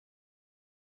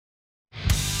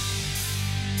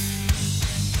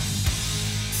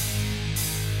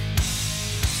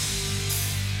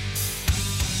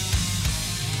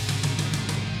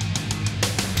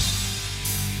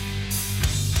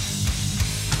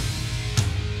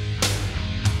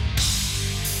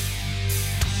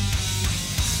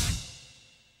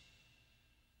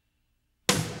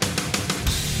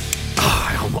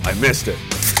Missed it.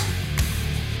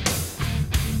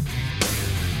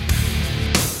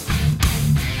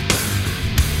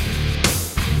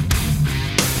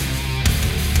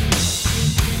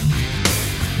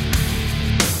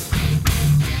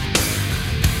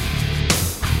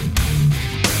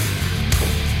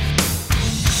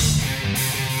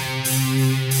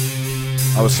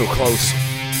 I was so close.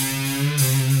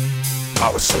 I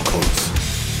was so close.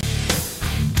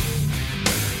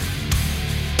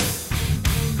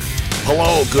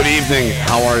 Hello, good evening.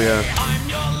 How are you?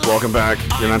 Welcome back.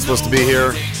 You're not supposed to be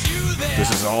here.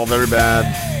 This is all very bad.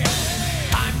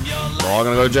 We're all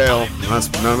gonna go to jail.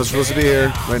 None of us supposed to be here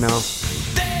right now.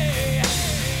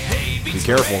 Be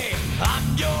careful.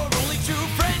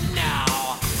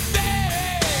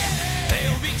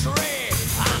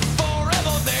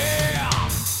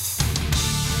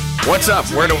 What's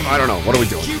up? I don't know. What are we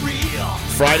doing?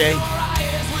 Friday?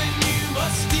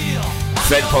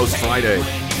 Fed Post Friday.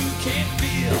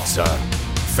 It's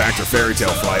Fact or Fairy Tale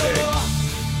Friday.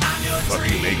 Fuck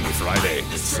you, make me Friday.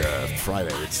 It's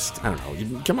Friday. It's, I don't know. You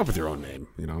can come up with your own name.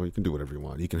 You know, you can do whatever you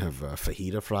want. You can have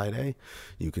Fajita Friday.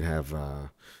 You can have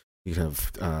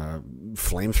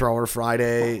Flamethrower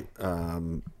Friday.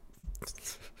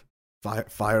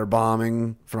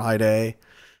 Firebombing Friday.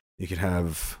 You could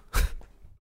have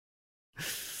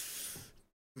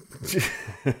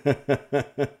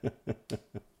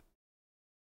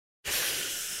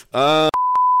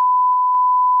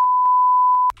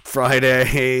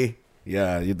Friday.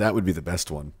 Yeah, that would be the best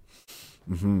one.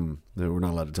 No, we're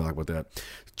not allowed to talk about that.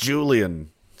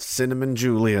 Julian. Cinnamon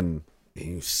Julian.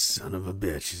 You son of a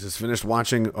bitch. He just finished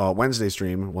watching Wednesday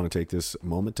stream. I want to take this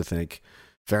moment to thank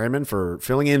Ferryman for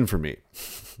filling in for me.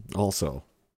 Also.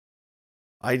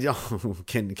 I don't.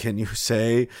 Can you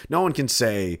say? No one can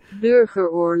say.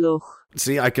 Burgeroorlog.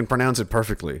 See, I can pronounce it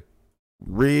perfectly.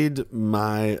 Read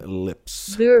my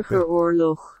lips.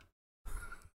 Burgeroorlog.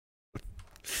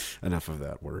 Enough of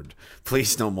that word.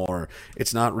 Please, no more.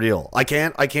 It's not real. I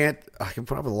can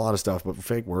put up with a lot of stuff, but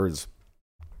fake words.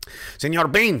 Senor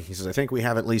Bean, he says, I think we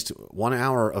have at least 1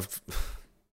 hour of.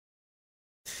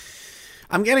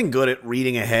 I'm getting good at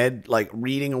reading ahead, like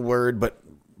reading a word, but.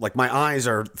 Like, my eyes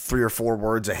are 3 or 4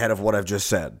 words ahead of what I've just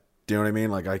said. Do you know what I mean?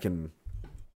 Like, I can,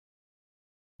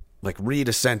 like, read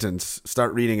a sentence,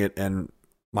 start reading it, and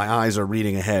my eyes are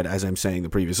reading ahead as I'm saying the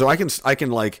previous. So I can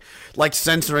like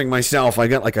censoring myself. I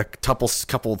got, like, a couple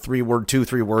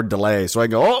 2-3 word delay. So I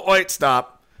go, oh, wait,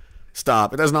 stop.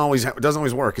 It doesn't always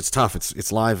work. It's tough.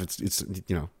 It's live. It's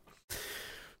you know.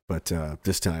 But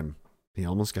this time, he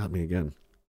almost got me again.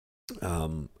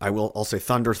 I'll say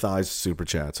Thunder Thighs super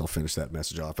chats. I'll finish that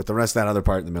message off, but the rest of that other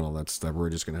part in the middle, we're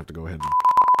just gonna have to go ahead.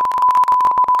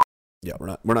 Yeah,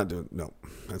 we're not doing. No,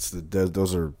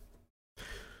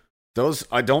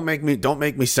 don't make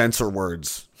me censor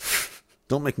words.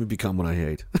 Don't make me become what I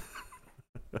hate.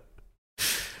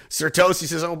 Sir Toasty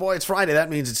says, "Oh boy, it's Friday. That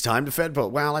means it's time to Fed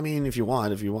Post." Well, I mean, if you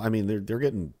want, I mean, they're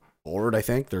getting bored. I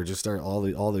think they're just all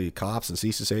the cops and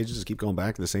CSIS agents keep going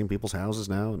back to the same people's houses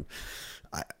now, and.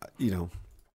 I don't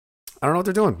know what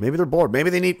they're doing. Maybe they're bored. Maybe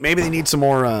they need some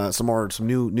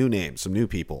new names, some new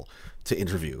people to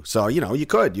interview. So, you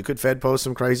could Fed Post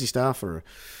some crazy stuff or,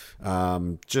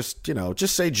 just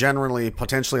say generally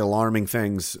potentially alarming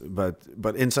things, but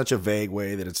in such a vague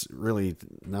way that it's really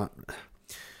not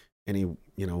any,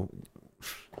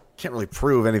 can't really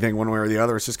prove anything one way or the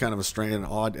other. It's just kind of a strange and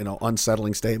odd,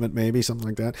 unsettling statement, maybe something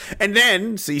like that. And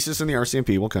then CSIS and the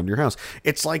RCMP will come to your house.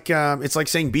 It's like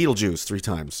saying Beetlejuice 3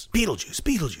 times.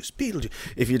 Beetlejuice.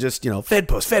 If you just Fed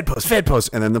Post,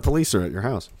 and then the police are at your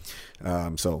house.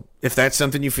 So if that's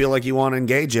something you feel like you want to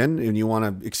engage in and you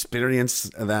want to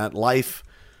experience that life,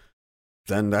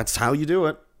 then that's how you do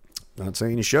it. Not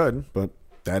saying you should, but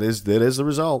that is the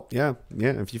result. Yeah.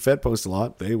 If you Fed Post a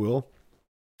lot, they'll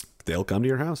come to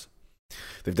your house.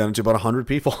 They've done it to about 100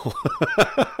 people.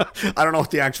 I don't know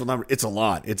what the actual number. It's a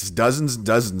lot. It's dozens.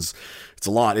 It's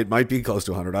a lot. It might be close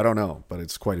to 100. I don't know, but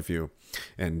it's quite a few.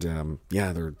 And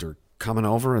they're coming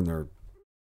over and they're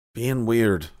being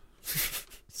weird,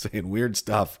 saying weird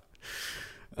stuff.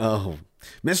 Oh,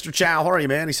 Mr. Chow, how are you,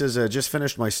 man? He says, just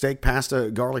finished my steak, pasta,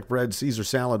 garlic bread, Caesar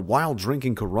salad while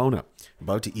drinking Corona.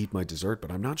 About to eat my dessert, but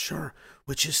I'm not sure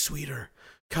which is sweeter.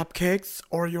 Cupcakes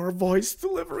or your voice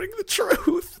delivering the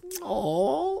truth.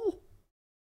 Oh,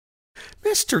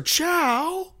 Mr.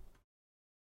 Chow.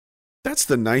 That's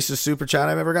the nicest super chat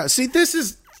I've ever got. See, this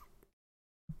is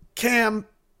Cam,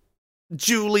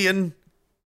 Julian,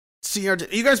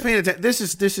 CRT. You guys paying attention? This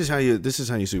is how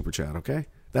you super chat. Okay,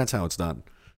 that's how it's done.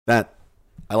 That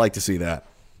I like to see that.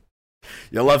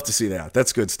 You'll love to see that.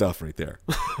 That's good stuff right there.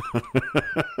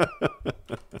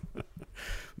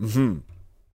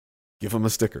 Give him a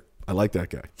sticker. I like that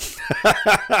guy.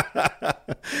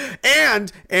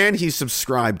 and he's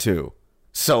subscribed too.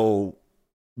 So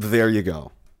there you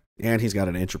go. And he's got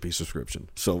an Entropy subscription.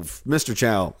 So Mr.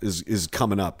 Chow is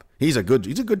coming up. He's a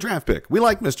good draft pick. We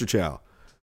like Mr. Chow.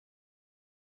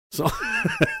 So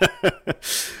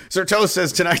Sir Toast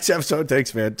says tonight's episode,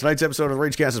 thanks man. Tonight's episode of the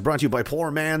Ragecast is brought to you by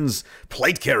Poor Man's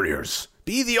Plate Carriers.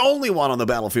 Be the only one on the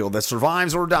battlefield that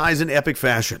survives or dies in epic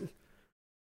fashion.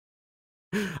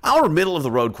 Our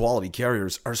middle-of-the-road quality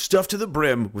carriers are stuffed to the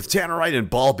brim with tannerite and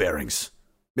ball bearings,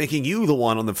 making you the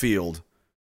one on the field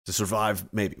to survive,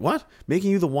 maybe. What?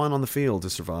 Making you the one on the field to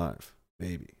survive,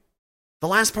 maybe. The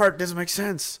last part doesn't make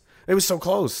sense. It was so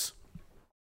close.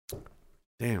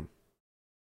 Damn.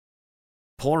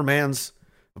 Poor man's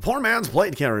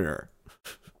plate carrier.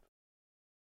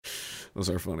 Those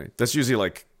are funny. That's usually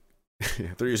like,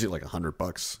 they're usually like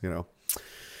 $100, you know.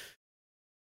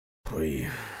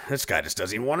 This guy just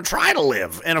doesn't even want to try to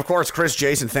live. And of course, Chris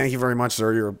Jason, thank you very much,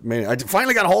 sir. I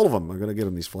finally got a hold of him. I'm going to get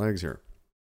him these flags here.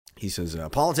 He says,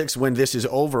 politics, when this is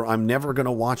over, I'm never going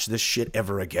to watch this shit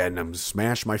ever again. I'm going to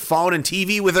smash my phone and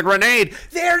TV with a grenade.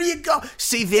 There you go.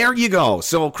 See, there you go.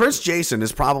 So Chris Jason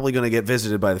is probably going to get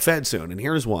visited by the Fed soon. And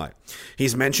here's why.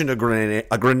 He's mentioned a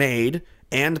grenade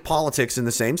and politics in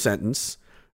the same sentence.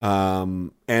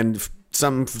 And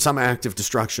some act of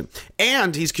destruction,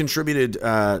 and he's contributed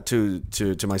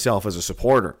to myself as a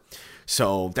supporter.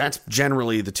 So that's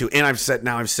generally the two. And I've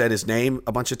said his name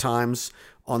a bunch of times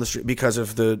on the street because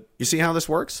of you see how this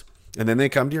works? And then they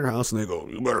come to your house and they go,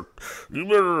 you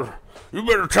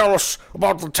better tell us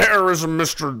about the terrorism,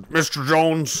 Mr.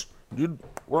 Jones.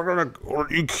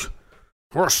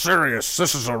 We're serious.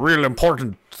 This is a real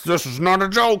important. This is not a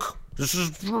joke. This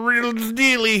is real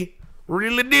dealy,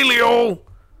 really dealio.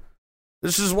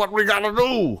 This is what we gotta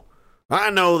do. I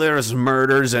know there's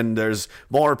murders and there's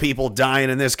more people dying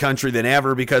in this country than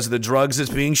ever because of the drugs that's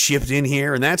being shipped in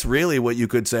here, and that's really what you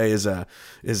could say is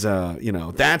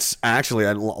that's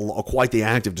actually quite the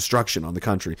act of destruction on the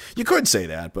country. You could say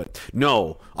that, but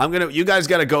no, you guys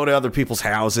gotta go to other people's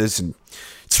houses, and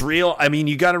it's real. I mean,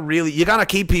 you gotta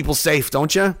keep people safe,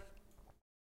 don't you?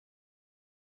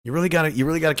 You really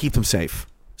gotta keep them safe.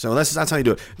 So that's how you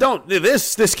do it.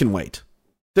 This can wait.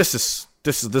 This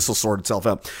will sort itself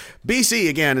out. BC,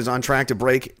 again, is on track to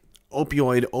break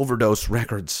opioid overdose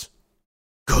records.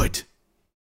 Good.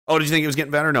 Oh, did you think it was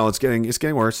getting better? No, it's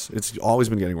getting worse. It's always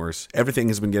been getting worse. Everything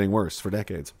has been getting worse for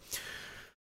decades.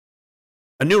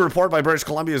 A new report by British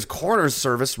Columbia's coroner's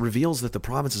service reveals that the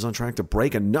province is on track to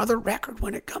break another record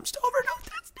when it comes to overdose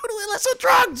deaths due to illicit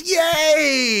drugs.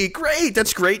 Yay! Great.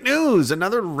 That's great news.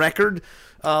 Another record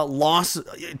loss,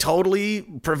 totally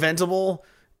preventable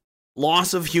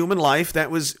loss of human life that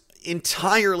was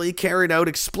entirely carried out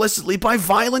explicitly by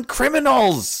violent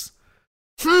criminals.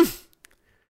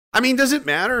 I mean, does it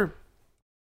matter?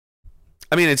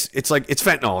 I mean, it's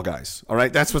fentanyl, guys. All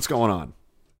right, that's what's going on.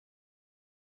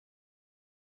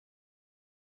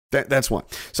 That's one.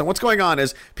 So what's going on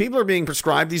is people are being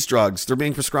prescribed these drugs. They're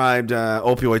being prescribed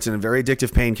opioids and very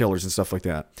addictive painkillers and stuff like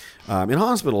that in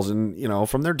hospitals and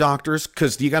from their doctors,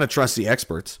 because you got to trust the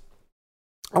experts.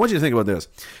 I want you to think about this,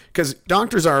 because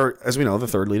doctors are, as we know, the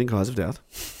third leading cause of death.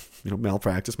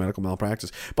 Malpractice, medical malpractice.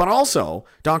 But also,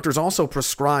 doctors also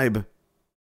prescribe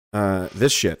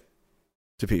this shit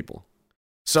to people.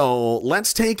 So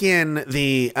let's take in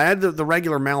the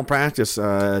regular malpractice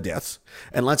deaths,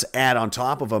 and let's add on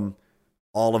top of them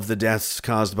all of the deaths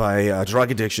caused by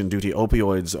drug addiction due to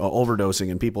opioids,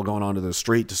 overdosing, and people going onto the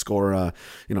street to score,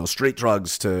 street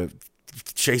drugs to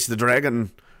chase the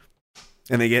dragon.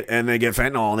 And they get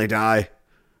fentanyl and they die.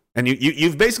 And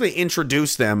you've basically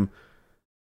introduced them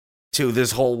to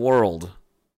this whole world.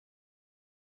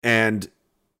 And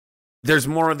there's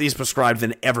more of these prescribed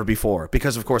than ever before.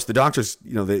 Because, of course, the doctors,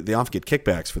 they often get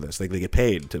kickbacks for this. They get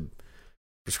paid to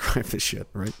prescribe this shit,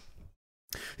 right?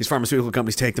 These pharmaceutical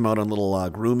companies take them out on little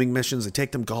grooming missions. They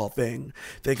take them golfing.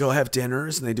 They go have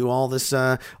dinners and they do all this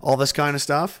kind of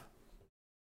stuff.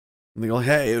 And they go,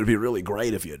 hey, it would be really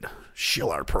great if you'd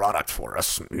shill our product for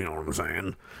us. You know what I'm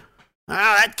saying?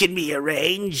 That can be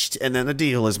arranged. And then a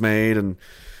deal is made and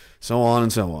so on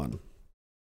and so on.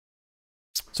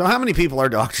 So how many people are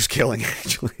doctors killing,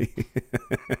 actually?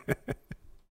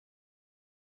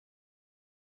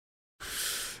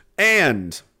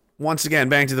 And once again,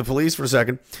 back to the police for a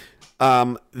second.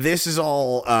 This is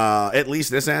all, at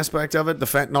least this aspect of it, the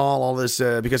fentanyl, all this,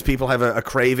 because people have a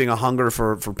craving, a hunger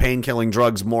for pain-killing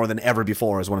drugs more than ever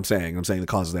before, is what I'm saying. I'm saying the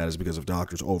cause of that is because of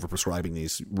doctors overprescribing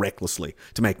these recklessly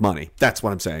to make money. That's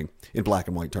what I'm saying in black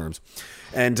and white terms.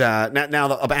 And now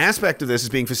the aspect of this is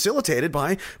being facilitated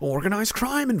by organized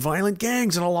crime and violent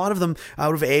gangs, and a lot of them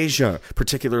out of Asia,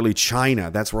 particularly China.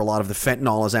 That's where a lot of the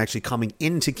fentanyl is actually coming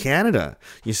into Canada.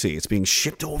 You see, it's being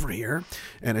shipped over here,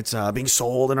 and it's being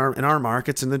sold in our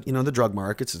markets, in the drug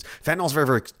markets. Fentanyl is very,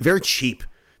 very,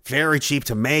 very cheap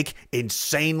to make,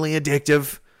 insanely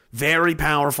addictive, very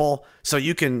powerful. So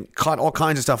you can cut all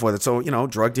kinds of stuff with it. So,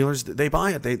 drug dealers, they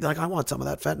buy it. They like, I want some of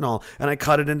that fentanyl, and I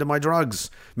cut it into my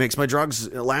drugs. Makes my drugs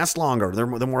last longer. They're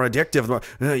more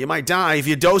addictive. You might die if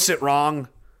you dose it wrong.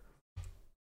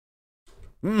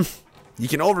 You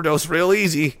can overdose real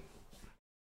easy.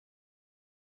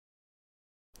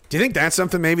 Do you think that's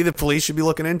something maybe the police should be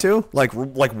looking into? Like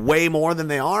way more than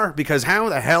they are? Because how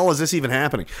the hell is this even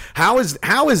happening? How is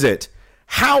it?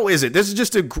 This is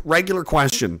just a regular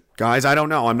question, guys. I don't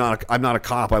know. I'm not a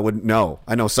cop. I wouldn't know.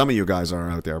 I know some of you guys are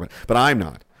out there, but I'm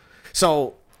not.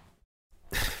 So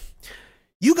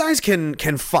you guys can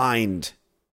find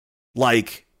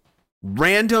like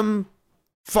random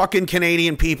fucking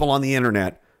Canadian people on the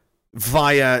internet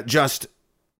via just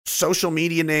social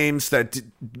media names that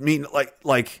mean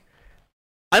like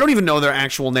I don't even know their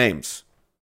actual names.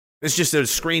 It's just a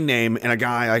screen name and a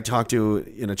guy I talked to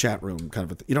in a chat room, kind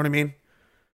of. You know what I mean?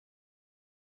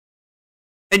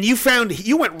 And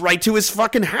you went right to his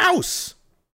fucking house.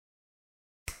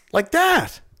 Like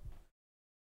that.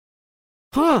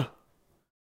 Huh.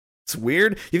 It's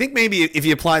weird. You think maybe if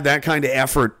you applied that kind of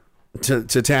effort to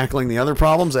tackling the other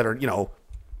problems that are,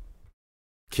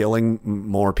 killing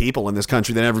more people in this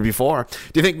country than ever before,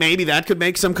 do you think maybe that could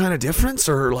make some kind of difference?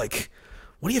 Or like,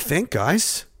 what do you think,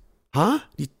 guys? Huh?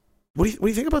 What do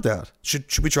you think about that?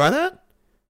 Should we try that?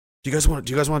 Do you guys want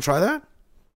to try that?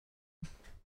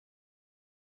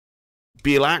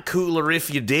 Be a lot cooler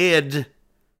if you did.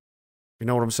 You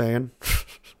know what I'm saying?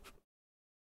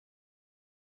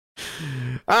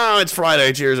 Oh, it's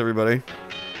Friday. Cheers, everybody.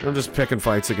 I'm just picking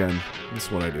fights again.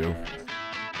 That's what I do.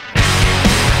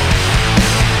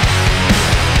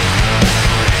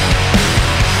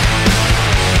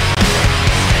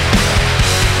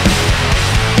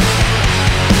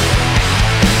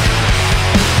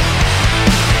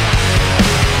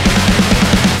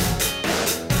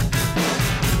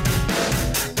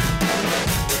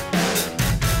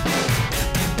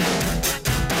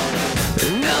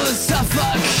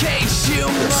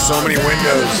 There's so many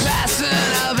windows.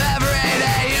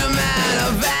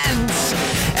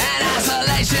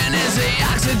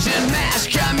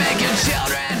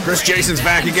 Chris Jason's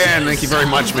back again. Thank you very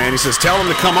much, man. He says, tell him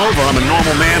to come over. I'm a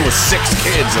normal man with 6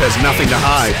 kids that has nothing to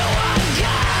hide.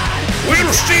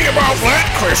 We'll see about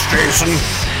that, Chris Jason.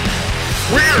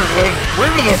 We're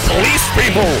the police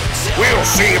people. We'll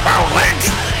see about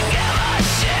that.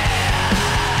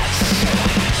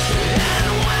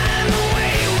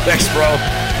 Thanks, bro.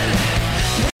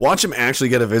 Watch him actually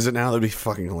get a visit now. That'd be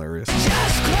fucking hilarious.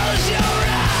 Just close your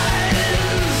eyes.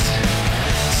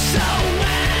 So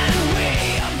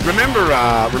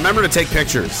remember to take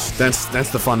pictures. That's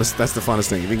the funnest. That's the funnest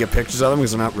thing. If you can get pictures of them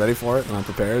because they're not ready for it, they're not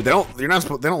prepared. They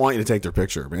don't want you to take their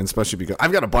picture, man. Especially because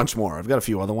I've got a bunch more. I've got a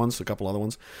couple other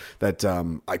ones that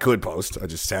I could post. I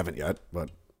just haven't yet. But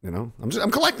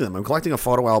I'm collecting them. I'm collecting a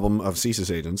photo album of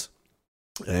CSIS agents.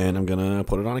 And I'm going to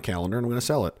put it on a calendar and I'm going to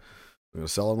sell it. I'm going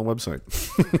to sell it on the website.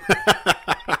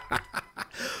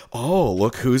 Oh,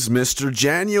 look who's Mr.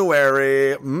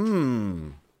 January.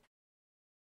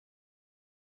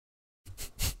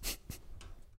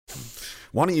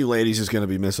 One of you ladies is going to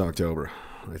be Miss October.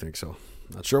 I think so.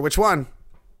 Not sure which one.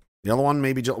 The other one,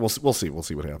 maybe. We'll see. We'll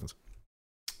see what happens.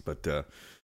 But,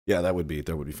 yeah, that would be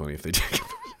funny if they did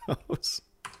get those.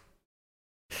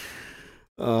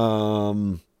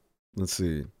 Let's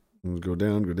see. Go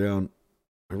down.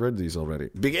 I read these already.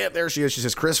 Big Ant, there she is. She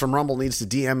says, Chris from Rumble needs to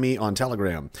DM me on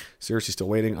Telegram. Seriously, still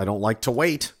waiting? I don't like to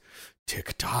wait.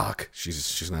 TikTok.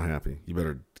 She's not happy. You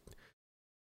better.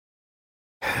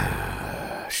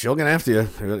 She'll get after you.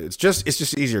 It's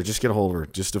just easier. Just get a hold of her.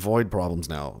 Just avoid problems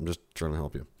now. I'm just trying to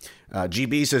help you.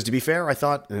 GB says, to be fair, I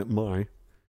thought that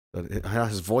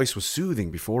his voice was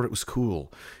soothing before it was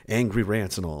cool. Angry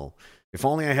rants and all. If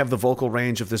only I have the vocal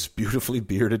range of this beautifully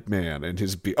bearded man and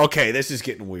his okay, this is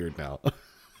getting weird now.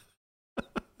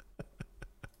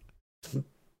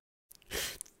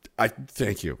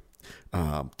 Thank you.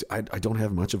 I don't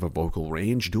have much of a vocal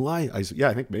range, do I? Yeah,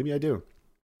 I think maybe I do.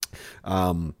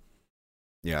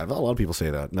 Yeah, a lot of people say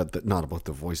that. Not about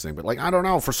the voice thing, but like, I don't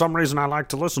know. For some reason, I like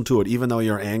to listen to it, even though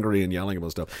you're angry and yelling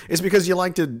about stuff. It's because you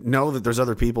like to know that there's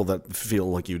other people that feel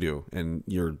like you do, and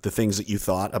the things that you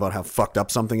thought about how fucked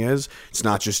up something is. It's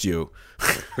not just you.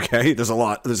 Okay, there's a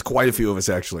lot. There's quite a few of us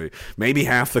actually. Maybe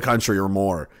half the country or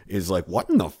more is like, what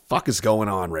in the fuck is going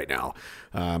on right now?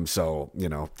 So you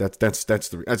know,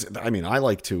 I mean, I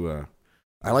like to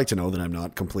know that I'm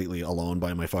not completely alone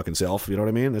by my fucking self. You know what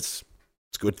I mean? It's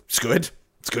good. It's good.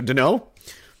 It's good to know.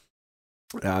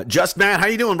 Just Matt, how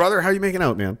you doing, brother? How you making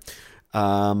out, man?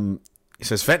 He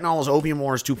says, fentanyl is Opium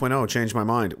Wars 2.0. Changed my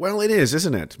mind. Well, it is,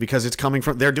 isn't it? Because it's coming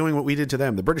from, they're doing what we did to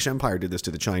them. The British Empire did this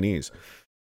to the Chinese.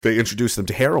 They introduced them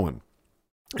to heroin.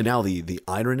 And now the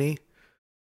irony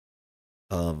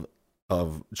of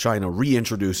China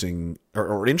reintroducing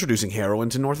or introducing heroin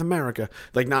to North America.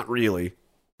 Like, not really,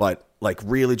 but like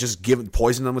really just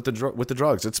poison them with the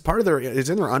drugs. It's part of it's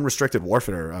in their unrestricted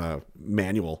warfare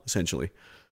manual, essentially.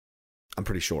 I'm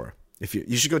pretty sure. If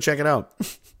you should go check it out.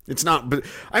 It's not, but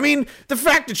I mean, the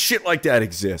fact that shit like that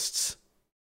exists,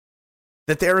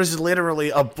 that there is literally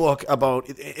a book about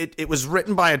it. It was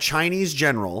written by a Chinese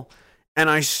general, and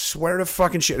I swear to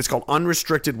fucking shit, it's called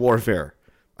Unrestricted Warfare.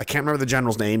 I can't remember the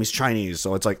general's name. He's Chinese,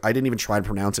 so it's like I didn't even try to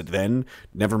pronounce it then.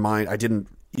 Never mind. I didn't,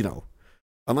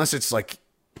 unless it's like.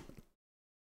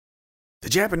 The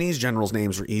Japanese generals'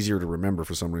 names are easier to remember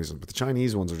for some reason, but the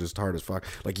Chinese ones are just hard as fuck.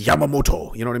 Like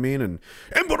Yamamoto, you know what I mean? And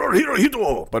Emperor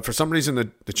Hirohito. But for some reason,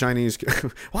 the Chinese...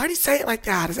 Why do you say it like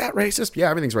that? Is that racist?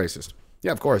 Yeah, everything's racist.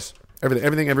 Yeah, of course.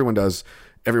 Everything everyone does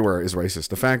everywhere is racist.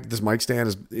 The fact that this mic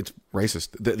stand it's racist.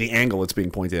 The angle it's being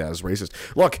pointed at is racist.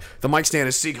 Look, the mic stand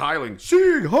is Sieg Heiling.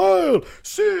 Sieg Heil!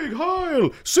 Sieg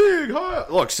Heil! Sieg Heil!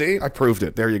 Look, see? I proved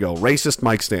it. There you go. Racist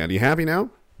mic stand. You happy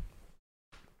now?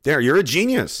 There, you're a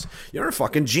genius. You're a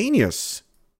fucking genius.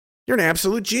 You're an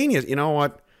absolute genius. You know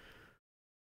what?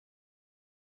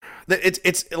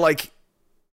 It's like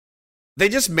they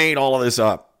just made all of this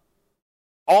up.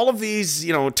 All of these,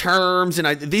 terms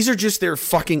and these are just their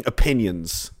fucking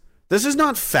opinions. This is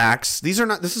not facts. This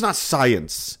is not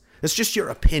science. It's just your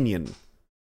opinion.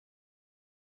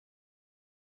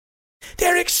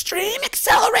 They're extreme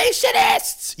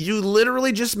accelerationists. You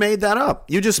literally just made that up.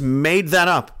 You just made that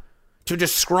up to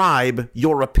describe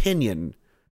your opinion.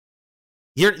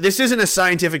 This isn't a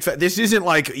scientific fact. This isn't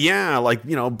like,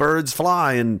 birds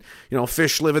fly and,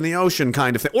 fish live in the ocean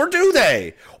kind of thing. Or do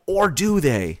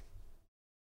they?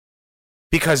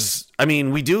 Because, I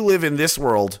mean, we do live in this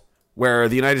world where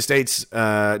the United States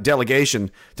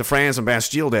delegation to France on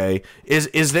Bastille Day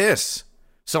is this.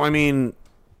 So, I mean,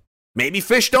 maybe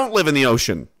fish don't live in the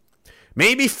ocean.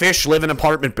 Maybe fish live in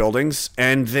apartment buildings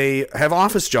and they have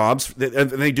office jobs and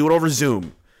they do it over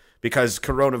Zoom because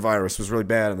coronavirus was really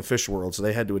bad in the fish world. So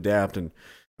they had to adapt and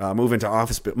move into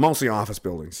mostly office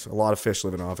buildings. A lot of fish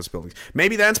live in office buildings.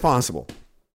 Maybe that's possible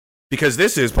because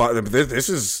this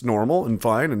is normal and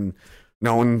fine. And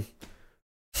no one,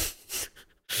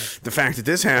 the fact that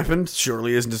this happened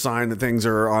surely isn't a sign that things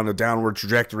are on a downward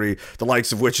trajectory, the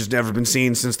likes of which has never been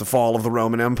seen since the fall of the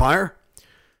Roman Empire.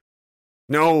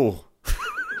 No.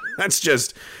 That's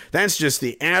just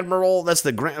the admiral. That's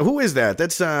the grand. Who is that?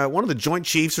 That's one of the Joint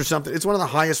Chiefs or something. It's one of the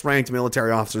highest ranked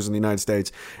military officers in the United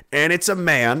States, and it's a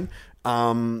man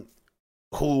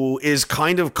who is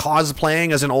kind of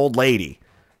cosplaying as an old lady,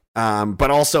 but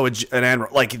also an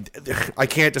admiral. Like I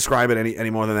can't describe it any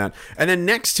more than that. And then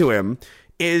next to him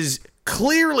is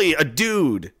clearly a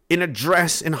dude in a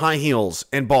dress and high heels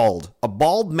and bald, a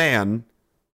bald man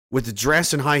with a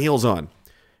dress and high heels on.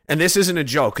 And this isn't a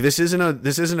joke. This isn't an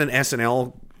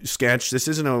SNL sketch. This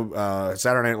isn't a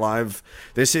Saturday Night Live.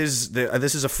 This is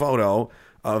a photo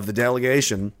of the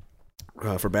delegation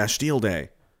for Bastille Day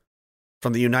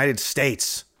from the United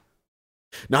States,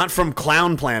 not from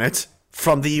Clown Planet,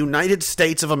 from the United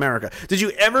States of America. Did you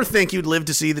ever think you'd live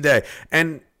to see the day?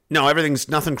 And no,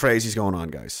 nothing crazy's going on,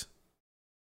 guys.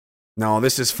 No,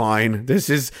 this is fine. This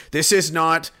is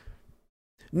not.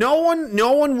 No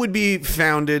one would be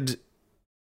founded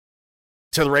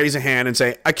to raise a hand and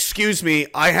say, excuse me,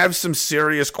 I have some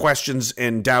serious questions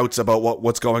and doubts about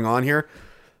what's going on here.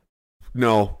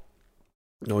 No,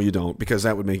 you don't, because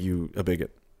that would make you a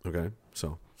bigot. Okay.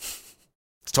 So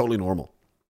it's totally normal.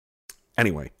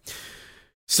 Anyway,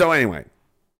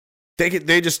 they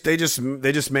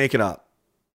just make it up.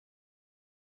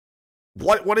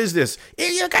 What is this?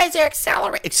 You guys are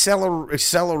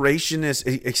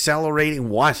accelerating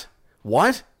what?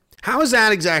 What? How is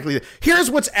that exactly?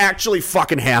 Here's what's actually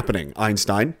fucking happening,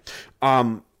 Einstein.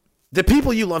 The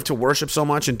people you love to worship so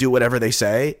much and do whatever they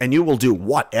say, and you will do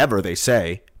whatever they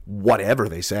say, you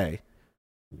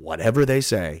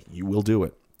will do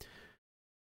it.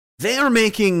 They are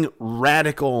making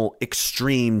radical,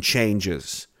 extreme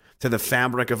changes to the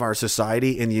fabric of our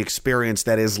society and the experience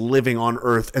that is living on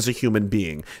Earth as a human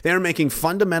being. They are making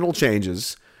fundamental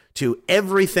changes to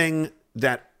everything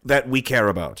that we care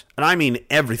about. And I mean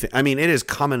everything. I mean, it is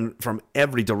coming from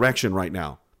every direction right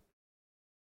now.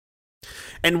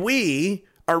 And we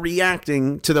are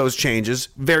reacting to those changes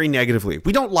very negatively.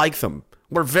 We don't like them.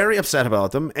 We're very upset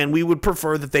about them, and we would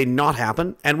prefer that they not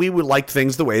happen, and we would like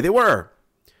things the way they were.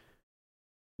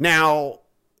 Now,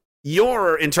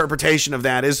 your interpretation of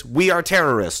that is we are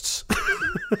terrorists.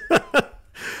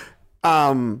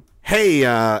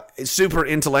 Hey, super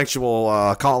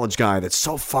intellectual college guy that's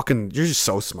so fucking, you're just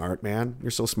so smart, man.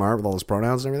 You're so smart with all those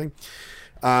pronouns and everything.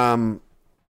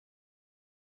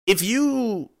 If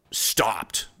you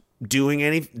stopped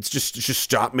doing just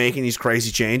stop making these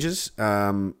crazy changes,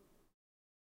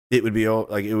 it would be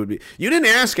you didn't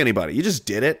ask anybody, you just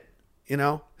did it, you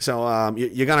know? So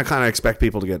you're going to kind of expect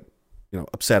people to get,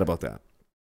 upset about that.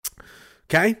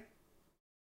 Okay?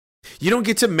 You don't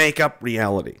get to make up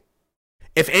reality.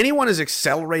 If anyone is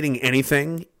accelerating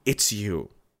anything, it's you.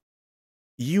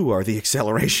 You are the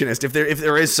accelerationist, if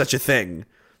there is such a thing.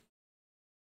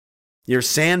 You're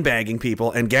sandbagging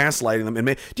people and gaslighting them.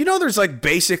 Do you know there's like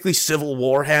basically civil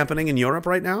war happening in Europe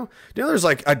right now? Do you know there's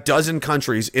like a dozen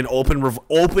countries in open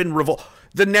revolt?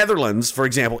 The Netherlands, for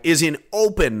example, is in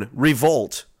open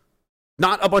revolt.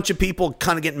 Not a bunch of people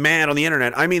kind of getting mad on the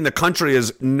internet. I mean, the country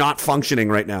is not functioning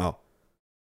right now.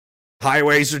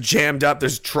 Highways are jammed up.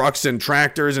 There's trucks and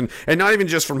tractors and not even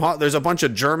just from there's a bunch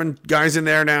of German guys in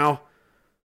there now.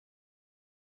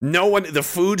 The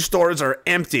food stores are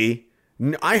empty.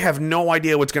 I have no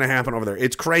idea what's going to happen over there.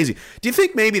 It's crazy. Do you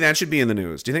think maybe that should be in the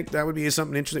news? Do you think that would be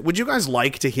something interesting? Would you guys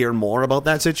like to hear more about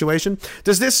that situation?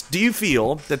 Do you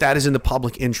feel that is in the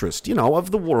public interest,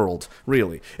 of the world,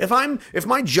 really? If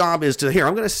my job is I'm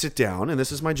going to sit down, and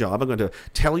this is my job, I'm going to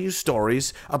tell you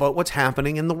stories about what's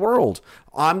happening in the world.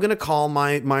 I'm going to call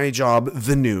my job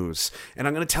the news, and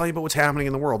I'm going to tell you about what's happening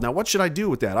in the world. Now, what should I do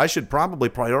with that? I should probably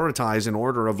prioritize in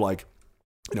order of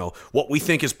what we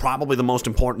think is probably the most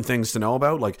important things to know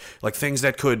about, like things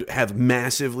that could have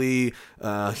massively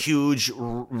huge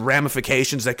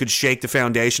ramifications that could shake the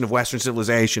foundation of Western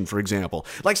civilization, for example.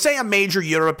 Like, say a major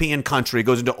European country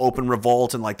goes into open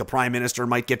revolt and, like, the prime minister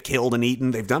might get killed and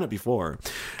eaten. They've done it before.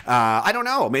 I don't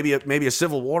know. Maybe a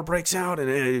civil war breaks out and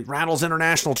it rattles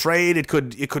international trade. It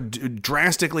could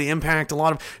drastically impact a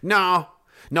lot of... No,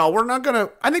 we're not going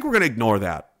to... I think we're going to ignore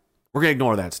that. We're going to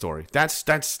ignore that story. That's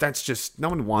just, no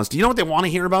one wants to. You know what they want to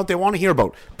hear about? They want to hear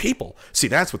about people. See,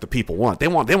 that's what the people want. They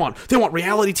want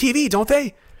reality TV, don't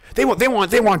they? They want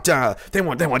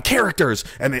characters,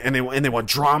 and they want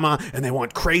drama, and they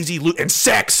want crazy loot and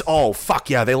sex. Oh, fuck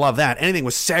yeah, they love that. Anything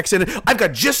with sex in it. I've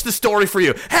got just the story for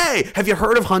you. Hey, have you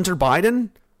heard of Hunter Biden?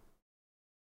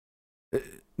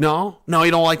 No, you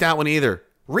don't like that one either.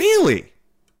 Really?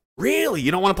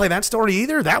 You don't want to play that story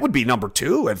either? That would be number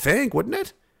 2, I think, wouldn't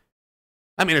it?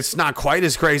 I mean, it's not quite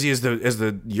as crazy as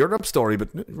the Europe story, but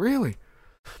really,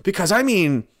 because I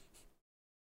mean,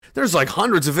 there's like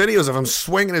hundreds of videos of him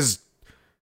swinging his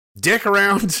dick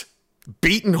around,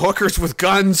 beating hookers with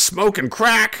guns, smoking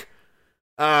crack,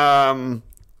 talking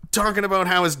about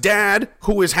how his dad,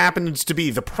 who happens to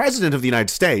be the president of the United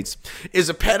States, is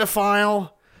a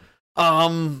pedophile,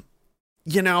 and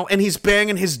he's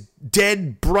banging his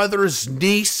dead brother's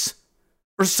niece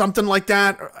or something like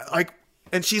that,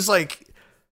 and she's like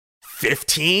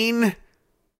 15.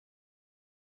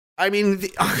 I mean,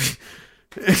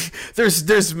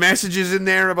 there's messages in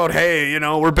there about, hey,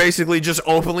 we're basically just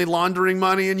openly laundering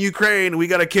money in Ukraine. We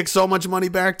got to kick so much money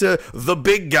back to the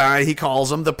big guy, he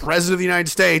calls him, the president of the United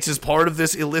States, as part of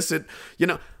this illicit, So you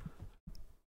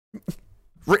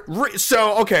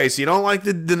don't like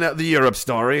the Europe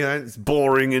story. It's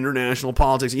boring international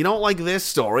politics. You don't like this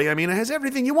story. I mean, it has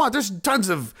everything you want. There's tons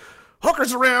of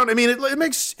hookers around. I mean, it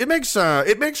makes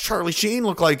Charlie Sheen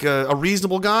look like a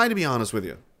reasonable guy, to be honest with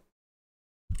you.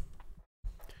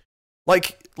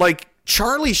 Like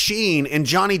Charlie Sheen and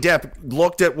Johnny Depp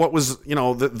looked at what was,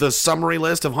 the summary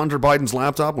list of Hunter Biden's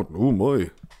laptop. Went, oh my,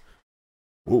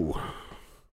 whoa,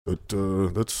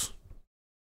 that's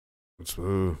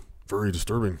very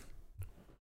disturbing.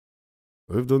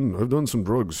 I've done some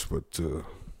drugs, but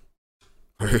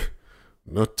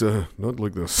not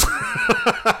like this.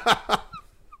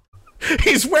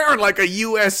 He's wearing like a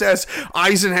USS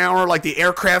Eisenhower, like the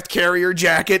aircraft carrier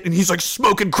jacket, and he's like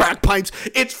smoking crack pipes.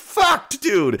 It's fucked,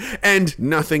 dude. And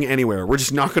nothing anywhere. We're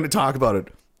just not going to talk about it.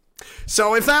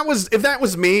 So if that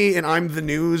was me and I'm the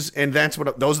news and those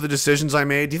are the decisions I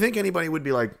made, do you think anybody would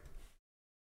be like,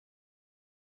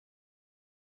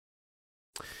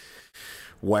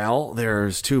 Well,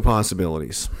 there's two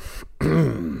possibilities.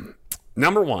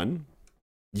 Number one,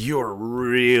 you're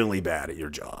really bad at your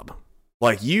job.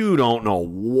 Like, you don't know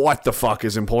what the fuck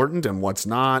is important and what's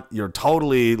not. You're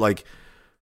totally like,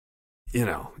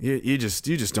 you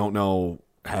just don't know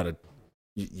how to.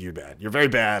 You're bad. You're very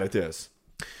bad at this.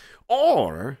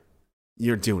 Or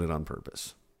you're doing it on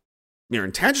purpose. You're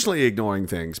intentionally ignoring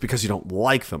things because you don't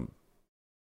like them.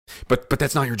 But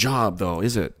that's not your job, though,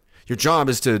 is it? Your job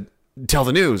is to tell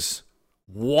the news,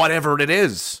 whatever it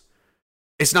is.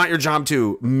 It's not your job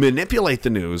to manipulate the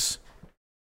news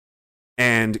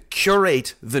and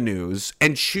curate the news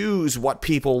and choose what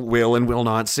people will and will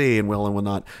not see and will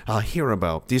not hear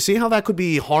about. Do you see how that could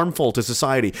be harmful to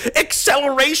society?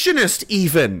 Accelerationist,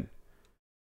 even.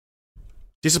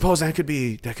 Do you suppose that could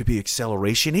be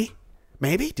acceleration-y?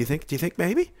 Maybe? Do you think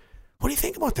maybe? What do you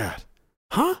think about that?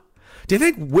 Huh? Do you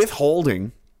think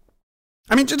withholding?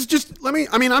 I mean, just let me.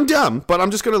 I mean, I'm dumb, but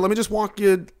let me just walk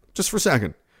you just for a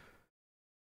second.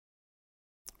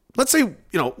 Let's say,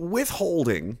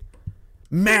 withholding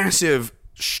massive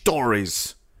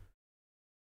stories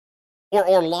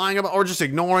or lying about, or just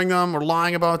ignoring them or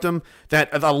lying about them that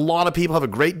a lot of people have a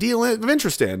great deal of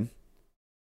interest in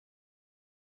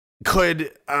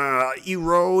could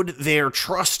erode their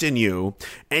trust in you.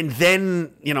 And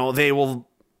then, they will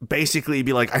basically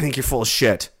be like, I think you're full of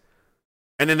shit.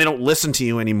 And then they don't listen to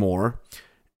you anymore.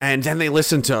 And then they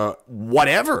listen to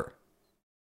whatever.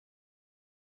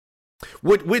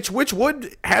 Which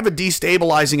would have a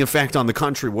destabilizing effect on the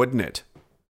country, wouldn't it?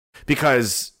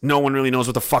 Because no one really knows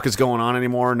what the fuck is going on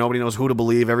anymore. Nobody knows who to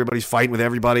believe. Everybody's fighting with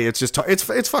everybody. It's just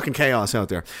it's fucking chaos out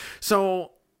there.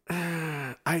 So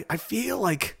I feel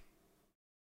like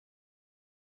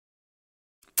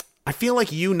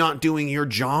you not doing your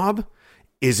job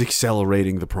is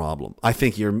accelerating the problem. I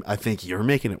think you're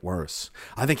making it worse.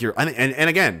 And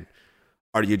again,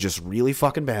 are you just really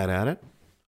fucking bad at it?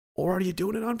 Or are you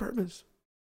doing it on purpose?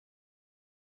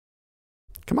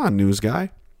 Come on, news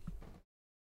guy.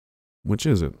 Which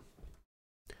is it?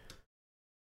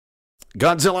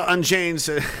 Godzilla Unchained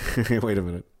said... Wait a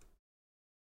minute.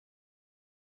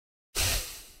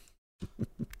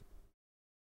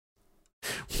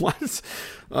 What?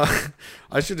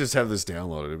 I should just have this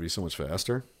downloaded. It'd be so much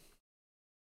faster.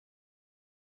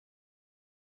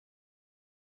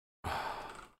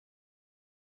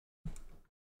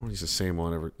 I'll use the same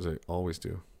one as I always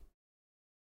do.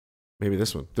 Maybe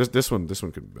this one. This one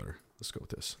could be better. Let's go with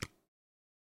this.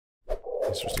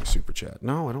 Interesting super chat.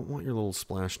 No, I don't want your little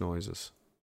splash noises.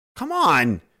 Come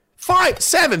on!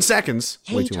 7 seconds.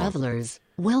 Hey travelers,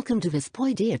 welcome to this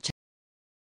Poidia.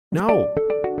 No.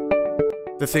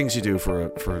 The things you do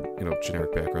for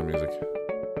generic background music.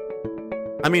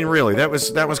 I mean, really, that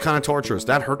was kind of torturous.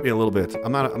 That hurt me a little bit.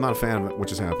 I'm not a fan of it,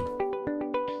 which has happened.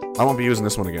 I won't be using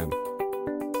this one again.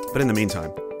 But in the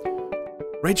meantime,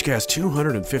 Ragecast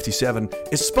 257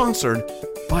 is sponsored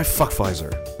by Fuck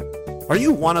Pfizer. Are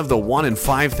you one of the 1 in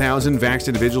 5,000 vaxxed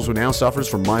individuals who now suffers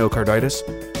from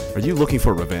myocarditis? Are you looking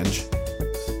for revenge?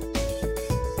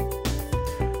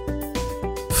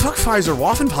 Fuck Pfizer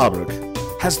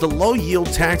Waffenfabrik has the low-yield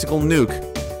tactical nuke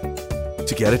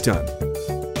to get it done.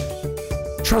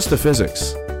 Trust the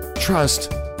physics.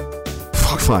 Trust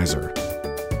Fuck Pfizer.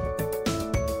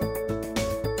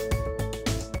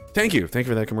 Thank you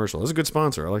for that commercial. It was a good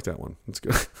sponsor. I like that one. It's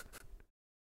good.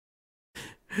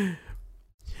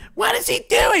 What is he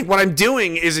doing? What I'm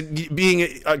doing is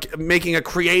making a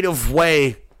creative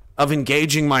way of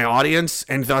engaging my audience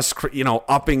and thus,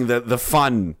 upping the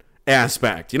fun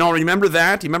aspect. Remember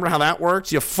that? You remember how that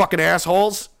works? You fucking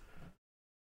assholes.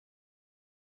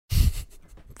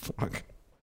 Fuck.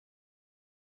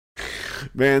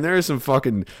 Man, there are some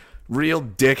fucking real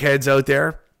dickheads out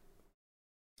there.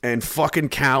 And fucking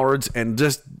cowards and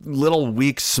just little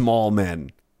weak small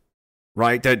men,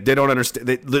 right? That they don't understand.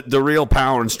 The real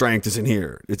power and strength is in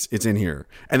here. It's in here,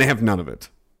 and they have none of it.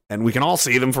 And we can all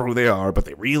see them for who they are, but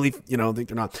they really, think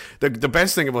they're not. The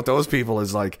best thing about those people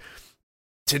is like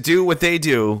to do what they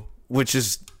do, which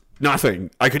is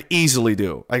nothing. I could easily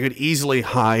do. I could easily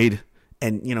hide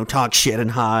and talk shit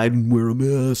and hide and wear a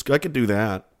mask. I could do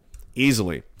that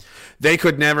easily. They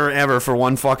could never, ever, for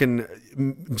one fucking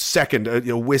second,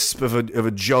 a wisp of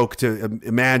a joke to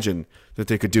imagine that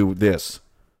they could do this.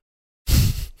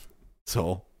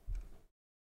 So,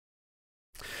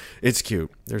 it's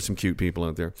cute. There's some cute people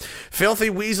out there.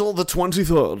 Filthy Weasel the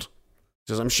 23rd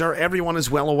says, I'm sure everyone is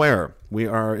well aware. We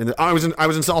are in the... I was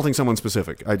insulting someone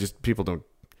specific. People don't...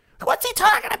 What's he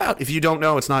talking about? If you don't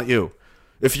know, it's not you.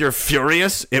 If you're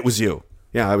furious, it was you.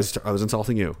 Yeah, I was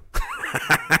insulting you.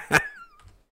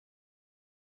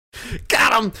 Got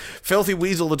got him. Filthy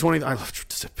Weasel, the 20. I love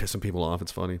just pissing people off.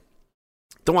 It's funny.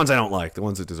 The ones I don't like, the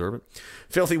ones that deserve it.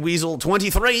 Filthy Weasel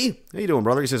 23. How you doing,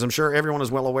 brother? He says, I'm sure everyone is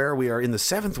well aware we are in the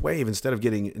 7th wave. Instead of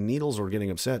getting needles or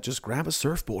getting upset, just grab a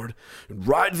surfboard and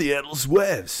ride the endless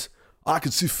waves. I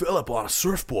could see Philip on a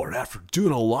surfboard after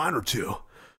doing a line or two.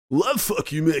 Love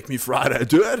fuck you make me Friday,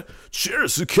 dude.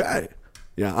 Cheers, okay.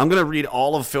 Yeah, I'm going to read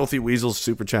all of Filthy Weasel's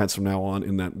super chats from now on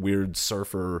in that weird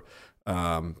surfer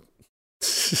voice.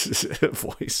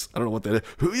 I don't know what that is.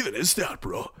 Who even is that,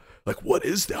 bro? Like, what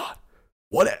is that?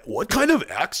 What kind of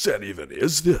accent even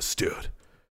is this, dude?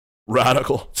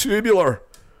 Radical. Tubular.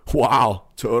 Wow.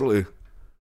 Totally.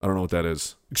 I don't know what that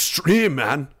is. Extreme,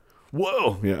 man.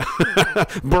 Whoa. Yeah.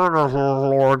 Burner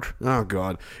Lord. Oh,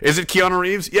 God. Is it Keanu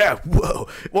Reeves? Yeah. Whoa.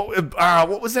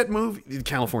 What was that movie?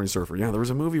 California Surfer. Yeah, there was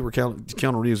a movie where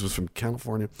Keanu Reeves was from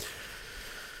California.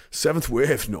 7th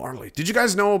wave. Gnarly. Did you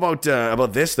guys know about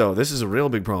this, though? This is a real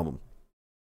big problem.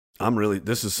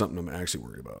 This is something I'm actually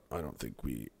worried about. I don't think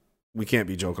we can't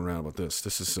be joking around about this.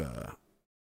 This is,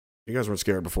 you guys weren't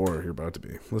scared before. You're about to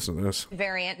be. Listen to this.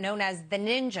 Variant known as the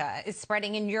Ninja is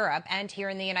spreading in Europe and here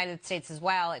in the United States as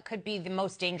well. It could be the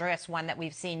most dangerous one that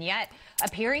we've seen yet,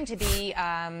 appearing to be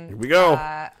here we go.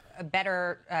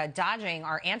 Better dodging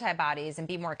our antibodies and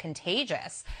be more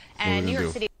contagious. And New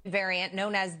York City variant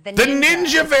known as the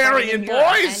Ninja variant,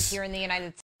 boys! And here in the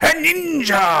United States. A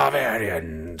Ninja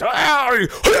variant!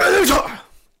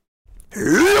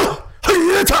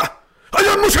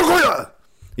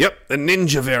 Yep, the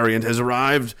Ninja variant has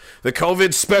arrived. The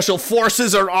COVID special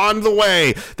forces are on the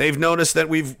way. They've noticed that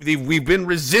we've been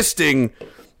resisting.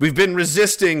 We've been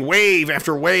resisting wave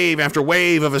after wave after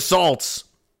wave of assaults.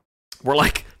 We're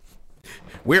like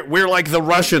the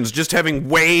Russians, just having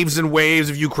waves and waves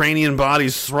of Ukrainian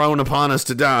bodies thrown upon us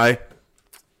to die.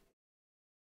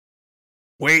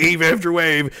 Wave after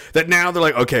wave. That now they're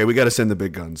like, okay, we got to send the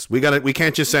big guns. We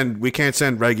can't send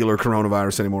regular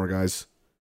coronavirus anymore, guys.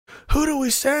 Who do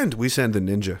we send? We send the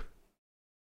Ninja.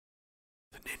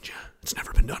 The Ninja. It's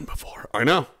never been done before. I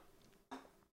know.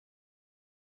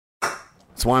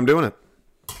 That's why I'm doing it.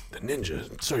 The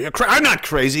Ninja. So you're I'm not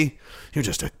crazy. You're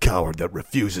just a coward that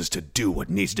refuses to do what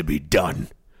needs to be done.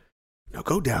 Now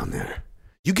go down there.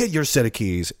 You get your set of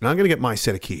keys, and I'm going to get my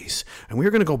set of keys. And we're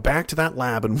going to go back to that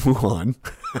lab in Wuhan.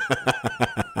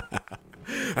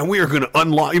 And we are going to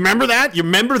unlock. You remember that? You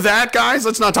remember that, guys?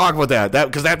 Let's not talk about that.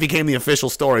 Because that became the official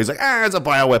story. It's like, it's a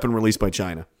bioweapon released by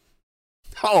China.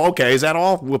 Oh, okay. Is that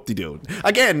all? Whoop-de-doo.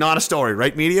 Again, not a story,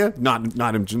 right, media?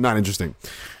 Not interesting.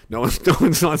 No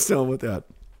one's not selling with that.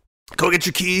 Go get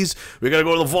your keys. We got to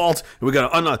go to the vault. We got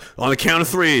to unlock. On the count of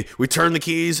 3, we turn the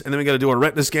keys, and then we got to do a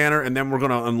retina scanner, and then we're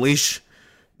going to unleash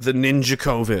the Ninja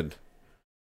COVID.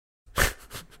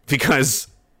 because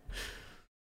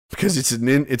it's a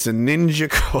Ninja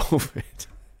COVID.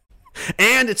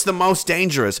 And it's the most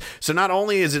dangerous. So not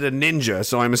only is it a ninja,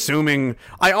 so I'm assuming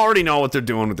I already know what they're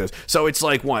doing with this. So it's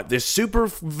like what? This super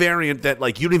variant that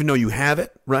like you don't even know you have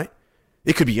it, right?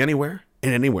 It could be anywhere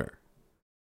and anywhere.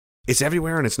 It's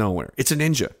everywhere and it's nowhere. It's a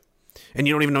ninja. And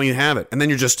you don't even know you have it. And then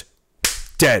you're just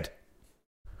dead.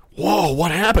 Whoa,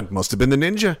 what happened? Must have been the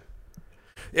ninja.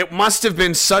 It must have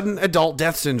been sudden adult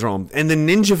death syndrome. And the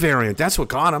Ninja variant, that's what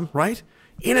got him, right?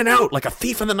 In and out like a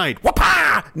thief in the night.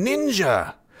 Whoopah!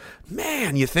 Ninja.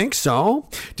 Man, you think so?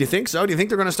 Do you think so? Do you think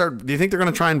they're going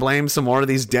to try and blame some more of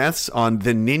these deaths on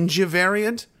the Ninja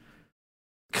variant?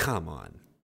 Come on.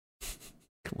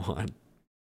 Come on.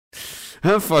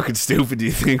 How fucking stupid do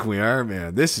you think we are,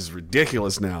 man? This is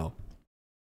ridiculous now.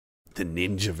 The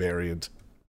Ninja variant.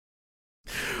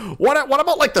 What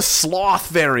about like the Sloth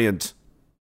variant?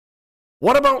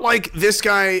 What about like this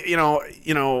guy,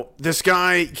 this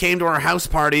guy came to our house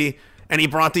party and he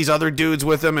brought these other dudes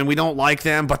with him and we don't like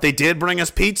them, but they did bring us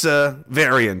pizza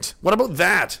variant. What about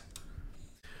that?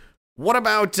 What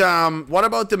about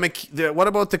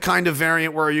the kind of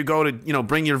variant where you go to,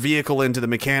 bring your vehicle into the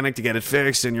mechanic to get it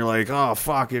fixed and you're like, oh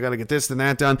fuck, you got to get this and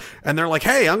that done. And they're like,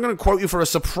 hey, I'm going to quote you for a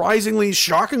surprisingly,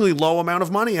 shockingly low amount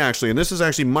of money actually. And this is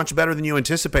actually much better than you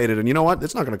anticipated. And you know what?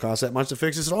 It's not going to cost that much to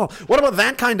fix this at all. What about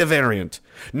that kind of variant?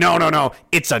 No.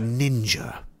 It's a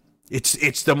ninja.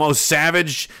 It's the most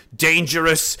savage,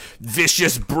 dangerous,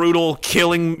 vicious, brutal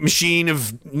killing machine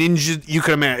of ninja you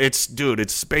can imagine. It's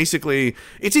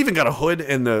even got a hood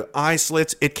and the eye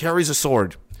slits. It carries a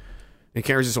sword. I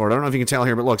don't know if you can tell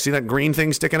here, but look, see that green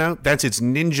thing sticking out? That's its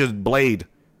ninja blade.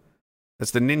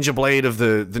 That's the ninja blade of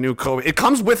the new COVID. It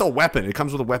comes with a weapon. It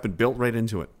comes with a weapon built right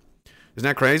into it. Isn't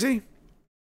that crazy?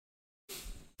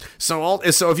 So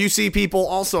if you see people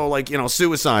also like,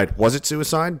 suicide, was it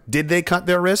suicide? Did they cut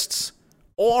their wrists?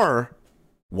 Or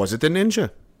was it the ninja?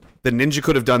 The ninja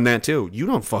could have done that too. You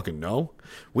don't fucking know.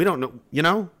 We don't know. You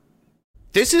know,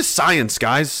 this is science,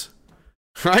 guys.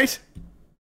 Right?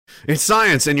 It's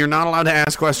science, and you're not allowed to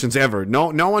ask questions ever. No.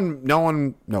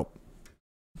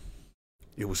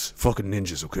 It was fucking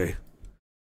ninjas, okay?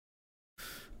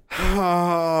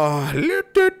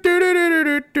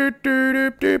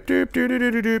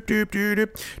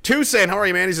 Two-Cent, how are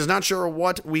you, man? He says, not sure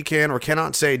what we can or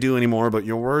cannot say do anymore, but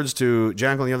your words to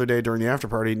Jacqueline the other day during the after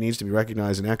party needs to be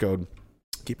recognized and echoed.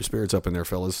 Keep your spirits up in there,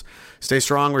 fellas. Stay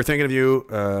strong. We're thinking of you.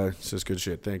 Says good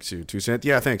shit. Thanks, you, Two-Cent.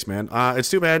 Yeah, thanks, man. It's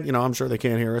too bad. You know, I'm sure they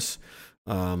can't hear us.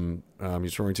 He's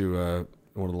referring to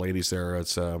one of the ladies there.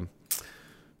 It's her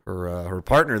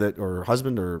partner or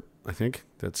husband, or I think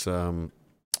that's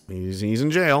he's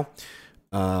in jail.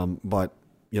 But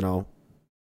you know,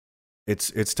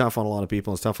 it's tough on a lot of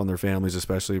people. It's tough on their families,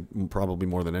 especially, probably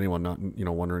more than anyone. Not, you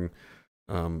know, wondering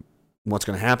what's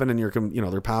going to happen, and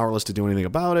they're powerless to do anything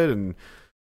about it, and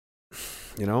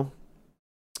you know.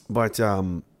 But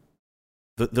the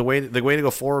way to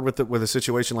go forward with a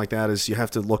situation like that is you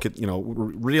have to look at, you know,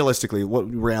 realistically, what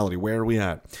reality, where are we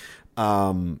at?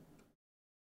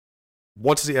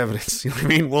 What's the evidence? You know what I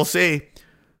mean? We'll see.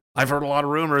 I've heard a lot of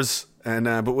rumors, and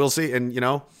but we'll see. And you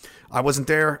know, I wasn't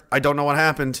there. I don't know what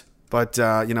happened, but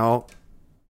you know,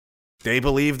 they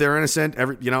believe they're innocent.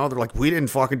 You know, they're like, we didn't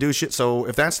fucking do shit. So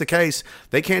if that's the case,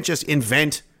 they can't just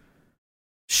invent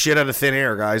shit out of thin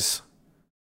air, guys.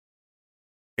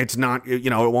 It's not, you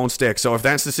know, it won't stick. So if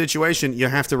that's the situation, you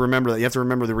have to remember that. You have to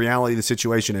remember the reality of the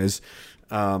situation is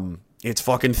it's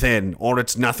fucking thin, or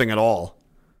it's nothing at all.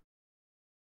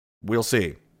 We'll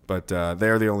see. But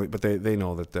they're the only, but they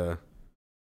know that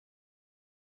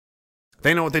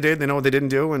they know what they did, they know what they didn't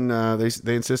do, and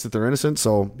they insist that they're innocent.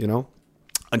 So, you know,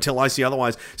 until I see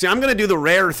otherwise. See, I'm going to do the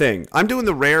rare thing. I'm doing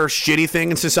the rare shitty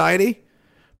thing in society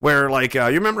where, like, you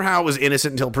remember how it was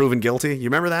innocent until proven guilty? You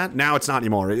remember that? Now it's not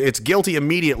anymore. It's guilty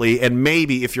immediately, and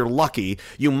maybe, if you're lucky,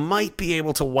 you might be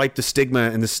able to wipe the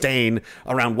stigma and the stain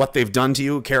around what they've done to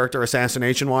you, character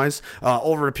assassination-wise,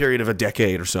 over a period of a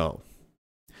decade or so.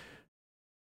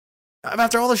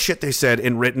 After all the shit they said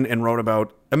and written and wrote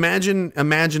about, imagine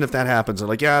if that happens. They're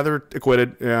like, yeah, they're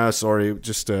acquitted. Yeah, sorry,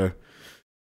 just kind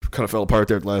of fell apart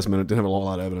there at the last minute. Didn't have a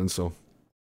lot of evidence, so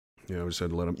yeah, we just had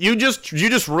to let them. You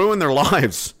just ruined their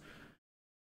lives.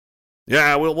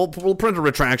 Yeah, we'll print a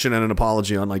retraction and an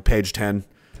apology on like page 10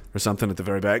 or something at the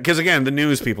very back. Because again, the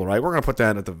news people, right? We're gonna put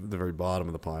that at the very bottom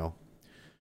of the pile.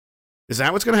 Is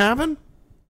that what's gonna happen?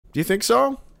 Do you think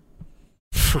so?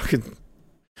 Fucking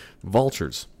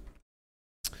vultures.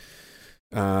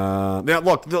 Yeah,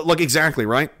 look, exactly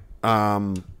right.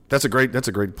 That's a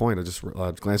great point. I just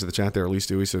glanced at the chat there. At least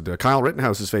Dewey said Kyle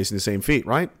Rittenhouse is facing the same fate,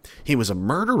 right? He was a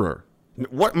murderer.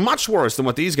 What, much worse than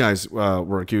what these guys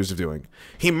were accused of doing.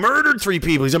 He murdered 3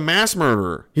 people. He's a mass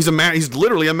murderer. He's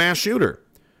literally a mass shooter.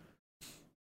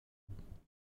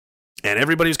 And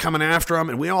everybody was coming after him,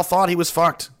 and we all thought he was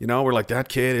fucked. You know, we're like, that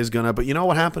kid is gonna. But you know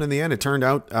what happened in the end? It turned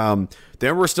out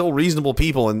there were still reasonable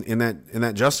people in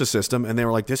that justice system, and they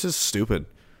were like, this is stupid.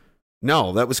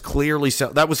 No, that was clearly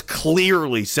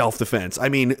self-defense. I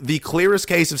mean, the clearest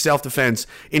case of self-defense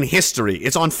in history.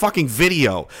 It's on fucking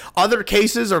video. Other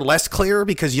cases are less clear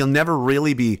because you'll never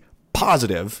really be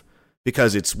positive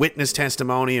because it's witness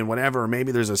testimony and whatever. Or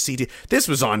maybe there's a CT. This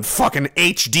was on fucking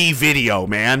HD video,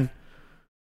 man.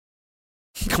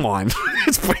 Come on.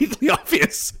 It's blatantly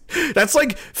obvious. That's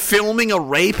like filming a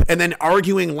rape and then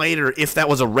arguing later if that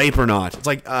was a rape or not. It's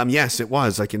like, yes, it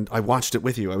was. I watched it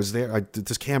with you. I was there. I did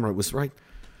this camera. It was right.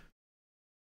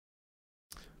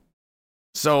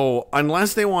 So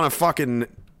unless they want a fucking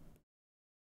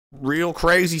real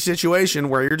crazy situation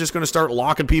where you're just going to start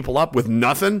locking people up with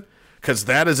nothing, because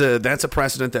that's a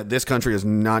precedent that this country is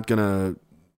not going to,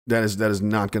 that is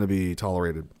not going to be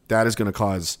tolerated. That is going to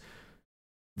cause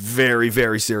very,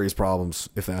 very serious problems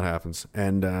if that happens.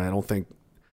 And I don't think,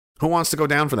 who wants to go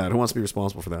down for that? Who wants to be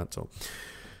responsible for that? So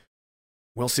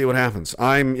we'll see what happens.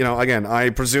 Again, I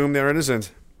presume they're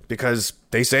innocent because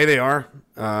they say they are.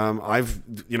 I've,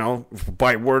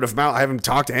 by word of mouth, I haven't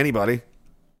talked to anybody.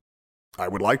 I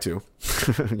would like to.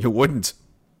 You wouldn't.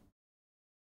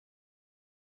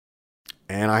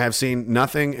 And I have seen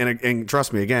nothing, and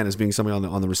trust me, again, as being somebody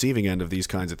on the receiving end of these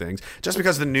kinds of things, just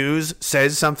because the news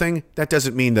says something, that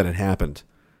doesn't mean that it happened.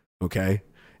 Okay?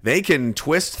 They can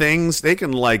twist things. They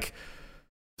can, like,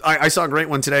 I saw a great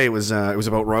one today. It was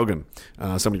about Rogan.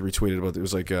 Somebody retweeted about it. It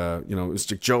was like, it was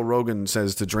like Joe Rogan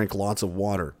says to drink lots of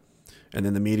water. And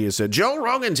then the media said, Joe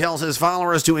Rogan tells his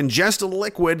followers to ingest a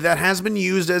liquid that has been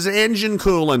used as engine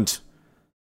coolant.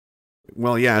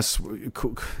 Well, yes,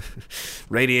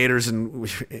 radiators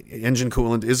and engine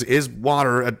coolant is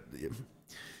water.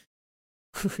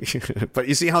 But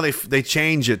you see how they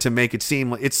change it to make it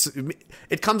seem like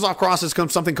it comes across as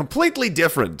something completely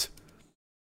different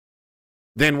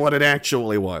than what it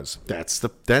actually was. That's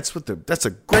a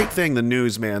great thing the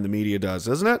newsman, the media does,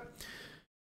 isn't it?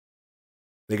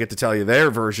 They get to tell you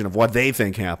their version of what they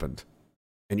think happened.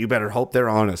 And you better hope they're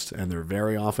honest, and they're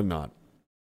very often not.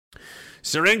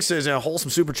 Sir Ink says, a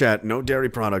wholesome super chat, no dairy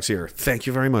products here. Thank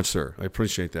you very much, sir. I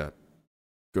appreciate that.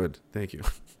 Good, thank you.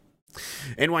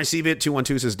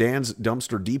 NYCBit212 says, Dan's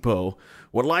Dumpster Depot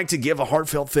would like to give a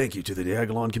heartfelt thank you to the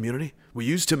Diagolon community. We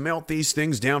used to melt these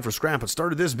things down for scrap and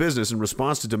started this business in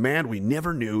response to demand we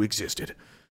never knew existed.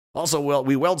 Also,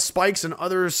 we weld spikes and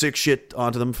other sick shit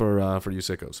onto them for you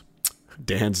sickos.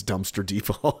 Dan's Dumpster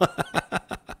Depot.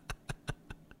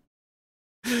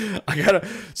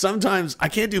 Sometimes I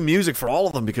can't do music for all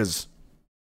of them because,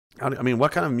 I mean,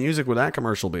 what kind of music would that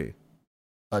commercial be?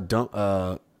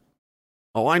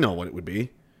 Oh, I know what it would be.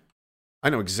 I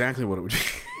know exactly what it would be.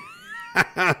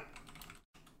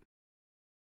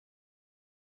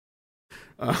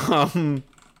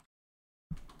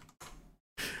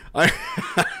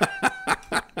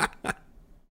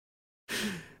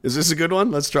 Is this a good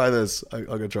one? Let's try this. I'm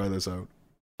going to try this out.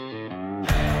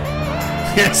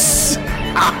 Yes!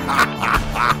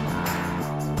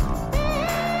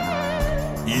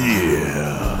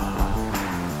 Yeah.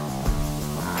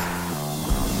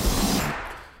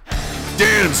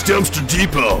 Dan's Dumpster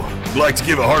Depot would like to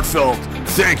give a heartfelt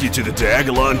thank you to the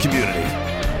Diagolon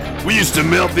community. We used to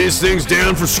melt these things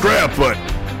down for scrap, but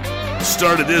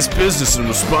started this business in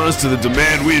response to the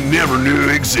demand we never knew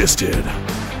existed.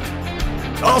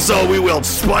 Also, we weld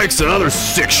spikes and other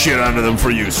sick shit onto them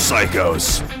for you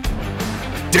psychos.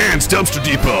 Dan's Dumpster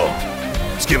Depot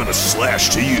is giving a slash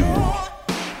to you.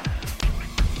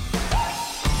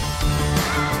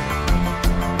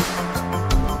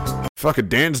 Fucking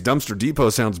Dan's Dumpster Depot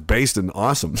sounds based and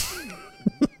awesome.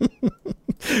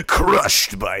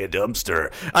 Crushed by a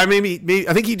dumpster. I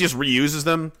think he just reuses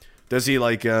them. Does he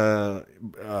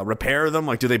repair them?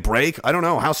 Like, do they break? I don't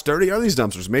know. How sturdy are these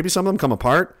dumpsters? Maybe some of them come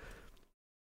apart.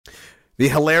 The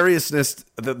hilariousness,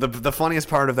 the funniest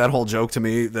part of that whole joke to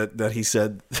me that he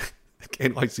said,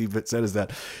 NYC said, is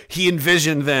that he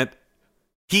envisioned that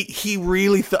he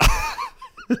really thought.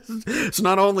 So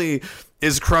not only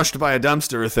is crushed by a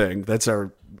dumpster a thing, that's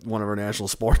one of our national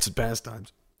sports and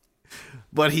pastimes,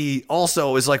 but he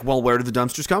also is like, well, where do the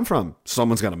dumpsters come from?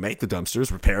 Someone's got to make the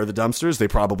dumpsters, repair the dumpsters. They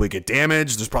probably get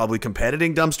damaged. There's probably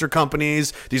competing dumpster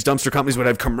companies. These dumpster companies would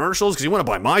have commercials because you want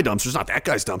to buy my dumpsters, not that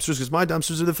guy's dumpsters, because my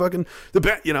dumpsters are the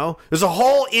best. You know, there's a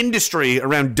whole industry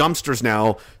around dumpsters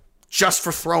now just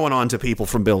for throwing onto people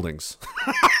from buildings.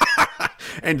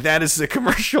 And that is the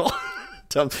commercial.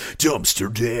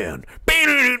 Dumpster Dan.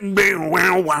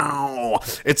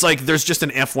 It's like there's just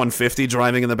an F-150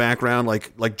 driving in the background,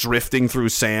 like drifting through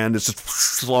sand. It's just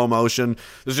slow motion.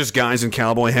 There's just guys in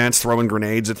cowboy hats throwing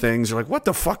grenades at things. You're like, what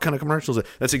the fuck kind of commercial is it?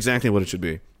 That's exactly what it should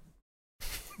be.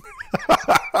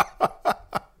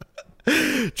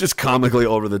 Just comically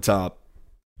over the top.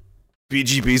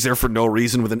 BGB's there for no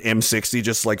reason with an M60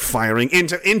 just like firing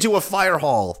into a fire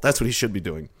hall. That's what he should be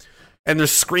doing. And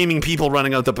there's screaming people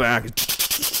running out the back.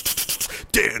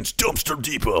 Dan's Dumpster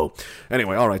Depot.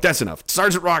 Anyway, all right, that's enough.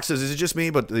 Sergeant Rock says, is it just me,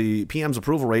 but the PM's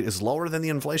approval rate is lower than the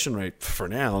inflation rate? For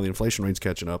now, the inflation rate's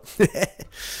catching up.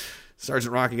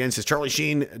 Sergeant Rock again says, Charlie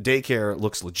Sheen daycare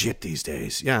looks legit these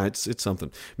days. Yeah, it's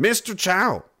something. Mr.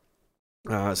 Chow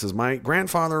says, my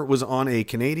grandfather was on a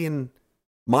Canadian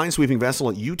minesweeping vessel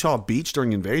at Utah Beach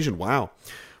during the invasion. Wow.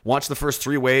 Watch the first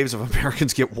 3 waves of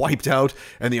Americans get wiped out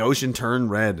and the ocean turn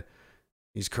red.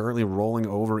 He's currently rolling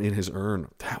over in his urn.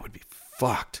 That would be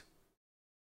fucked.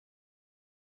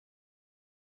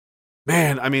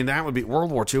 Man, I mean, that would be...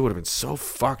 World War II would have been so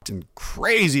fucked and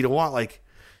crazy to watch. Like...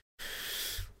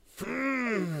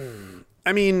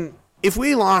 I mean, if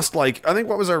we lost, like... I think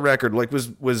what was our record? Like,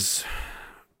 was...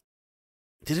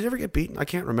 Did it ever get beaten? I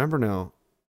can't remember now.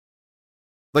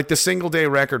 Like, the single-day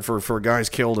record for guys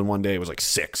killed in one day was like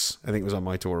 6. I think it was on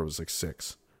my tour. It was like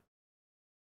 6.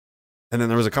 And then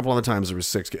there was a couple other times there was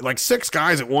 6. Like, 6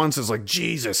 guys at once is like,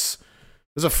 Jesus.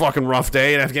 This is a fucking rough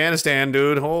day in Afghanistan,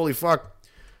 dude. Holy fuck.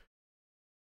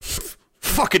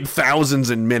 Fucking thousands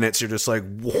in minutes. You're just like,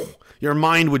 whoa. Your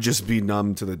mind would just be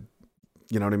numb to the,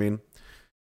 you know what I mean?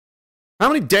 How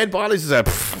many dead bodies is that?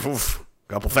 A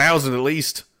couple thousand at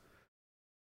least.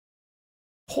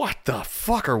 What the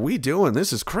fuck are we doing?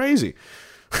 This is crazy.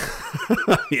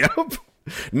 Yep.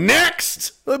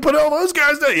 Next! Put all those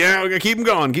guys down. Yeah, we're going to keep them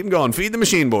going. Keep them going. Feed the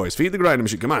machine, boys. Feed the grinding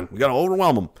machine. Come on. We got to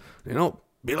overwhelm them. You know,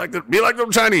 be like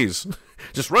them Chinese.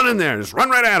 Just run in there. Just run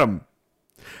right at them.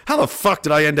 How the fuck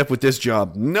did I end up with this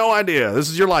job? No idea. This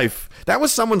is your life. That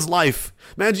was someone's life.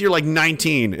 Imagine you're like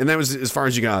 19, and that was as far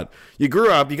as you got. You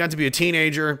grew up. You got to be a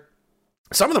teenager.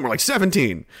 Some of them were like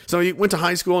 17. So you went to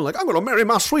high school and like, I'm going to marry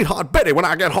my sweetheart Betty when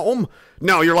I get home.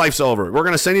 No, your life's over. We're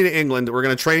going to send you to England. We're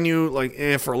going to train you like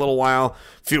for a little while,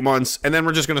 a few months, and then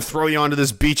we're just going to throw you onto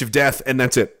this beach of death, and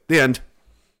that's it. The end.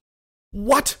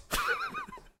 What?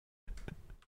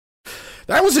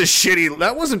 That was a shitty.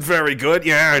 That wasn't very good.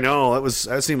 Yeah, I know.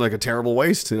 That seemed like a terrible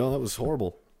waste. You know, that was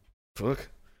horrible. Fuck.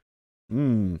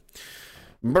 Burger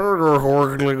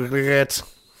Horgliget.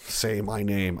 Say my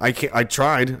name. I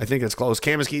tried. I think it's close.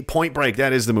 Kaminsky, Point Break.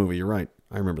 That is the movie. You're right.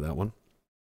 I remember that one.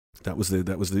 That was the.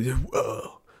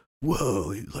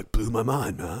 Whoa! You like blew my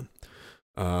mind, man.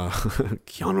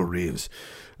 Keanu Reeves.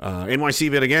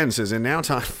 NYC bit again says, and now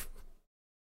time.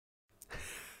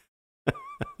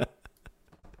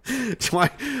 I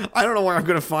don't know where I'm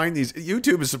going to find these.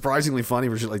 YouTube is surprisingly funny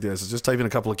for shit like this. It's just type in a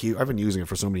couple of key. I've been using it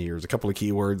for so many years. A couple of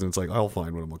keywords, and it's like I'll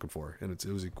find what I'm looking for, and it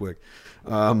was quick.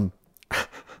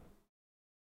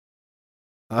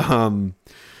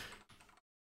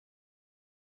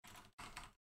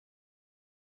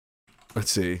 Let's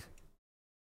see.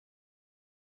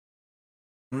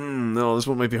 No, this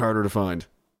one might be harder to find.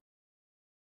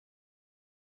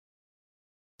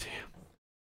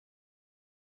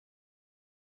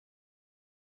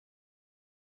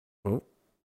 Oh.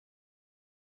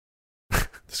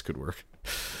 This could work.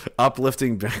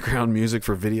 Uplifting background music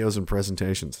for videos and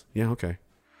presentations. Yeah, okay.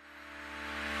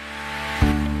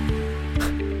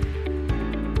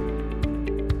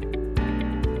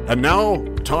 And now,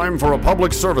 time for a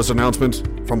public service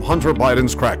announcement from Hunter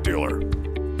Biden's crack dealer.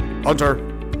 Hunter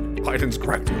Biden's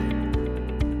crack dealer.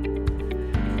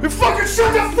 You fucking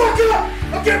shut the fuck up!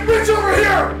 I'm getting rich over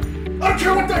here! I don't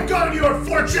care what that got on you on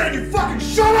 4chan, you fucking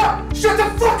shut up! Shut the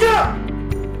fuck up!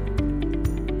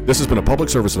 This has been a public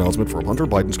service announcement from Hunter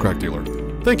Biden's crack dealer.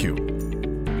 Thank you.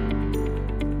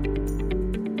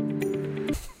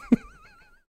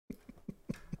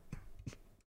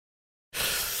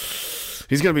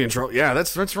 He's gonna be in trouble. Yeah,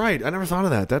 that's right. I never thought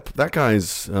of that. That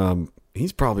guy's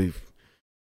he's probably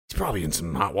in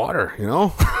some hot water, you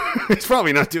know? He's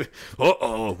probably not doing.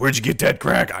 Where'd you get that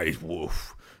crack?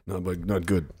 Woof. Not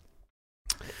good.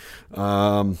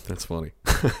 That's funny.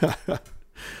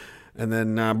 And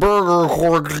then Burger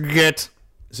Horget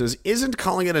says, "Isn't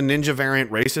calling it a ninja variant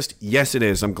racist?" Yes, it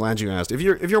is. I'm glad you asked. If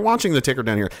you're watching the ticker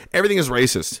down here, everything is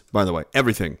racist. By the way,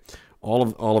 everything, all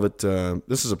of it.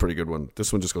 This is a pretty good one.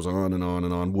 This one just goes on and on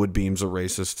and on. Wood beams are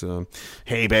racist.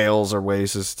 Hay bales are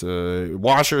racist.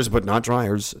 Washers, but not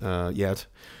dryers, yet,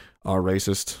 are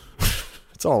racist.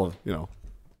 It's all, you know.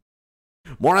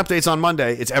 More updates on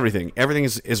Monday. It's everything. Everything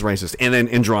is racist. And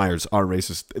then dryers are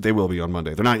racist. They will be on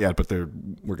Monday. They're not yet, but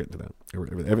we're getting to that.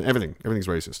 Everything's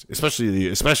racist.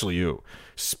 Especially you.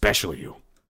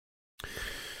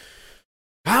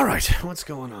 All right. What's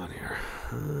going on here?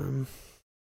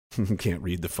 Can't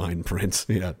read the fine print.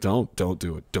 Yeah, don't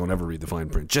do it. Don't ever read the fine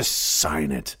print. Just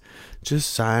sign it.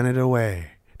 Just sign it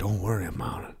away. Don't worry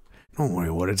about it. Don't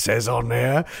worry what it says on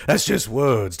there. That's just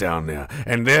words down there.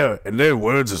 And their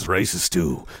words is racist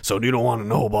too. So you don't want to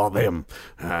know about them.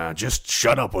 Just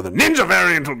shut up, or the ninja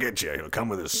variant will get you. He'll come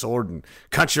with his sword and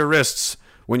cut your wrists.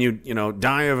 When you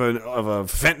die of a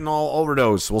fentanyl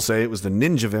overdose, we'll say it was the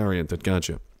ninja variant that got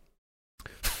you.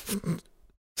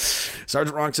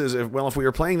 Sergeant Rock says, if we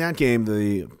are playing that game,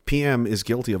 the PM is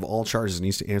guilty of all charges and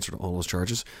needs to answer to all those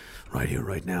charges right here,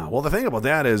 right now. Well, the thing about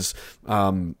that is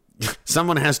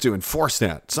someone has to enforce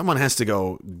that. Someone has to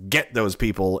go get those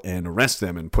people and arrest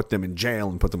them and put them in jail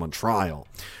and put them on trial.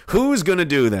 Who's going to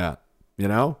do that?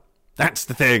 That's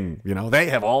the thing. They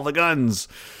have all the guns.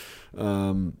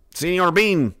 Senor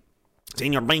Bean.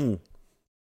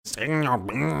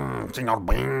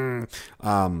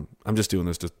 I'm just doing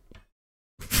this to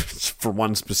for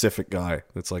one specific guy.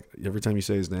 It's like every time you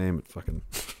say his name, it fucking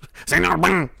Senor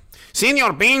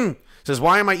Bean says,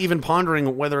 why am I even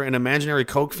pondering whether an imaginary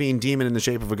coke fiend demon in the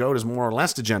shape of a goat is more or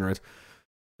less degenerate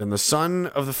than the son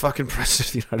of the fucking president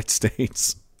of the United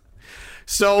States?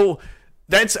 So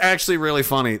that's actually really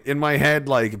funny. In my head,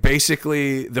 like,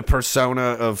 basically the persona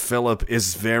of Philip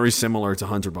is very similar to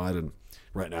Hunter Biden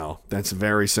right now. That's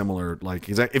very similar. Like,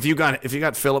 if you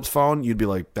got Philip's phone, you'd be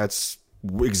like, that's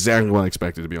exactly what I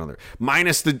expected to be on there.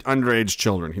 Minus the underage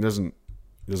children. He doesn't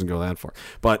go that far.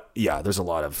 But yeah, there's a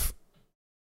lot of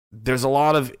 18,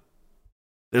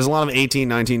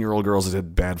 19-year-old girls that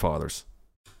had bad fathers.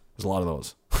 There's a lot of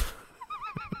those.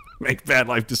 Make bad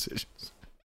life decisions.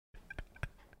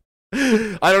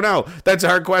 I don't know. That's a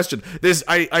hard question.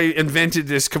 I invented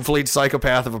this complete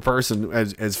psychopath of a person,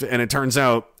 and it turns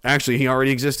out actually he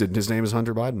already existed. His name is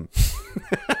Hunter Biden,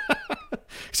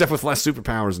 except with less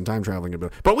superpowers and time traveling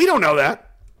ability. But we don't know that.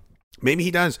 Maybe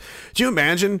he does. Do you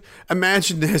imagine?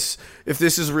 Imagine this, if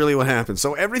this is really what happens.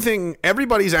 So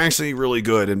everybody's actually really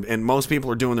good, and most people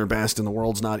are doing their best, and the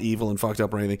world's not evil and fucked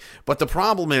up or anything. But the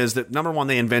problem is that, number one,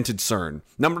 they invented CERN.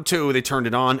 Number two, they turned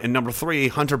it on. And number three,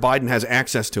 Hunter Biden has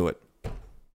access to it.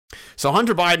 So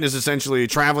Hunter Biden is essentially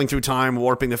traveling through time,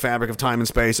 warping the fabric of time and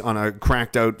space on a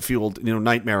cracked out, fueled,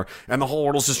 nightmare. And the whole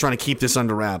world's just trying to keep this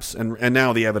under wraps. And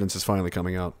now the evidence is finally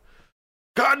coming out.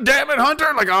 God damn it,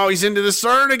 Hunter. Like, oh, he's into the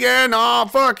CERN again. Oh,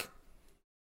 fuck.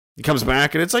 He comes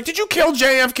back and it's like, did you kill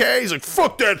JFK? He's like,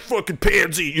 fuck that fucking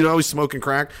pansy. He's smoking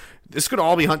crack. This could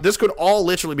all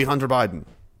literally be Hunter Biden.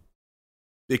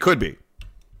 It could be.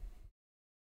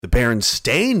 The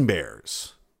Berenstain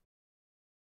Bears.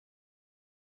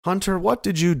 Hunter, what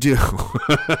did you do?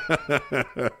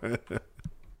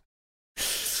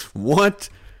 What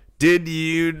did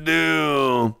you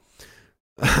do?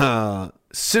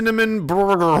 Cinnamon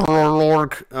burger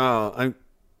lork. I'm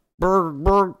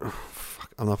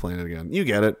not playing it again. You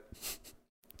get it.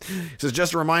 It says,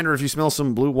 just a reminder, if you smell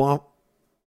some blue womp,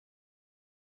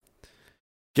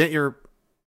 get your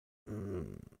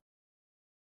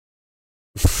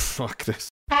fuck this.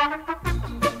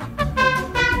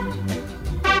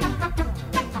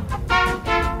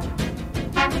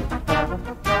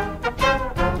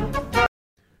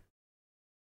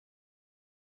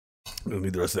 I'll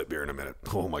need the rest of that beer in a minute.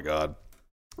 Oh my god.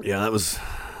 Yeah, that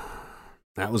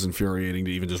was infuriating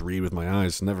to even just read with my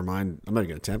eyes. Never mind. I'm not even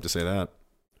going to attempt to say that.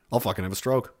 I'll fucking have a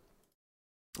stroke.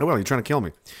 Oh well, you're trying to kill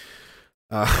me.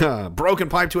 Broken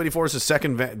Pipe 284 says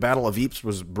second Battle of Ypres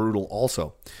was brutal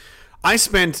also. I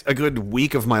spent a good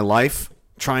week of my life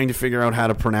trying to figure out how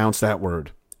to pronounce that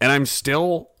word. And I'm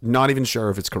still not even sure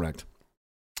if it's correct.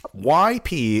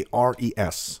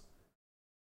 Ypres.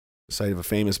 Site of a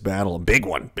famous battle, a big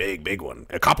one, big one,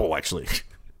 a couple actually,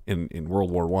 in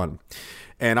World War I.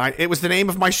 And it was the name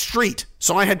of my street,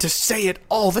 so I had to say it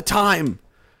all the time.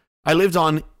 I lived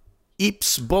on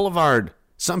Ypres Boulevard.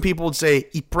 Some people would say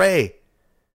Ypres.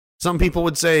 Some people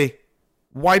would say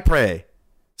Ypres.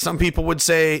 Some people would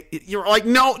say, you're like,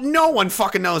 no one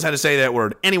fucking knows how to say that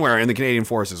word anywhere in the Canadian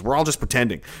Forces. We're all just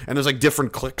pretending. And there's like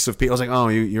different cliques of people. I was like, oh,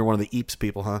 you're one of the Ypres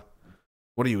people, huh?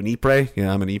 What are you, an Ypres?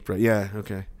 Yeah, I'm an Ypres. Yeah,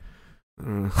 okay.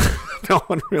 No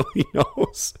one really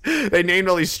knows. They named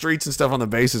all these streets and stuff on the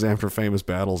bases after famous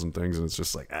battles and things, and it's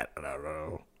just like, I don't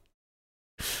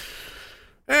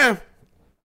know.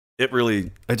 It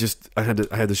really, I had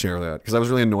to share that because I was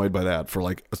really annoyed by that for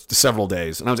like several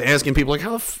days, and I was asking people like,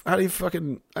 how do you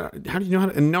know how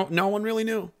to? And no one really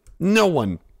knew. No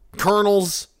one.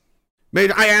 Colonels.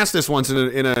 Maybe I asked this once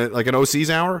in a like an OC's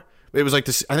hour. It was like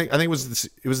this. I think it was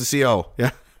the CO.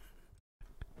 Yeah.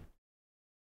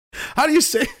 How do you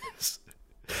say this?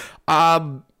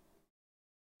 I'm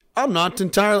not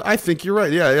entirely. I think you're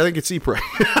right. Yeah, I think it's Ypres.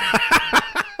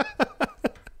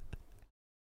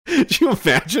 Did you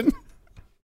imagine?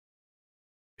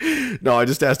 No, I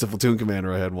just asked a platoon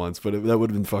commander I had once, but that would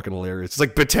have been fucking hilarious. It's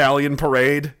like battalion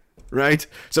parade, right?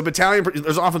 So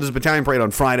there's often this battalion parade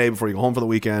on Friday before you go home for the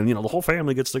weekend. The whole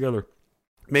family gets together.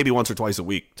 Maybe once or twice a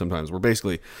week sometimes. We're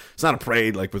basically, it's not a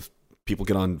parade like with people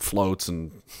get on floats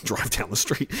and drive down the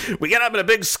street. We get up in a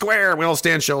big square and we all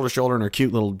stand shoulder to shoulder in our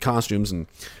cute little costumes, and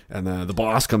the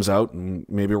boss comes out and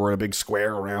maybe we're in a big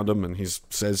square around him and he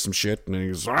says some shit and he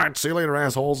goes, all right, see you later,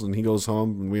 assholes, and he goes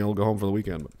home and we all go home for the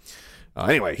weekend. But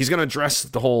anyway, he's going to address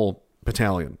the whole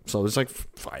battalion. So there's like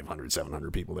 500,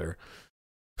 700 people there.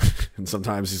 And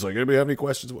sometimes he's like, anybody have any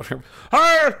questions? Whatever.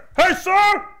 Hey,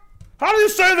 sir! How do you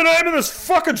say the name of this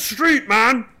fucking street,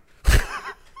 man?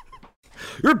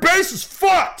 Your base is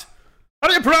fucked! How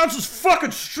do you pronounce this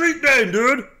fucking street name,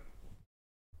 dude?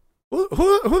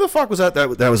 Who the fuck was that?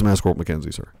 That was Mass Corporal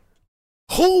McKenzie, sir.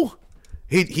 Who?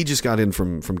 He just got in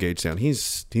from Gagetown.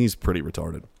 He's pretty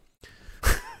retarded.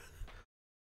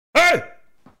 Hey!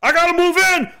 I gotta move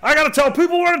in! I gotta tell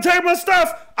people where to take my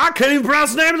stuff! I can't even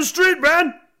pronounce the name of the street,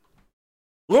 man!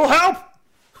 Little help?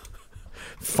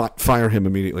 Fire him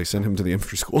immediately. Send him to the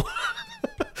infantry school.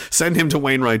 Send him to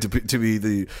Wainwright to be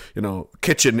the,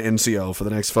 kitchen NCO for the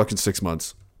next fucking 6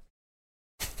 months.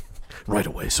 Right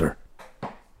away, sir.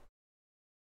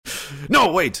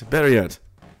 No, wait. Better yet.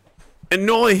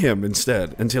 Annoy him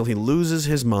instead until he loses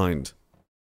his mind.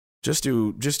 Just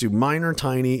do minor,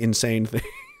 tiny, insane things.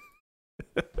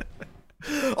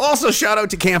 Also, shout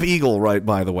out to Camp Eagle, right,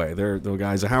 by the way. They're the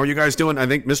guys. How are you guys doing? I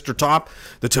think Mr. Top,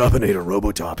 the Topinator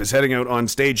Robotop, is heading out on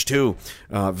stage 2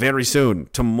 very soon.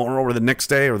 Tomorrow or the next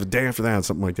day or the day after that,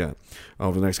 something like that.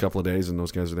 Over the next couple of days, and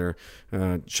those guys are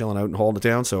there chilling out and holding it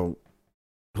down. So,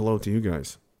 hello to you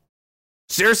guys.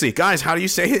 Seriously, guys, how do you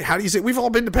say it? How do you say it? We've all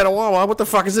been to Petawawa. What the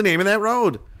fuck is the name of that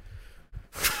road?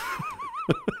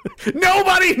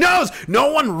 Nobody knows.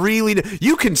 No one really.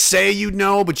 You can say you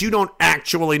know, but you don't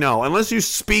actually know unless you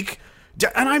speak.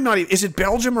 And I'm not even. Is it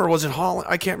Belgium or was it Holland?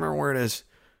 I can't remember where it is.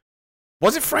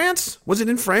 Was it France? Was it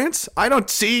in France? I don't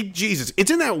see. Jesus,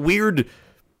 it's in that weird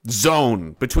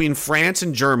zone between France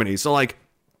and Germany. So like,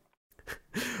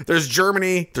 there's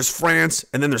Germany, there's France,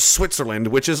 and then there's Switzerland,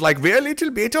 which is like we're a little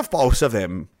bit of both of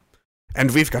them, and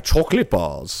we've got chocolate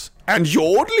bars and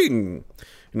yodeling.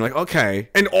 And you're like, okay.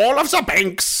 And all of the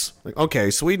banks. Like,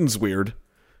 okay, Sweden's weird.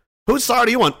 Whose side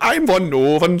are you on? I'm on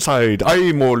Northern side.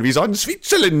 I'm always on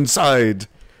Switzerland's side.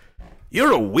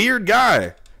 You're a weird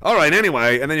guy. All right,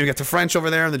 anyway. And then you get the French over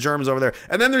there and the Germans over there.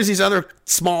 And then there's these other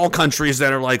small countries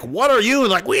that are like, what are you?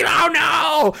 Like, we don't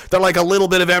know. They're like a little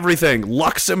bit of everything.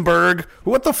 Luxembourg.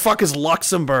 What the fuck is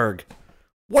Luxembourg?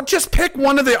 What? Just pick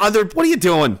one of the other. What are you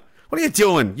doing? What are you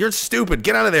doing? You're stupid.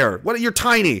 Get out of there. You're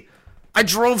tiny. I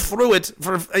drove through it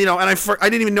and I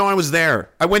didn't even know I was there.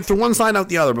 I went through one side out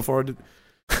the other before I did.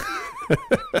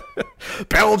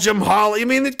 Belgium, Holland. I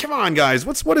mean, come on, guys.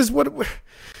 What is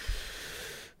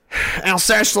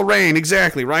Alsace-Lorraine?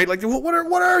 Exactly, right? Like, what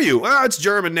are you? Oh, it's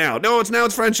German now. No, now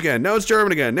it's French again. No, it's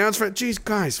German again. Now it's French. Jeez,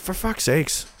 guys, for fuck's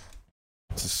sakes,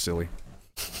 this is silly.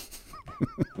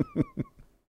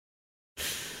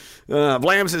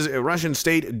 Vlam says Russian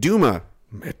State Duma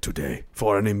met today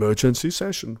for an emergency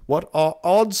session. What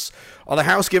odds are the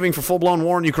House giving for full-blown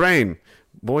war in Ukraine?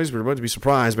 Boys, we're about to be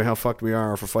surprised by how fucked we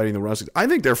are for fighting the Russians. I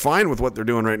think they're fine with what they're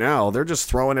doing right now. They're just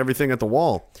throwing everything at the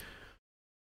wall.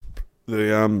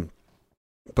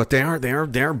 But they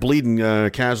are bleeding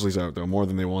casualties out though, more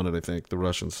than they wanted. I think the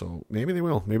Russians. So maybe they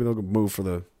will. Maybe they'll move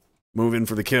in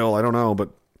for the kill. I don't know,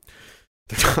 but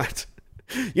they're not.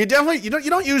 You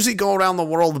don't usually go around the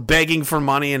world begging for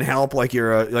money and help like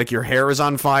your hair is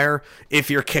on fire if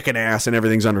you're kicking ass and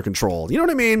everything's under control. You know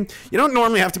what I mean? You don't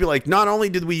normally have to be like, not only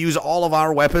did we use all of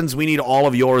our weapons, we need all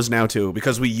of yours now too,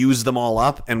 because we used them all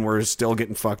up and we're still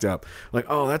getting fucked up. Like,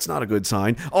 oh, that's not a good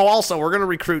sign. Oh, also, we're going to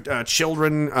recruit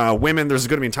children, women. There's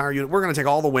going to be an entire unit. We're going to take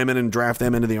all the women and draft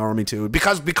them into the army too,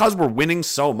 because we're winning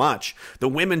so much. The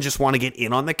women just want to get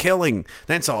in on the killing.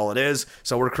 That's all it is.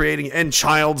 So we're creating, and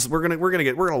childs. We're gonna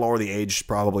lower the age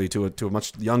probably to a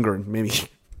much younger, maybe.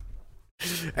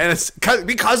 And it's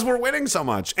because we're winning so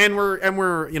much, and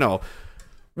we're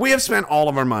we have spent all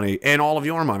of our money and all of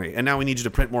your money, and now we need you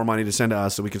to print more money to send to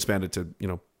us so we can spend it to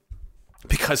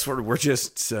because we're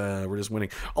just winning.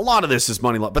 A lot of this is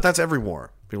money, but that's every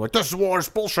war. People are like, this war is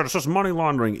bullshit. It's just money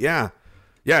laundering. Yeah.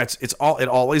 It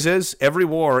always is. Every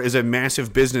war is a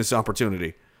massive business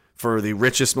opportunity for the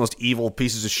richest, most evil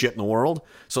pieces of shit in the world.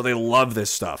 So they love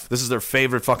this stuff. This is their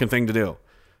favorite fucking thing to do.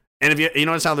 And if you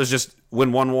notice how there's just,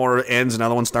 when one war ends,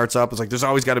 another one starts up, it's like there's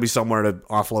always got to be somewhere to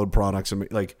offload products and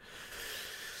like,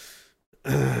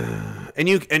 and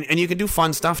you can do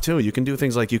fun stuff too. You can do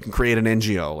things like you can create an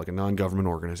NGO, like a non-government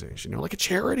organization, like a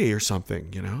charity or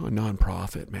something, a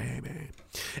non-profit, maybe.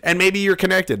 And maybe you're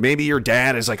connected. Maybe your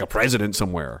dad is like a president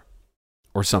somewhere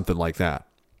or something like that.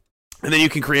 And then you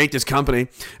can create this company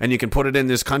and you can put it in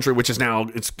this country, which is now,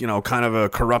 it's, kind of a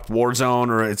corrupt war zone,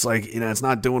 or it's like, it's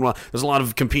not doing well. There's a lot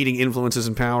of competing influences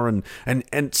and power.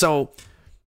 And so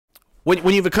when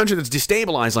you have a country that's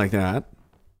destabilized like that,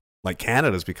 like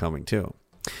Canada's becoming too,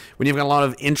 when you've got a lot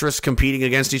of interests competing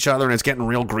against each other and it's getting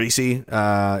real greasy,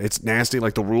 it's nasty,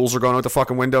 like the rules are going out the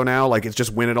fucking window now, like it's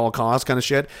just win at all costs kind of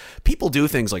shit. People do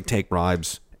things like take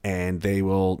bribes. And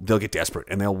they'll get desperate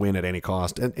and they'll win at any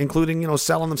cost, including,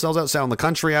 selling themselves out, selling the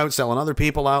country out, selling other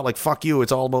people out. Like, fuck you.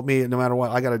 It's all about me. No matter what,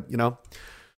 I gotta,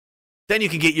 Then you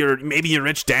can get maybe your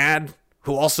rich dad,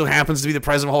 who also happens to be the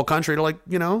president of the whole country, to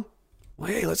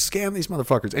hey, let's scam these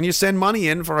motherfuckers. And you send money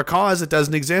in for a cause that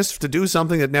doesn't exist to do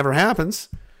something that never happens.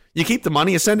 You keep the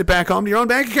money, you send it back home to your own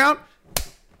bank account.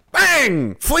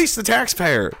 Bang! Fleece the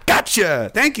taxpayer. Gotcha.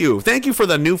 Thank you. Thank you for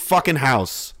the new fucking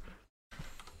house.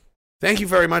 Thank you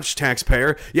very much,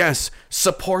 taxpayer. Yes,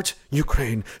 support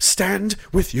Ukraine. Stand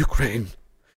with Ukraine.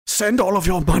 Send all of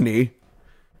your money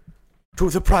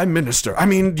to the Prime Minister.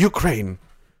 Ukraine.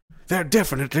 They're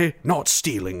definitely not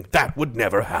stealing. That would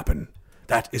never happen.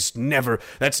 That's never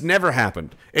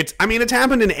happened. It's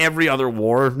happened in every other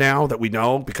war now that we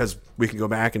know, because we can go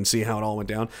back and see how it all went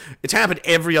down. It's happened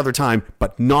every other time,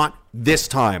 but not this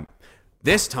time.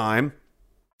 This time,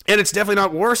 And it's definitely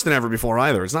not worse than ever before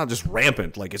either. It's not just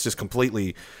rampant. Like, it's just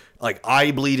completely, like,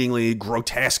 eye-bleedingly,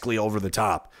 grotesquely over the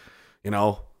top. You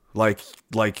know? Like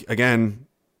again,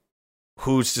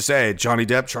 who's to say? Johnny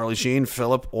Depp, Charlie Sheen,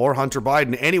 Philip, or Hunter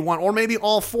Biden, anyone, or maybe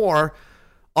all four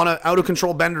on an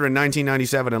out-of-control bender in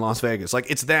 1997 in Las Vegas. Like,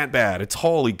 it's that bad. It's,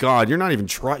 holy God, you're not even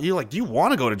trying. You're like, do you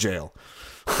want to go to jail?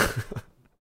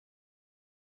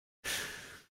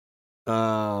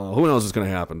 Who knows what's going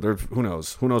to happen? Who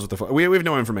knows? Who knows what the we have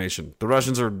no information. The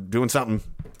Russians are doing something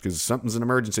because something's an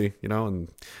emergency, you know, and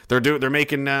they're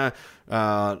making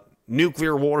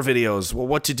nuclear war videos. Well,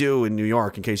 what to do in New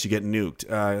York in case you get nuked?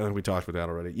 We talked about that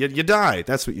already. You die.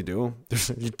 That's what you do.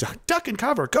 You duck and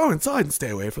cover. Go inside and stay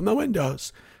away from the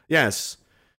windows. Yes,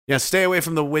 stay away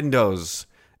from the windows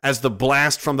as the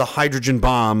blast from the hydrogen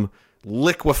bomb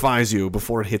liquefies you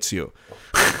before it hits you.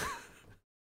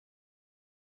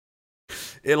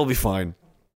 It'll be fine.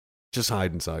 Just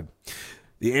hide inside.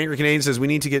 The Angry Canadian says, we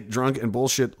need to get drunk and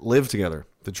bullshit live together.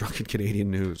 The Drunken Canadian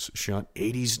News. Shot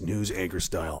 80s news anchor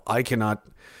style. I cannot...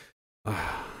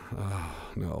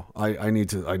 no. I need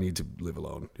to live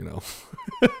alone, you know.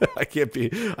 I can't be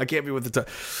with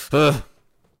the...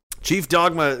 Chief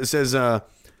Dogma says,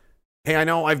 hey, I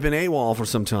know I've been AWOL for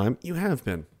some time. You have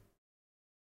been.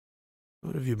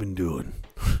 What have you been doing?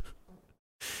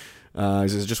 He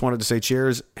says, just wanted to say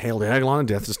cheers, hail to Eglon, and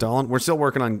death to Stalin. We're still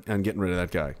working on getting rid of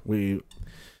that guy.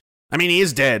 I mean, he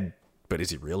is dead, but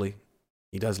is he really?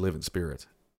 He does live in spirit.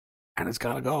 And it's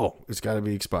got to go. It's got to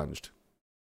be expunged.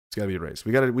 It's got to be erased.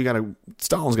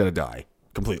 Stalin's got to die.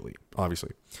 Completely,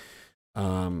 obviously.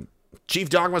 Chief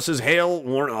Dogma says, hail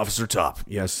Warrant Officer Top.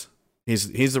 Yes.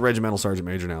 He's the regimental sergeant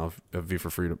major now of V for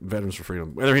Freedom, Veterans for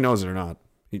Freedom, whether he knows it or not.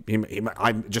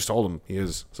 I just told him he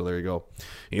is, so there you go.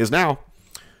 He is now.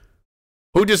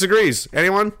 Who disagrees?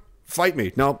 Anyone? Fight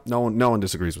me. No one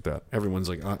disagrees with that. Everyone's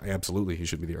like, absolutely, he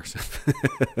should be the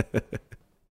RSM.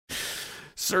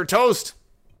 Sir Toast.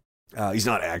 He's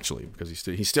not actually, because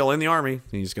he's still in the army.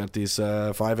 He's got these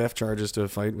 5F charges to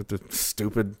fight with the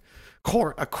stupid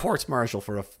court-martial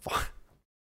for a...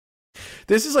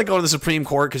 This is like going to the Supreme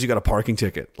Court because you got a parking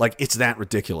ticket. Like, it's that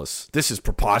ridiculous. This is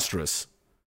preposterous.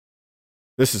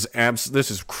 This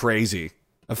is crazy.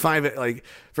 A 5, like,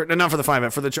 not for the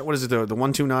 5, for the, what is it, the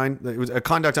 129? It was a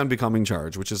conduct unbecoming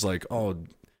charge, which is like, oh,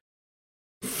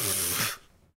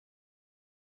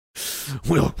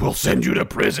 we'll send you to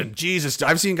prison. Jesus,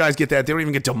 I've seen guys get that. They don't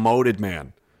even get demoted,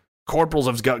 man. Corporals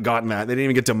have gotten that. They didn't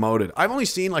even get demoted. I've only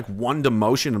seen like one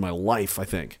demotion in my life, I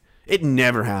think. It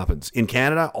never happens. In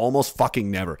Canada, almost fucking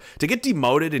never. To get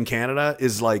demoted in Canada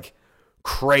is like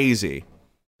crazy.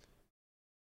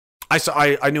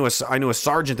 I knew a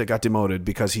sergeant that got demoted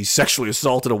because he sexually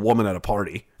assaulted a woman at a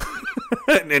party,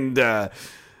 and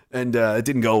it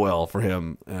didn't go well for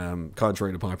him.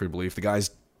 Contrary to popular belief, the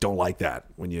guys don't like that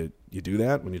when you do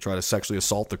that, when you try to sexually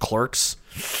assault the clerks.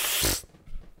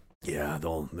 Yeah,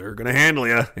 they're gonna handle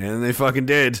you, and they fucking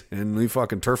did, and we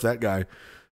fucking turfed that guy.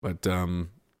 But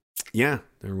yeah,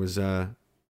 there was I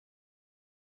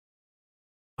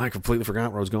completely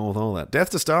forgot where I was going with all that.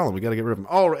 Death to Stalin. We got to get rid of him.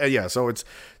 Oh yeah, so it's.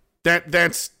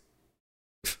 That's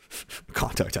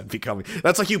contact unbecoming.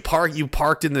 That's like you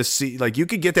parked in the seat. Like, you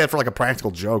could get that for like a practical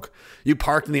joke. You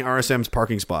parked in the RSM's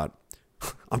parking spot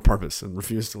on purpose and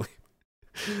refused to leave.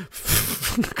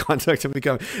 Contact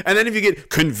unbecoming. And then if you get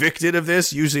convicted of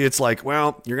this, usually it's like,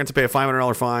 well, you're going to pay a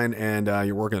 $500 fine and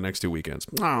you're working the next 2 weekends.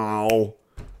 Oh,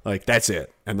 like, that's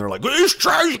it. And they're like, he's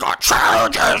got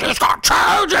charges. He's got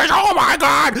charges. Oh my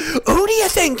God. Who do you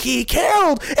think he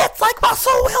killed? It's like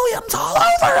Russell Williams all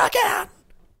over again.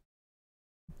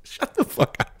 Shut the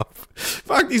fuck up.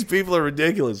 Fuck, these people are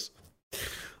ridiculous.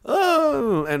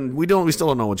 Oh, and we still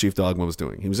don't know what Chief Dogma was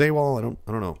doing. He was AWOL. I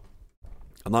don't know.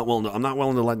 I'm not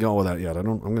willing to let go of that yet.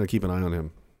 I'm going to keep an eye on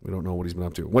him. We don't know what he's been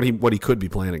up to. What he could be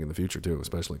planning in the future too,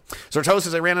 especially. Sartos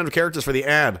says, I ran out of characters for the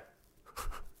ad.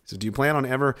 So do you plan on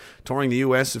ever touring the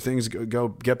U.S. if things get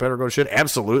better, go to shit?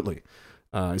 Absolutely.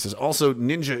 He says, also,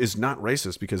 Ninja is not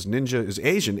racist because Ninja is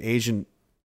Asian. Asian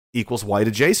equals white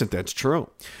adjacent. That's true.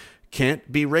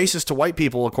 Can't be racist to white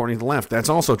people according to the left. That's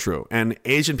also true. And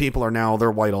Asian people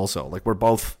they're white also. Like, we're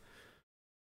both,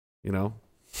 you know.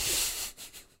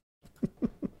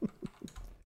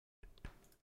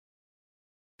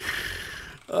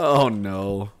 Oh,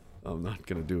 no. I'm not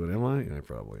going to do it, am I? I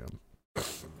probably am.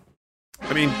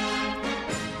 I mean,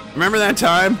 remember that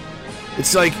time?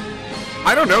 It's like,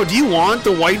 I don't know. Do you want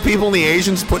the white people and the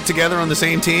Asians put together on the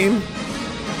same team?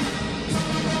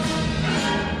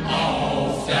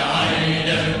 Auf der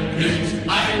Heide blüht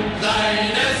ein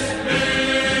kleines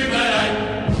Blümelein.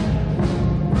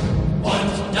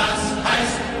 Und das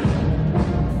heißt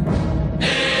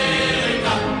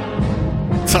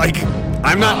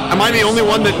I'm not. Am I the only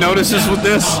one that notices with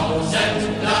this?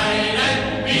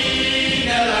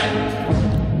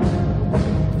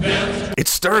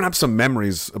 It's stirring up some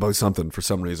memories about something for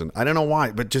some reason. I don't know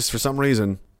why, but just for some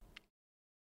reason.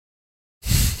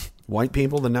 White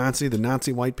people, the Nazi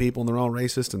white people, and they're all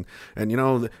racist, and you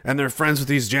know, and they're friends with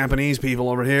these Japanese people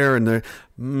over here, and they're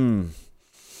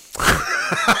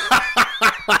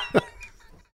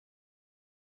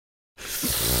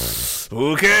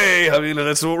okay, I mean,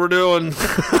 that's what we're doing.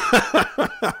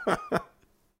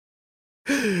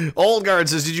 Old Guard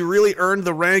says, did you really earn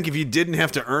the rank if you didn't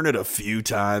have to earn it a few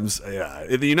times? Yeah.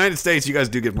 In the United States, you guys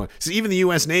do get more. See, even the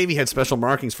U.S. Navy had special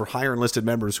markings for higher enlisted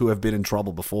members who have been in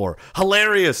trouble before.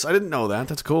 Hilarious. I didn't know that.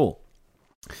 That's cool.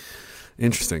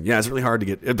 Interesting. Yeah, it's really hard to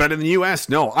get. But in the U.S.,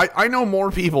 no. I know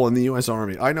more people in the U.S.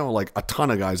 Army. I know like a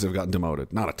ton of guys that have gotten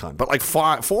demoted. Not a ton, but like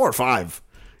 4 or 5.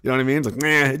 You know what I mean? It's like,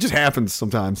 it just happens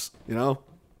sometimes, you know?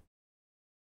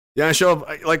 Yeah, I show up,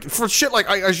 like, for shit, like,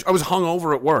 I was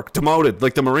hungover at work, demoted.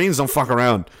 Like, the Marines don't fuck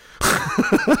around.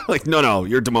 Like, no,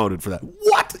 you're demoted for that.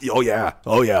 What? Oh,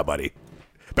 yeah, buddy.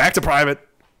 Back to private.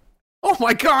 Oh,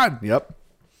 my God. Yep.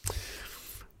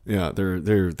 Yeah,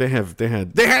 they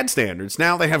had standards.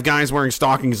 Now they have guys wearing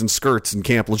stockings and skirts in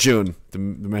Camp Lejeune, the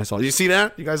mess hall. You see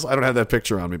that? You guys, I don't have that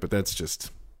picture on me, but that's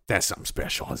something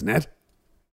special, isn't it?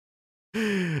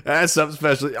 That's something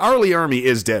special. Arlie Ermy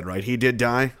is dead, right? He did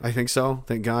die. I think so.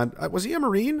 Thank God. Was he a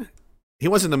Marine? He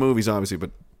was in the movies, obviously,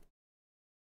 but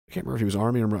I can't remember if he was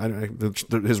Army or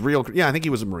his real. Yeah, I think he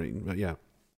was a Marine. But yeah,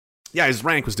 his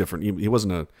rank was different. He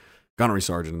wasn't a gunnery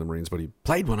sergeant in the Marines, but he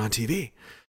played one on TV.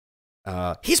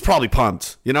 He's probably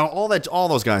pumped. You know, all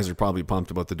those guys are probably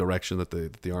pumped about the direction that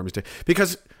the Army's taking,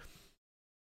 because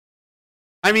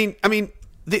I mean,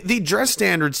 the dress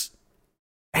standards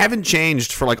haven't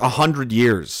changed for like 100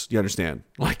 years. You understand?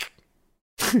 Like,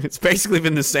 it's basically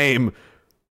been the same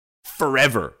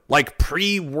forever. Like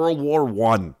pre-World War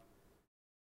I.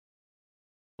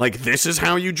 Like, this is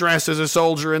how you dress as a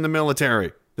soldier in the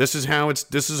military. This is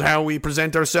how we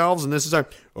present ourselves, and this is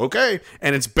okay.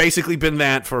 And it's basically been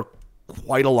that for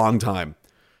quite a long time.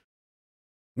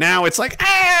 Now it's like,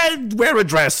 wear a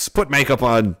dress, put makeup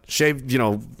on, shave,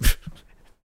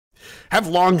 have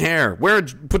long hair,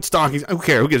 put stockings. Who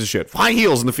cares? Who gives a shit? High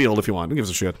heels in the field if you want. Who gives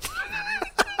a shit?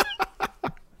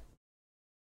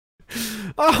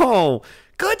 Oh,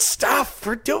 good stuff.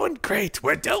 We're doing great.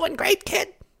 We're doing great,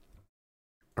 kid.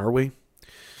 Are we?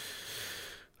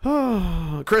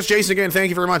 Oh, Chris Jason again, thank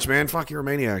you very much, man. Fuck, you're a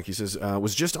maniac. He says,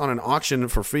 was just on an auction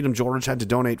for Freedom George. Had to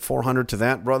donate $400 to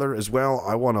that, brother, as well.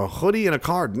 I want a hoodie and a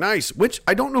card. Nice. Which,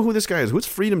 I don't know who this guy is. Who's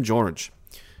Freedom George?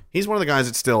 He's one of the guys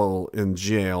that's still in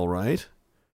jail, right?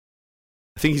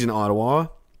 I think he's in Ottawa.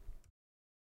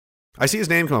 I see his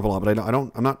name come up a lot, but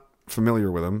I'm not familiar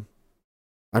with him.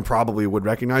 I probably would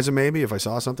recognize him maybe if I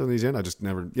saw something that he's in. I just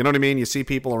never, you know what I mean? You see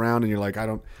people around and you're like,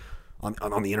 on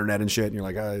the internet and shit, and you're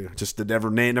like, I just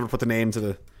never put the name to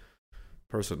the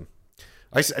person.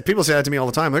 People say that to me all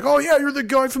the time, like, oh yeah, you're the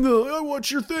guy from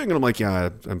what's your thing? And I'm like,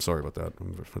 yeah, I'm sorry about that.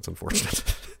 That's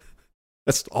unfortunate.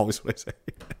 That's always what I say.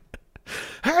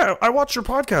 Hey, I watched your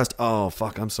podcast. Oh,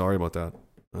 fuck, I'm sorry about that.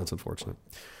 That's unfortunate.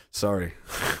 Sorry.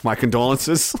 My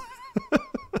condolences.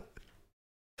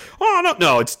 Oh,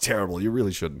 no, it's terrible. You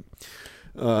really shouldn't.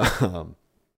 Sergeant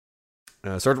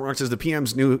Rock says the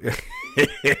PM's new...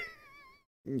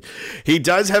 He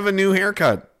does have a new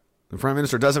haircut. The Prime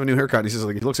Minister does have a new haircut. He says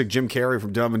he looks like Jim Carrey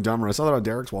from Dumb and Dumber. I saw that on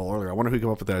Derek's wall earlier. I wonder who came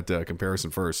up with that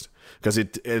comparison first, because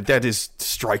that is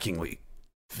strikingly...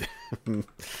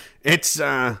 It's...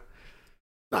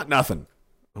 not nothing.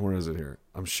 Where is it here?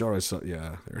 I'm sure I saw...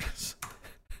 Yeah, there it is.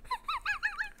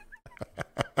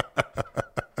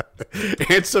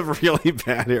 It's a really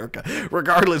bad haircut.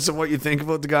 Regardless of what you think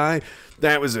about the guy,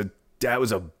 that was a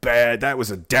downgrade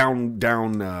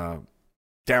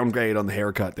on the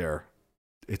haircut there.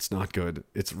 It's not good.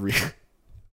 It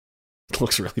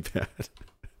looks really bad.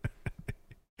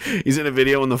 He's in a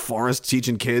video in the forest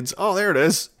teaching kids. Oh, there it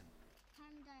is.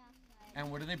 And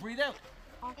what do they breathe out?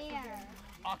 Air.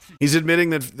 Oxygen. He's admitting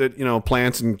that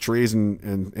plants and trees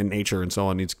and nature and so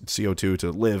on needs CO2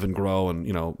 to live and grow, and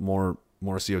more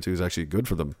CO2 is actually good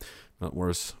for them, not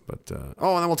worse. But and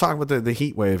then we'll talk about the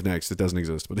heat wave next. It doesn't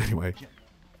exist, but anyway,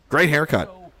 great haircut.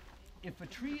 So, if a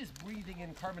tree is breathing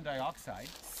in carbon dioxide,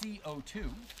 CO2. Do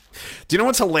you know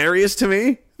what's hilarious to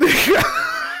me?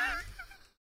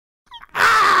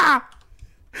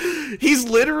 He's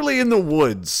literally in the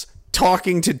woods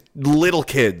talking to little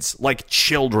kids, like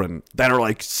children that are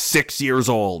like 6 years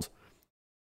old,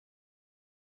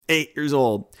 8 years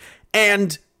old,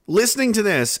 and listening to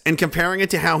this and comparing it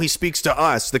to how he speaks to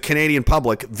us, the Canadian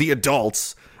public, the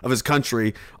adults, of his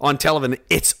country on television.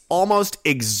 It's almost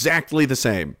exactly the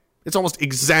same. It's almost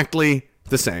exactly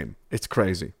the same. It's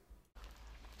crazy.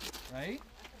 Right?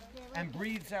 And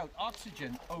breathes out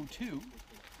oxygen, O2.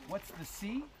 What's the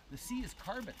C? The C is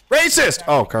carbon. Racist! It's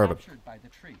Oh, actually carbon. captured by the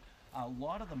tree. A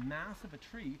lot of the mass of a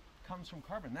tree comes from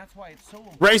carbon. That's why it's so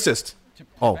important Racist. to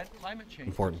Oh, prevent climate change.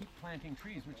 important. Keep planting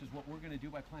trees, which is what we're going to do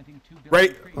by planting 2 billion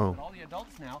Right. trees. Oh. But all the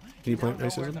adults now Can you now plant know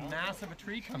where racism? the mass of a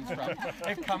tree comes from.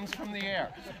 It comes from the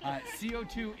air.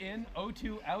 CO2 in,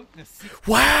 O2 out. The C.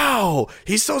 Wow.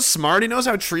 He's so smart. He knows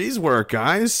how trees work,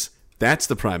 guys. That's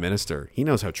the prime minister. He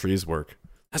knows how trees work.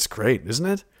 That's great, isn't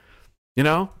it? You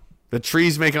know, the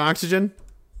trees make oxygen.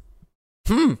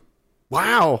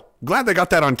 Wow. Glad they got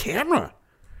that on camera.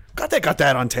 Glad they got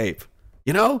that on tape.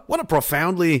 You know, what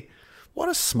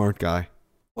a smart guy.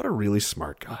 What a really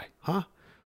smart guy, huh?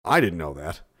 I didn't know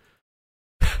that.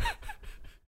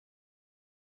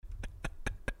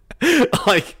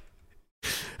 Like,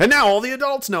 and now all the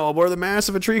adults know where the mass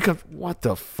of a tree comes. What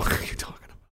the fuck are you talking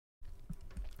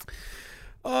about?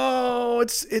 Oh,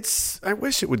 it's. I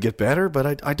wish it would get better,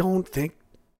 but I don't think.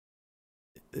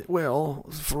 Well,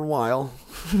 for a while.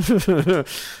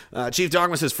 Chief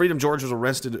Dogma says Freedom George was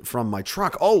arrested from my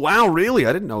truck. Oh, wow, really?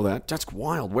 I didn't know that. That's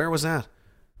wild. Where was that?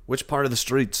 Which part of the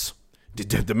streets?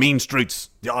 The mean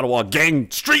streets. The Ottawa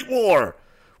gang street war.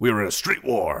 We were in a street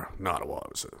war in Ottawa.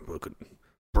 It was a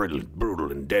brutal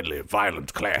and deadly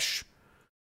violent clash.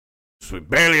 So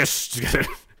the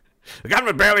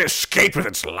government barely escaped with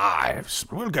its lives.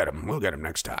 We'll get him. We'll get him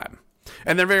next time.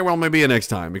 And there very well may be a next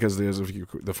time, because there's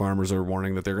the farmers are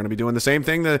warning that they're going to be doing the same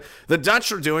thing the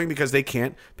Dutch are doing, because they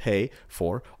can't pay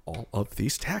for all of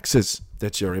these taxes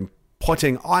that you're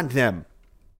putting on them.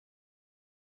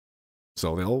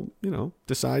 So they'll,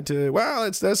 decide to, well,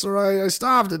 it's this or I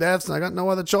starved to death and I got no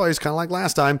other choice, kind of like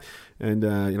last time. And,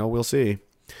 we'll see.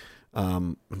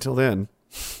 Until then,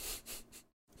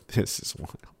 this is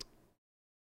wild.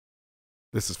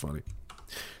 This is funny.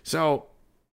 So,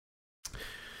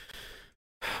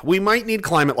 we might need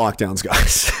climate lockdowns,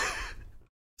 guys.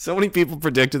 So many people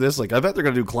predicted this. Like, I bet they're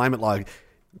going to do climate lock.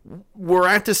 We're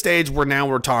at the stage where now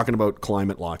we're talking about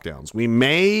climate lockdowns. We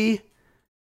may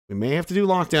have to do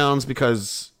lockdowns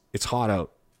because it's hot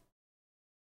out.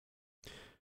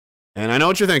 And I know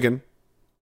what you're thinking.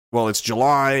 Well, it's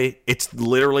July. It's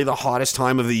literally the hottest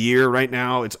time of the year right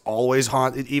now. It's always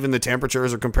hot. Even the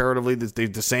temperatures are comparatively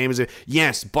the same as it.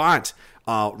 Yes, but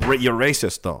you're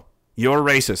racist, though. You're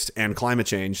racist and climate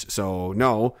change. So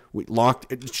no,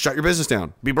 shut your business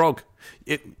down. Be broke.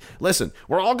 Listen,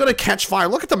 we're all gonna catch fire.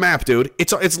 Look at the map, dude.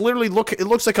 It's literally it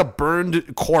looks like a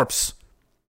burned corpse.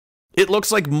 It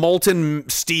looks like molten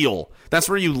steel. That's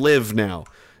where you live now.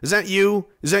 Is that you?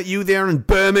 Is that you there in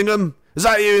Birmingham? Is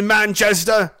that you in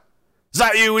Manchester? Is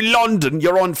that you in London?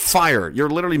 You're on fire. You're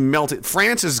literally melted.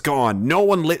 France is gone. No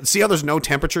one see how there's no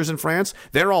temperatures in France?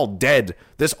 They're all dead.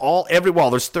 There's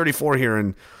 34 here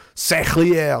in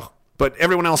Saint-Clair, but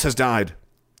everyone else has died.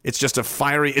 It's just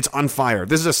it's on fire.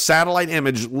 This is a satellite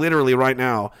image literally right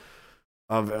now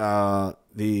of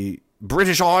the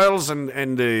British Isles and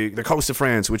the coast of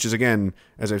France, which is, again,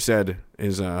 as I've said,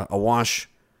 is awash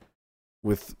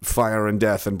with fire and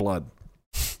death and blood.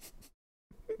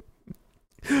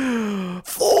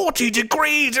 40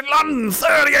 degrees in London,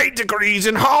 38 degrees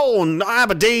in Hull,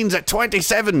 Aberdeen's at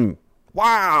 27.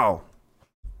 Wow.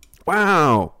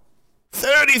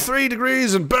 33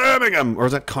 degrees in Birmingham. Or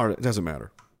is that Cardiff? It doesn't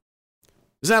matter.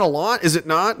 Is that a lot? Is it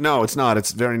not? No, it's not.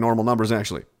 It's very normal numbers,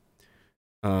 actually.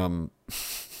 And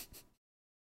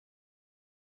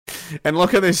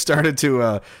look how they started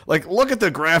to, look at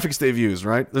the graphics they've used,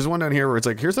 right? There's one down here where it's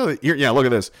like, look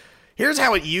at this. Here's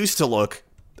how it used to look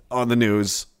on the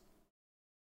news.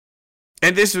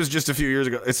 And this was just a few years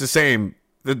ago. It's the same.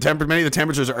 Many of the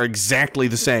temperatures are exactly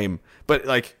the same. But,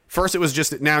 first it was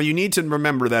just, now you need to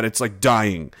remember that it's like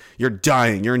dying. You're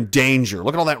dying. You're in danger.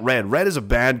 Look at all that red. Red is a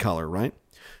bad color, right?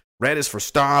 Red is for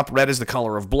stop. Red is the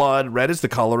color of blood. Red is the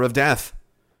color of death.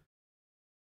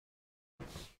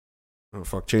 Oh,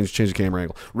 fuck. Change the camera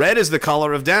angle. Red is the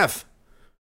color of death.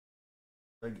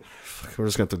 We're just going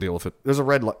to have to deal with it. There's a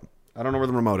red light. I don't know where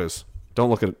the remote is. Don't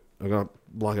look at it. I'm going to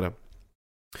block it up.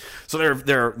 So they're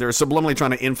subliminally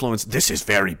trying to influence. This is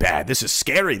very bad. This is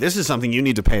scary. This is something you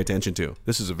need to pay attention to.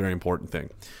 This is a very important thing.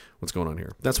 What's going on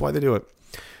here? That's why they do it.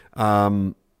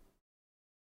 And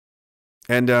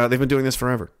they've been doing this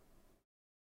forever.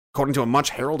 According to a much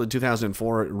heralded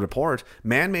 2004 report,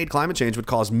 man-made climate change would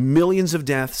cause millions of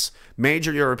deaths,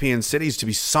 major European cities to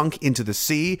be sunk into the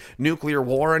sea, nuclear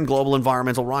war, and global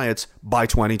environmental riots by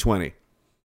 2020.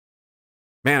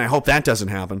 Man, I hope that doesn't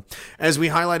happen. As we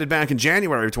highlighted back in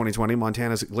January of 2020,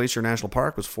 Montana's Glacier National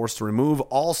Park was forced to remove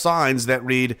all signs that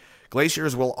read,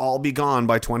 "Glaciers will all be gone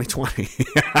by 2020."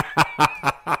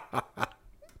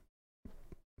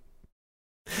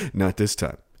 Not this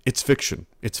time. It's fiction.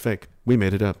 It's fake. We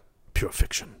made it up. Pure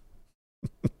fiction.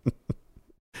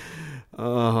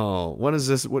 Oh, what is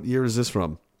this? What year is this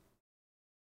from?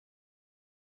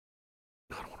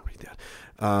 I don't want to read that.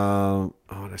 Oh,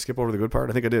 did I skip over the good part?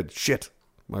 I think I did. Shit.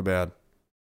 My bad.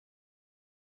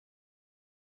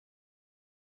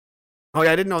 Oh,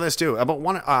 yeah, I didn't know this, too. About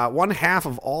one half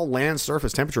of all land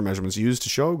surface temperature measurements used to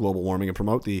show global warming and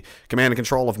promote the command and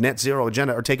control of net zero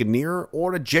agenda are taken near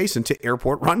or adjacent to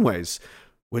airport runways,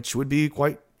 which would be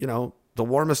quite, the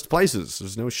warmest places.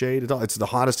 There's no shade at all. It's the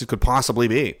hottest it could possibly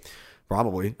be.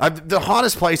 Probably. The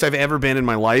hottest place I've ever been in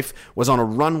my life was on a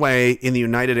runway in the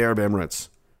United Arab Emirates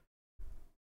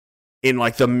in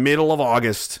like the middle of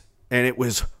August, and it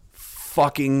was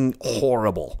fucking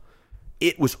horrible.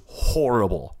 It was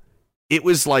horrible. It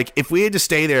was like, if we had to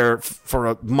stay there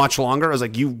for much longer, I was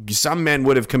like, some men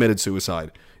would have committed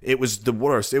suicide. It was the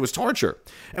worst. It was torture.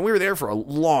 And we were there for a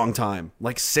long time,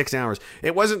 like 6 hours.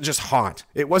 It wasn't just hot.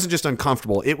 It wasn't just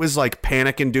uncomfortable. It was like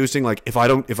panic inducing. Like, if I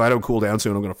don't cool down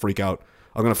soon, I'm going to freak out.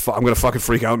 I'm gonna fucking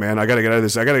freak out, man. I gotta get out of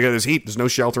this. I gotta get out of this heat. There's no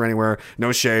shelter anywhere,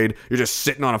 no shade. You're just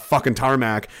sitting on a fucking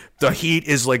tarmac. The heat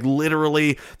is like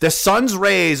literally, the sun's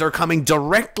rays are coming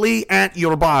directly at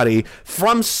your body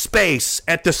from space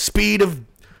at the speed of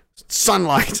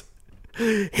sunlight,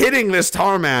 hitting this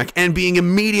tarmac and being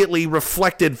immediately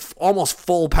reflected almost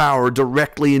full power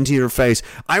directly into your face.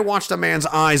 I watched a man's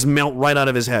eyes melt right out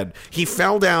of his head. He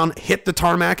fell down, hit the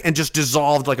tarmac, and just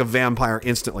dissolved like a vampire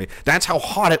instantly. That's how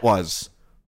hot it was.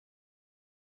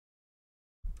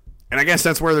 And I guess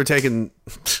that's where they're taking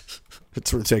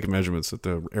measurements at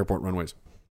the airport runways.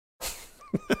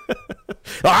 The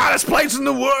hottest place in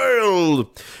the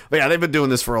world. But yeah, they've been doing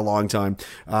this for a long time.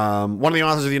 One of the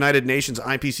authors of the United Nations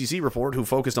IPCC report, who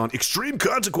focused on extreme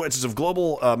consequences of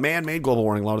global man-made global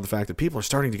warming, alluded to the fact that people are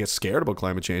starting to get scared about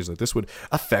climate change, that this would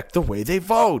affect the way they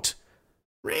vote.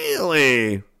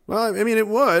 Really? Well, I mean, it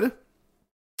would,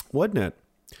 wouldn't it?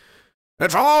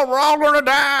 We're all going to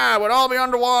die. We'd all be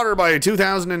underwater by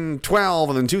 2012,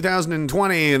 and then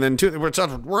 2020, and then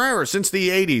wherever, since the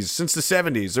 80s, since the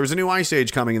 70s. There was a new ice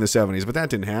age coming in the 70s, but that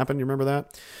didn't happen. You remember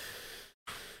that?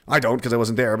 I don't, because I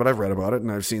wasn't there, but I've read about it,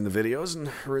 and I've seen the videos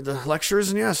and read the lectures,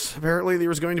 and yes, apparently there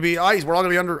was going to be ice. We're all going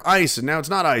to be under ice, and now it's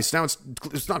not ice. Now it's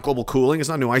not global cooling. It's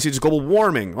not new ice age. It's global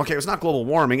warming. Okay, it's not global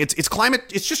warming. It's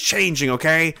climate. It's just changing,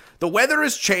 okay? The weather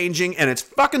is changing, and it's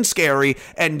fucking scary,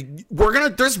 and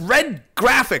there's red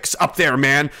graphics up there,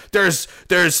 man. There's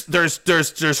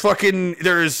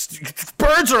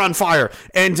birds are on fire,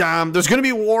 and there's going to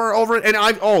be war over it, and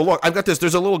I've got this.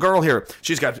 There's a little girl here.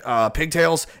 She's got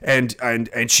pigtails, and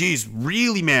she's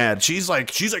really mad. She's like,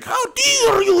 how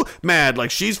dare you? Mad. Like,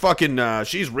 she's fucking,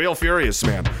 she's real furious,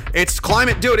 man. It's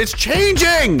climate, dude. It's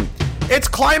changing. It's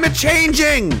climate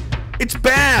changing. It's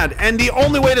bad. And the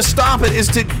only way to stop it is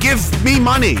to give me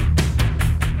money.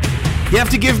 You have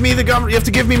to give me the government. You have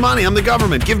to give me money. I'm the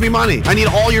government. Give me money. I need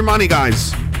all your money,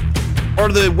 guys.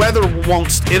 Or the weather won't.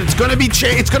 It's going to be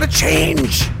it's going to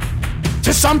change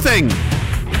to something.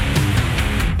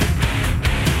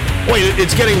 Wait,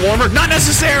 it's getting warmer? Not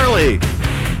necessarily.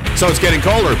 So it's getting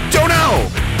colder? Don't know.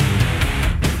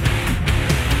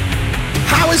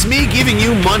 How is me giving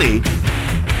you money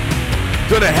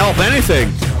going to help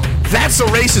anything? That's a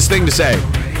racist thing to say.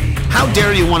 How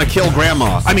dare you want to kill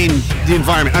grandma? I mean, the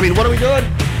environment. I mean, what are we doing?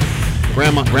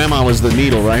 Grandma was the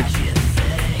needle, right?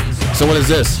 So what is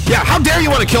this? Yeah, how dare you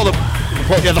want to kill the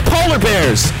polar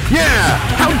bears? Yeah,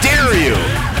 how dare you?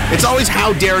 It's always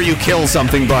how dare you kill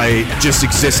something by just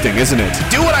existing, isn't it?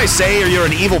 Do what I say or you're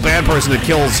an evil bad person that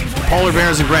kills polar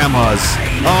bears and grandmas.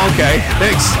 Oh, okay.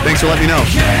 Thanks for letting me know.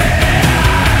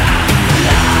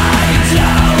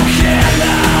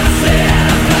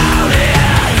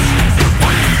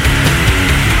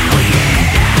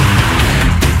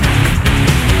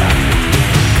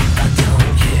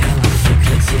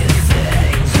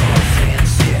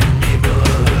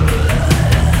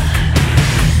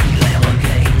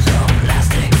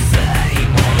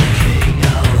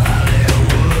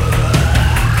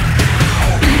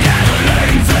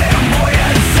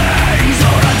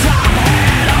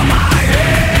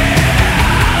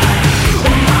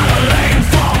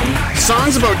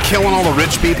 Songs about killing all the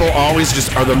rich people always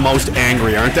just are the most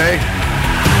angry, aren't they?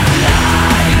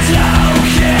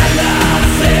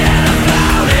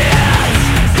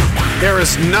 There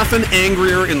is nothing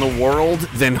angrier in the world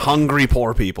than hungry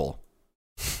poor people.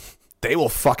 They will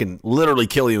fucking literally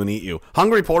kill you and eat you.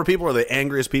 Hungry poor people are the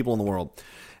angriest people in the world.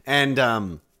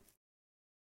 And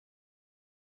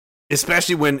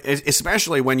especially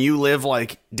when you live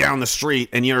like down the street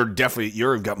and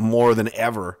you've got more than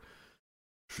ever.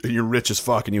 You're rich as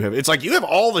fuck and you have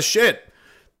all the shit.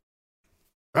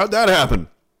 How'd that happen?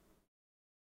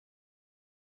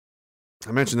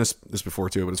 I mentioned this before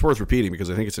too, but it's worth repeating because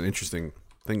I think it's an interesting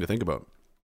thing to think about.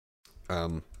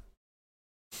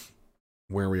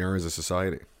 Where we are as a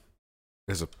society.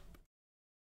 The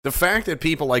fact that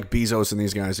people like Bezos and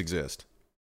these guys exist,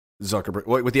 Zuckerberg,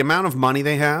 with the amount of money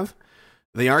they have,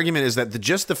 the argument is that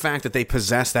just the fact that they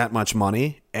possess that much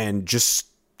money and just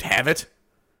have it,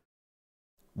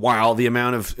 while the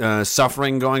amount of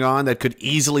suffering going on that could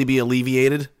easily be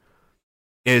alleviated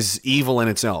is evil in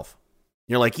itself.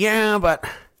 You're like, yeah, but...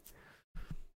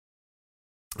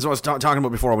 So I was talking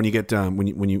about before, when you get when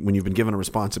you've been given a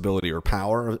responsibility or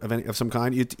power of some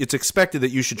kind, it's expected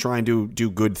that you should try and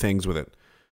do good things with it,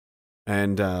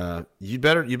 and you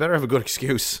better have a good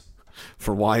excuse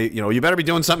for why you better be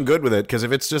doing something good with it, because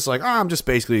if it's just like, I'm just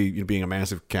basically being a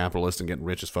massive capitalist and getting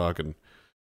rich as fuck, and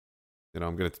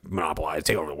I'm gonna monopolize,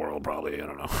 take over the world, probably, I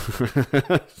don't know.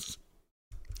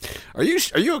 Are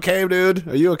you okay, dude?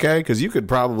 Are you okay? Because you could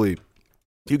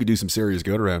do some serious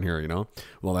good around here, with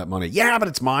all that money. Yeah, but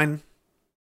it's mine.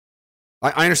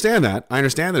 I understand that. I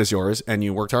understand that it's yours, and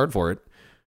you worked hard for it.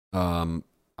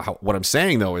 What I'm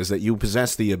saying, though, is that you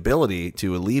possess the ability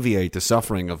to alleviate the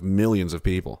suffering of millions of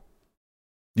people.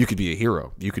 You could be a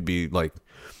hero. You could be like...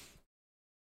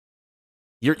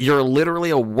 You're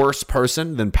literally a worse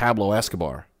person than Pablo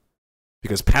Escobar.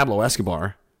 Because Pablo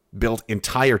Escobar built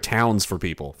entire towns for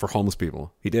homeless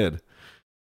people. He did.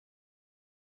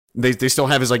 They still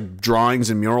have his like drawings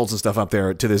and murals and stuff up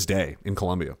there to this day in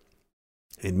Colombia,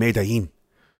 in Medellin,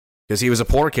 because he was a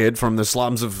poor kid from the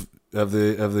slums of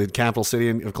the capital city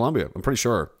of Colombia. I'm pretty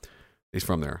sure he's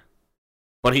from there,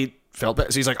 but he felt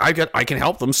bad. So he's like, I can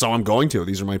help them, so I'm going to.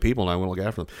 These are my people, and I want to look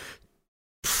after them.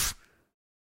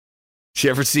 Did you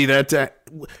ever see that?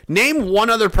 Name one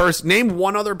other person. Name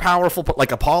one other powerful,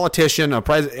 like a politician, a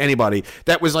president, anybody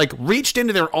that was like reached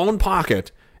into their own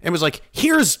pocket and was like,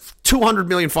 here's $200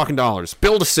 million fucking dollars.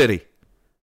 Build a city.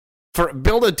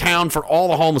 Build a town for all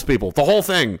the homeless people. The whole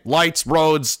thing. Lights,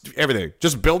 roads, everything.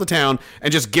 Just build a town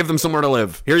and just give them somewhere to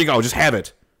live. Here you go. Just have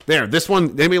it. There. This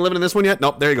one. Anybody living in this one yet?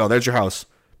 Nope. There you go. There's your house.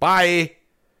 Bye.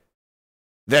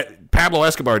 That Pablo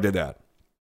Escobar did that.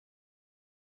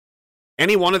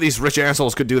 Any one of these rich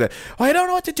assholes could do that. Oh, I don't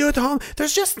know what to do at the home.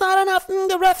 There's just not enough.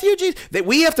 The refugees.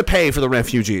 We have to pay for the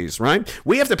refugees, right?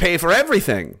 We have to pay for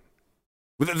everything.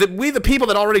 We the people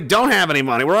that already don't have any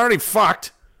money, we're already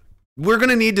fucked. We're going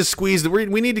to need to squeeze, we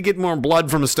need to get more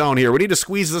blood from the stone here. We need to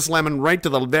squeeze this lemon right to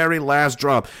the very last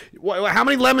drop. How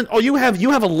many lemons? Oh, you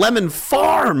have a lemon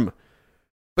farm.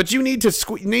 But you need to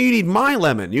you need my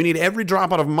lemon. You need every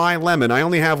drop out of my lemon. I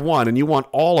only have one, and you want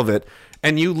all of it.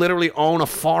 And you literally own a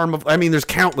farm of, there's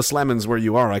countless lemons where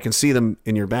you are. I can see them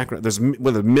in your background. There's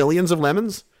millions of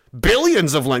lemons?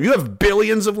 Billions of lemons. You have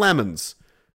billions of lemons.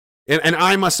 And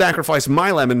I must sacrifice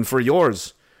my lemon for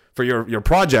yours, for your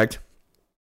project.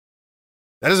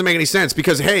 That doesn't make any sense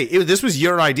because, hey, this was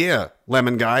your idea,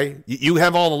 lemon guy. You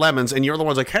have all the lemons, and you're the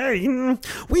ones like, hey,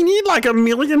 we need like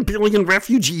 1 billion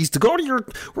refugees to go to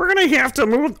we're going to have to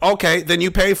move. Okay, then you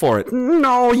pay for it.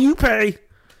 No, you pay.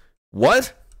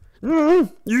 What? You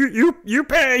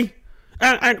pay.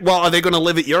 Well, are they going to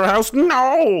live at your house?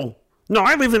 No,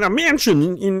 I live in a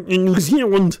mansion in New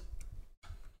Zealand.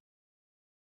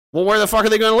 Well, where the fuck are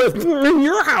they going to live? In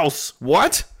your house.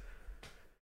 What?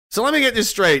 So let me get this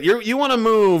straight. You want to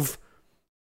move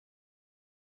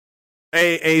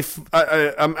an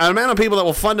amount of people that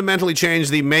will fundamentally change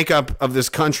the makeup of this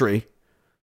country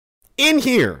in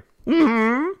here.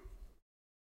 Mm-hmm.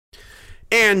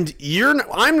 And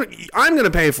I'm going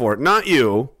to pay for it, not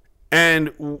you. And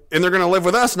they're going to live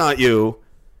with us, not you.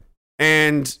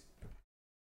 And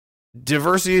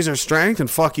diversity is our strength, and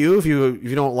fuck you if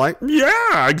you don't like.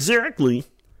 Yeah, exactly.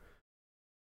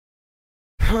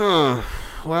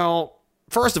 Well,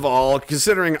 first of all,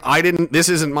 considering this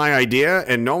isn't my idea,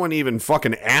 and no one even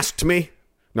fucking asked me.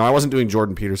 No, I wasn't doing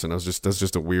Jordan Peterson. That's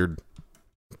just a weird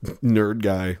nerd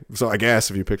guy. So I guess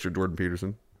if you picture Jordan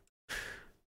Peterson. I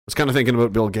was kind of thinking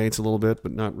about Bill Gates a little bit,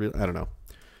 but not really. I don't know.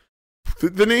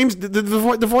 The names,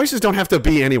 the voices don't have to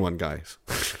be anyone, guys.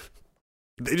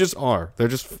 They just are. I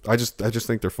just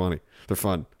think they're funny. They're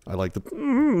fun. I like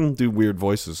to do weird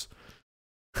voices.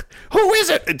 Who is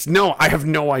it? I have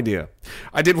no idea.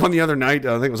 I did one the other night.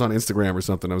 I think it was on Instagram or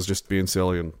something. I was just being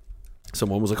silly, and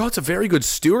Someone was like, "Oh, it's a very good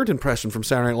Stewart impression from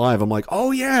Saturday Night Live." I'm like,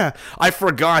 "Oh yeah, I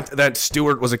forgot that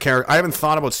Stewart was a character. I haven't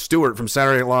thought about Stewart from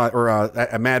Saturday Night Live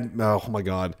or Mad. Oh my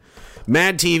God,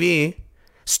 Mad TV.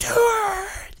 Stewart,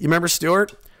 you remember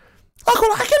Stewart? Look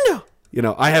what I can do. You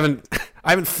know, I haven't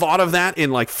thought of that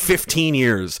in like 15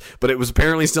 years, but it was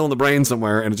apparently still in the brain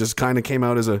somewhere, and it just kind of came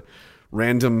out as a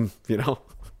random, you know.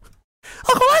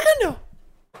 Look what I can do.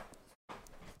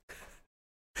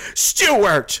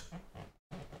 Stewart,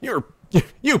 you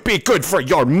be good for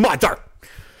your mother.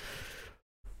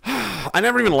 I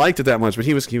never even liked it that much, but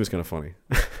he was kind of funny.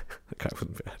 That guy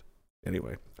wasn't bad.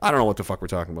 Anyway, I don't know what the fuck we're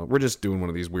talking about. We're just doing one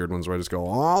of these weird ones where I just go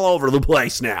all over the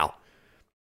place now.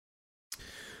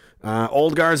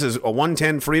 Old Guards is a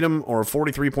 110 freedom or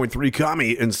 43.3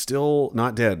 commie and still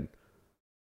not dead.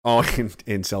 Oh,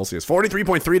 in Celsius,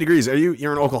 43.3 degrees.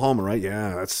 You're in Oklahoma, right?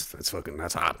 Yeah, that's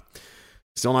hot.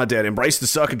 Still not dead. Embrace the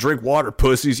suck and drink water,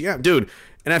 pussies. Yeah, dude.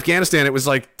 In Afghanistan, it was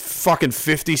like fucking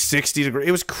 50, 60 degrees.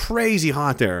 It was crazy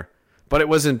hot there, but it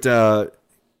wasn't. It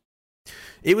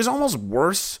was almost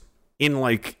worse in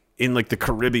like the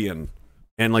Caribbean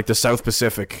and like the South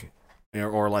Pacific,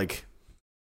 or like,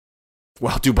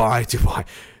 well, Dubai.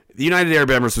 The United Arab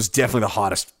Emirates was definitely the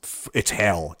hottest. It's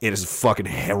hell. It is fucking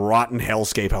rotten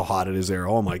hellscape how hot it is there.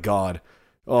 Oh my God.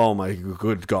 Oh my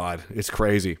good God. It's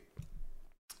crazy.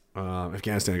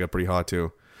 Afghanistan got pretty hot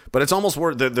too, but it's almost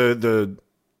worse.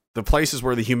 The places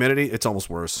where the humidity, it's almost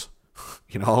worse.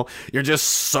 You know, you're just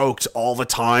soaked all the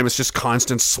time. It's just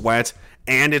constant sweat,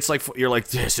 and it's like you're like,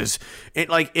 this is it.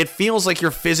 Like it feels like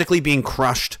you're physically being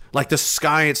crushed. Like the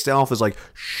sky itself is like,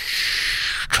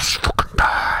 shh, just fucking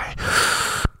die,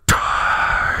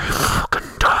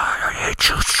 fucking die. I hate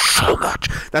you so much.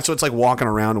 That's what it's like walking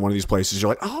around in one of these places. You're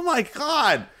like, oh my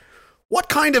God, what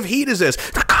kind of heat is this?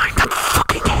 The kind that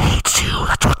fucking hates you.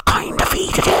 That's what kind of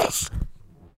heat it is.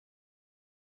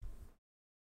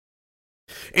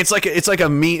 It's like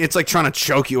trying to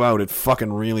choke you out. It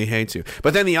fucking really hates you.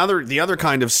 But then the other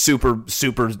kind of super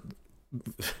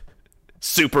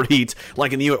heat,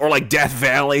 like in the or like Death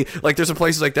Valley, like there's some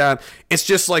places like that. It's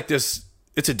just like this.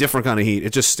 It's a different kind of heat.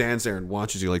 It just stands there and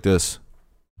watches you like this.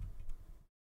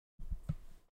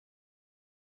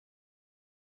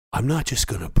 I'm not just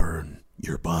gonna burn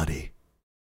your body,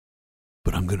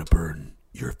 but I'm gonna burn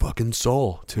your fucking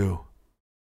soul too.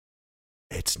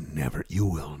 You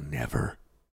will never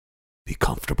be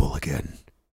comfortable again.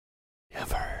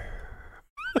 Ever.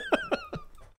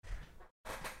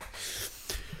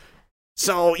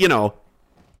 So, you know,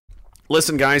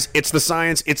 listen, guys, it's the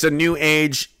science. It's a new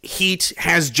age. Heat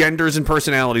has genders and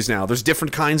personalities now. There's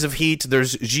different kinds of heat.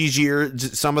 There's Gigir.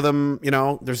 Some of them, you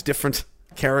know, there's different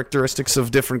characteristics of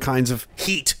different kinds of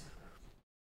heat.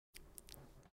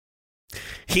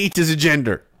 Heat is a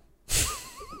gender.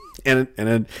 And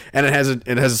it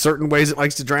has certain ways it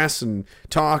likes to dress and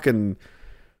talk, and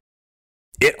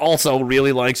it also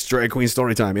really likes drag queen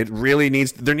story time.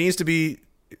 There needs to be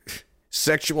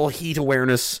sexual heat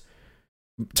awareness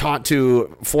taught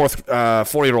to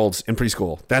 4-year-olds in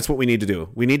preschool. That's what we need to do.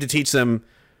 We need to teach them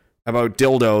about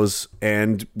dildos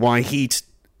and why heat,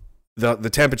 the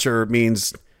temperature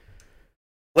means.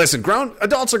 Listen, grown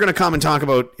adults are going to come and talk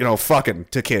about, you know, fucking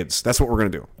to kids. That's what we're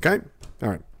going to do. Okay? All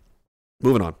right.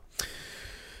 Moving on.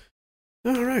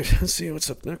 All right, let's see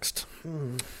what's up next.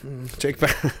 Jake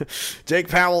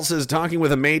Powell says, talking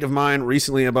with a mate of mine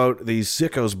recently about these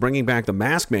sickos bringing back the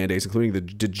mask mandates, including the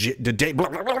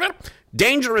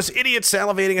dangerous idiots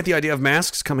salivating at the idea of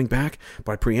masks coming back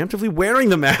by preemptively wearing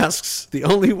the masks. The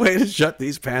only way to shut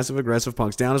these passive-aggressive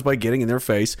punks down is by getting in their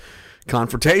face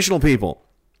confrontational people.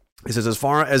 He says, as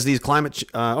far as these climate...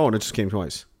 and it just came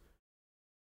twice.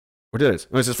 Or did it?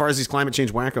 As far as these climate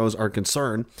change wackos are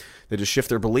concerned, they just shift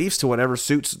their beliefs to whatever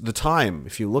suits the time.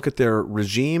 If you look at their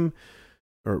regime,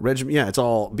 it's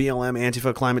all BLM,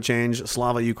 Antifa, climate change,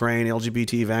 Slava Ukraine,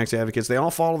 LGBT, vax advocates. They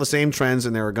all follow the same trends,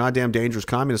 and they're goddamn dangerous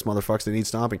communist motherfuckers that need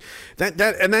stopping. And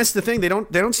that's the thing. They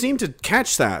don't seem to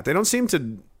catch that. They don't seem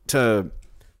to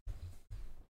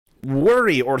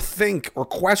worry or think or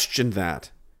question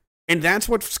that. And that's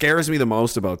what scares me the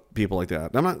most about people like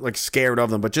that. I'm not like scared of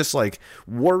them, but just like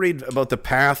worried about the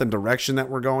path and direction that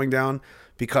we're going down.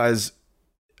 Because,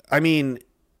 I mean,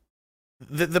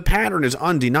 the pattern is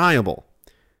undeniable.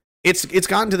 It's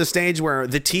gotten to the stage where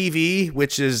the TV,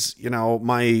 which is, you know,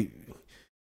 my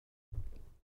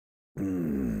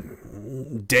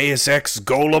Deus Ex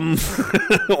Golem,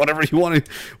 whatever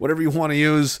you want to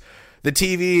use. The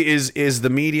TV is the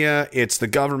media. It's the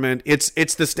government. It's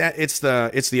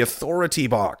the authority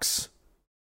box.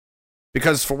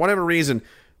 Because for whatever reason,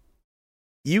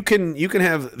 you can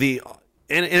have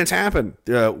and it's happened.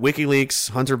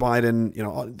 WikiLeaks, Hunter Biden, you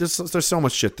know, there's so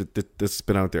much shit that's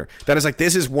been out there. That is like,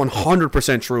 this is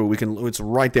 100% true. It's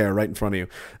right there, right in front of you,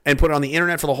 and put it on the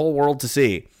internet for the whole world to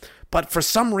see. But for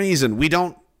some reason, we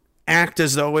don't act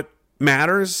as though it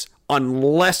matters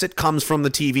unless it comes from the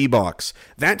TV box.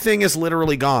 That thing is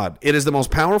literally God. It is the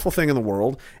most powerful thing in the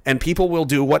world, and people will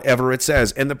do whatever it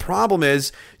says. And the problem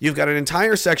is, you've got an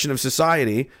entire section of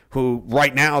society who,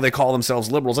 right now, they call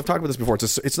themselves liberals. I've talked about this before.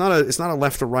 It's not a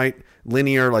left or right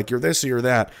linear, like you're this or you're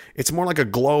that. It's more like a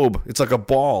globe. It's like a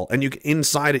ball, and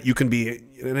inside it, you can be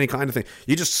any kind of thing.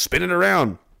 You just spin it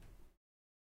around.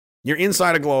 You're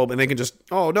inside a globe, and they can just,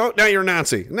 oh, no, now you're a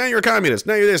Nazi. Now you're a communist.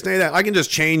 Now you're this, now you're that. I can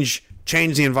just change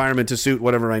the environment to suit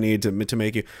whatever I need to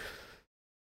make you.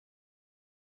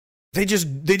 They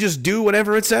just do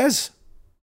whatever it says.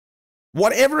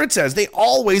 Whatever it says. They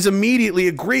always immediately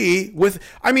agree with.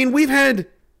 I mean, we've had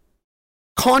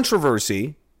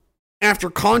controversy after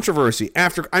controversy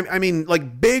after, I mean,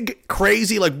 like big,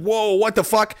 crazy, like, whoa, what the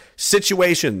fuck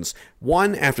situations.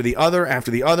 One after the other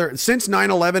after the other. Since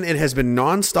 9/11, it has been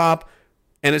nonstop.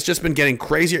 And it's just been getting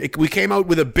crazier. We came out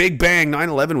with a big bang.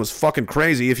 9/11 was fucking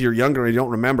crazy. If you're younger and you don't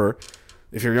remember,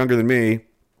 if you're younger than me,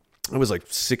 I was like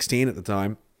 16 at the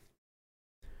time.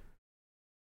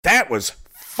 That was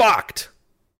fucked.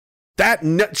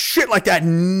 Shit like that.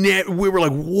 We were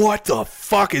like, what the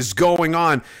fuck is going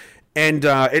on? And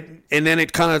then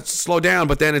it kind of slowed down.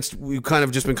 But then we've kind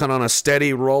of just been kind of on a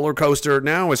steady roller coaster.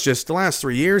 Now it's just the last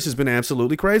 3 years has been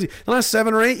absolutely crazy. The last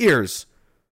 7 or 8 years.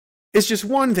 It's just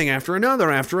one thing after another,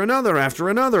 after another, after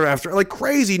another, after, like,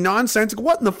 crazy, nonsensical.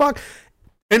 What in the fuck?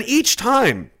 And each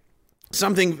time,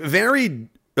 something very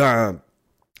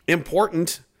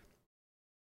important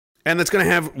and that's going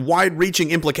to have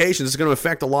wide-reaching implications. It's going to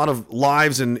affect a lot of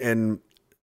lives, and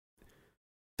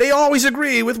they always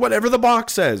agree with whatever the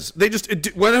box says. They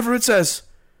just, whatever it says,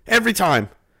 every time.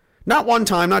 Not one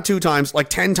time, not 2 times, like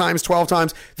 10 times, 12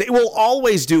 times. They will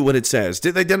always do what it says.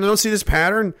 They don't see this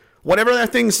pattern? Whatever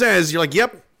that thing says, you're like,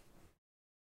 yep.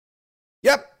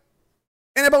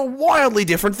 And about wildly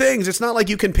different things. It's not like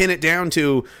you can pin it down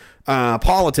to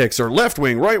politics or left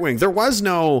wing, right wing. There was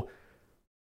no...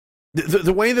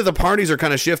 The way that the parties are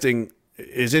kind of shifting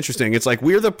is interesting. It's like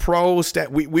we're the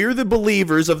we're the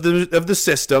believers of the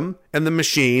system and the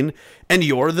machine, and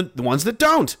you're the ones that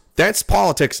don't. That's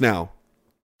politics now.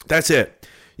 That's it.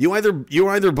 You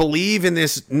either believe in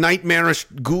this nightmarish,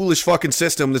 ghoulish fucking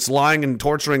system that's lying and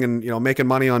torturing and, you know, making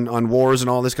money on wars and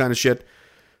all this kind of shit.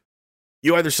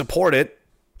 You either support it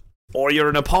or you're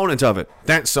an opponent of it.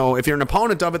 So if you're an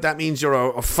opponent of it, that means you're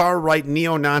a far-right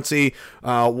neo-Nazi,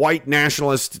 white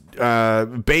nationalist,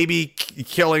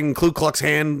 baby-killing, Ku Klux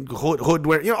Klan hood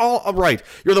wearing. You're all right.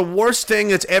 You're the worst thing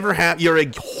that's ever happened. You're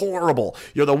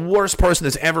You're the worst person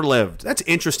that's ever lived. That's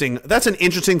interesting. That's an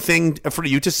interesting thing for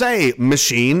you to say,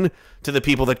 machine, to the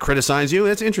people that criticize you.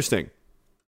 That's interesting.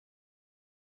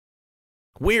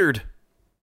 Weird.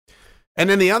 And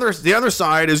then the other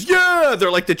side is, yeah,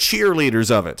 they're like the cheerleaders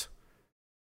of it.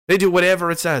 They do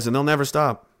whatever it says, and they'll never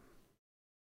stop.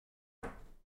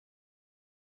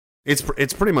 It's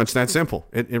pretty much that simple.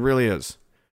 It really is.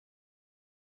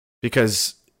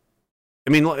 Because,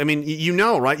 I mean, you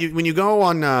know, right? When you go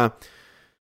on,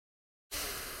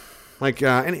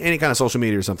 any kind of social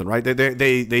media or something, right?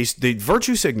 They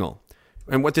virtue signal.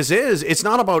 And what this is, it's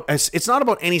not about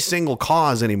any single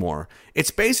cause anymore.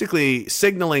 It's basically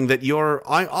signaling that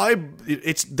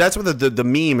that's what the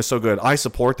meme is so good. I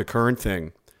support the current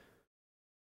thing.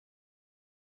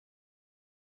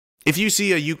 If you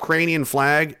see a Ukrainian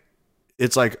flag,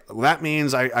 it's like, that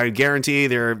means I guarantee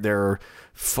they're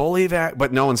fully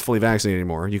but no one's fully vaccinated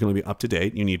anymore. You can only be up to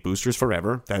date. You need boosters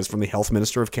forever. That is from the Health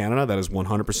Minister of Canada. That is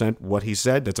 100% what he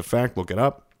said. That's a fact. Look it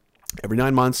up. Every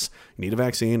 9 months, you need a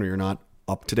vaccine or you're not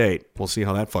up to date. We'll see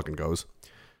how that fucking goes.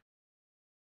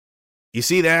 You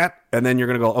see that, and then you're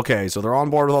going to go, okay, so they're on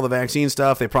board with all the vaccine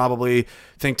stuff. They probably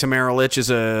think Tamara Lich is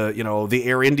the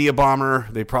Air India bomber.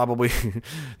 They probably,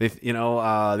 they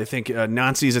think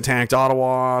Nazis attacked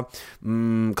Ottawa,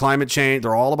 climate change.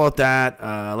 They're all about that.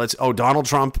 Donald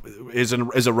Trump is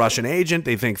a Russian agent.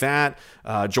 They think that.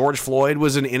 George Floyd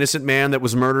was an innocent man that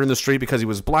was murdered in the street because he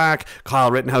was black.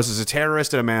 Kyle Rittenhouse is a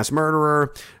terrorist and a mass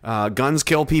murderer. Guns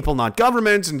kill people, not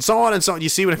governments, and so on and so on. You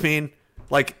see what I mean?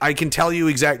 Like, I can tell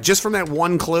you just from that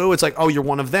one clue, it's like, oh, you're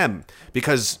one of them.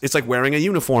 Because it's like wearing a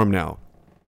uniform now.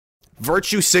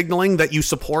 Virtue signaling that you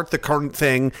support the current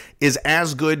thing is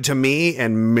as good to me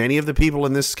and many of the people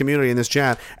in this community, in this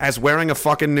chat, as wearing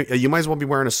you might as well be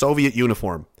wearing a Soviet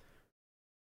uniform.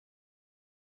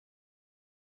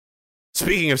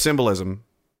 Speaking of symbolism,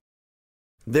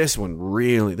 this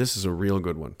is a real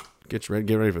good one. Get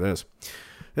ready for this.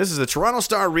 This is the Toronto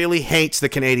Star really hates the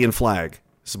Canadian flag.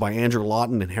 This is by Andrew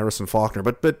Lawton and Harrison Faulkner,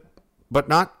 but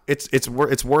not. It's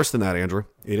worse than that, Andrew.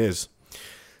 It is.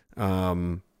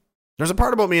 There's a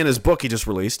part about me in his book he just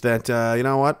released that you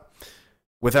know what,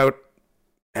 without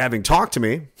having talked to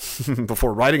me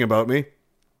before writing about me,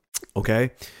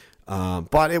 okay,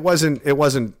 but it wasn't.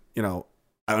 You know,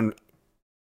 I'm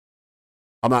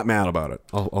not mad about it.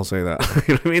 I'll say that.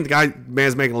 You know what I mean? The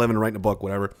man's making a living writing a book,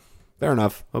 whatever. Fair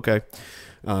enough. Okay.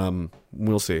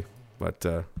 We'll see. But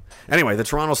anyway, the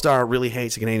Toronto Star really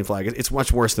hates the Canadian flag. It's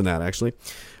much worse than that, actually.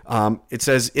 It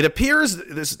says it appears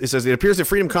the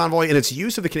Freedom Convoy and its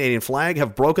use of the Canadian flag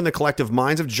have broken the collective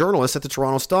minds of journalists at the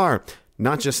Toronto Star.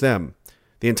 Not just them.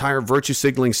 The entire virtue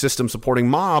signaling system supporting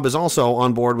mob is also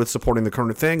on board with supporting the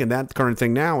current thing, and that current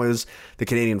thing now is the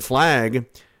Canadian flag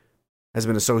has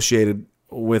been associated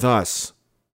with us.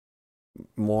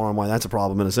 More on why that's a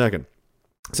problem in a second.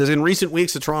 It says, in recent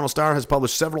weeks, the Toronto Star has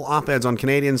published several op-eds on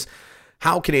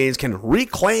how Canadians can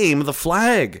reclaim the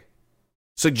flag,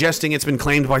 suggesting it's been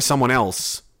claimed by someone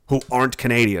else who aren't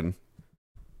Canadian.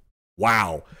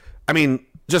 Wow. I mean,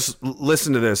 just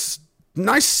listen to this.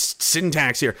 Nice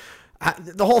syntax here.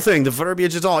 The whole thing, the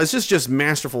verbiage, it's just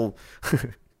masterful.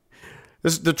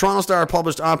 The Toronto Star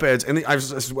published op-eds, and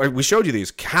we showed you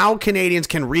these. How Canadians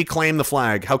can reclaim the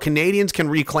flag. How Canadians can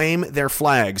reclaim their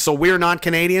flag. So we're not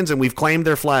Canadians, and we've claimed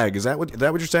their flag. Is that what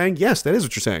you're saying? Yes, that is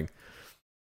what you're saying.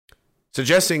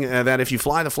 Suggesting that if you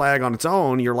fly the flag on its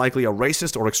own, you're likely a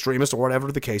racist or extremist or whatever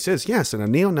the case is. Yes, and a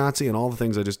neo-Nazi and all the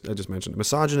things I just mentioned. A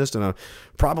misogynist and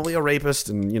probably a rapist.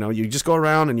 And, you know, you just go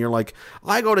around and you're like,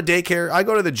 I go to daycare. I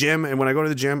go to the gym. And when I go to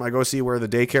the gym, I go see where the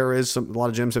daycare is. A lot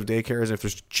of gyms have daycares. And if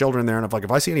there's children there, and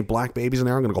if I see any black babies in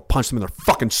there, I'm going to go punch them in their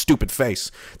fucking stupid face.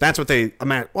 That's what they,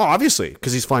 well, obviously,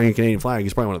 because he's flying a Canadian flag.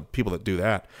 He's probably one of the people that do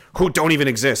that, who don't even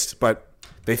exist, but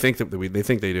they think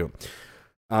they do.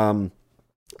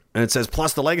 And it says,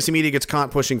 plus the legacy media gets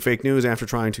caught pushing fake news after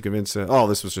trying to convince.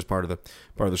 This was just part of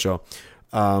the show.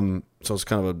 So it's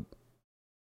kind of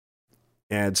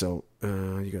a ad. So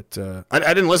you got.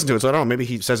 I didn't listen to it, so I don't know. Maybe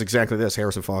he says exactly this.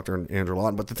 Harrison Faulkner and Andrew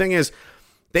Lawton. But the thing is,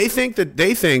 they think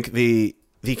the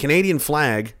Canadian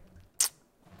flag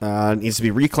needs to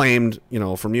be reclaimed, you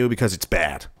know, from you because it's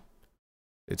bad.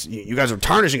 It's you guys are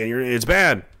tarnishing it. It's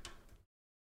bad.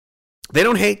 They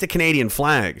don't hate the Canadian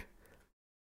flag.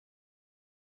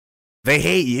 They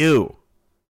hate you.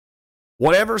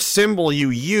 Whatever symbol you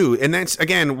use, and that's,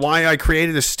 again, why I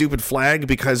created a stupid flag,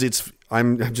 because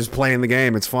I'm just playing the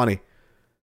game. It's funny.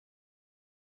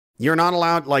 You're not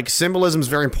allowed, like, symbolism is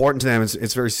very important to them.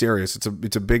 It's very serious. It's a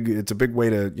big way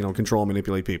to, you know, control and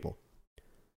manipulate people.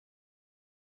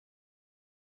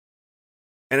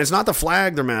 And it's not the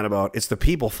flag they're mad about, it's the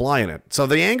people flying it. So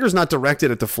the anger's not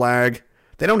directed at the flag.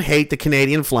 They don't hate the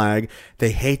Canadian flag. They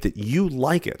hate that you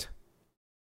like it.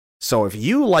 So if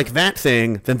you like that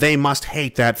thing, then they must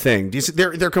hate that thing.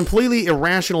 They're completely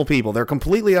irrational people. They're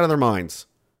completely out of their minds.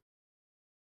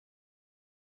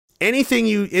 Anything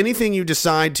you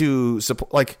decide to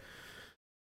support, like,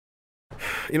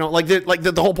 you know,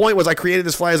 the whole point was I created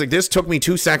this flag. Like, this took me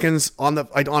 2 seconds on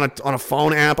a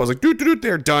phone app. I was like,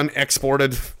 they're done,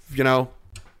 exported. You know,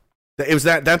 it was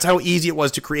that's how easy it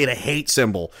was to create a hate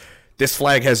symbol. This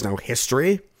flag has no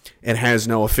history. It has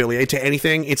no affiliate to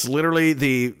anything. It's literally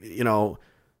the, you know,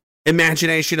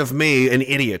 imagination of me, an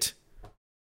idiot.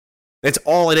 That's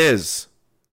all it is.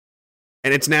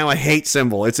 And it's now a hate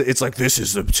symbol. It's like,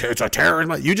 it's a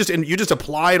terrorist. You just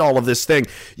applied all of this thing.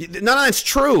 None of that's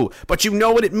true, but you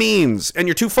know what it means, and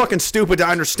you're too fucking stupid to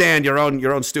understand your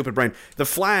own stupid brain. The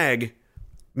flag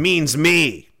means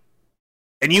me,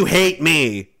 and you hate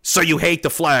me, so you hate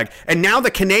the flag. And now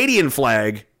the Canadian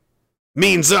flag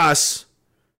means us.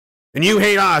 And you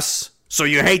hate us, so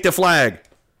you hate the flag.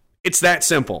 It's that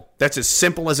simple. That's as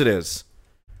simple as it is.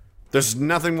 There's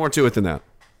nothing more to it than that.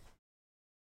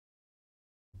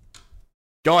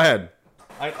 Go ahead.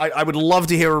 I would love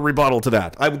to hear a rebuttal to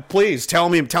that. Please tell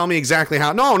me exactly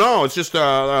how. No, it's just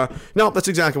no. That's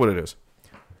exactly what it is.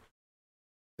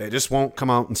 They just won't come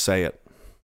out and say it.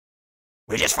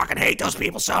 We just fucking hate those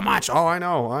people so much. Oh, I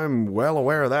know. I'm well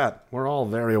aware of that. We're all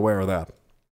very aware of that.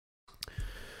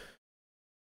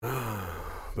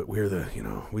 But we're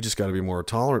we just got to be more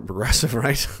tolerant, progressive,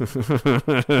 right?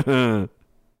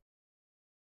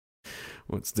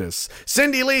 What's this?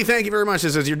 Cindy Lee, thank you very much.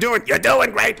 It says, you're doing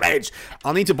great, Rage.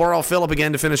 I'll need to borrow Philip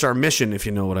again to finish our mission, if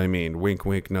you know what I mean. Wink,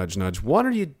 wink, nudge, nudge. What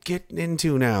are you getting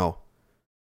into now?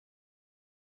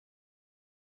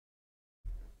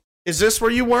 Is this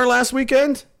where you were last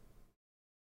weekend?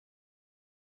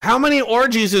 How many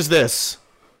orgies is this?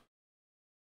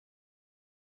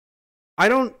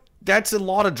 That's a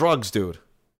lot of drugs, dude.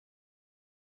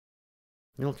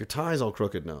 You look, your tie's all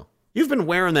crooked now. You've been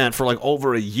wearing that for like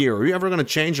over a year. Are you ever going to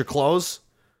change your clothes?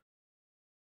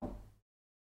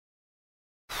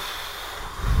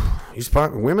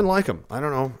 Women like him. I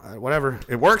don't know. Whatever.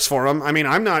 It works for him. I mean,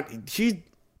 I'm not. Who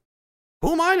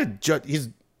am I to judge? He's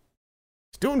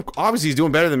doing. Obviously, he's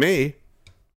doing better than me.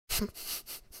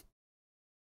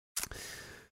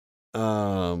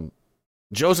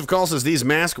 Joseph Call says these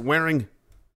mask wearing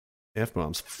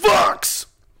F-bombs fucks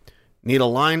need a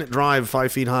line drive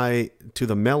 5 feet high to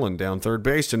the melon down third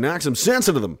base to knock some sense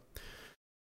into them.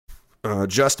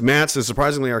 Just Matt says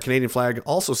surprisingly our Canadian flag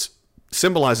also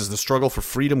symbolizes the struggle for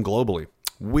freedom globally.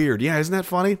 Weird. Yeah, isn't that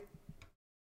funny?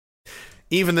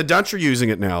 Even the Dutch are using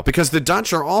it now because the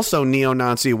Dutch are also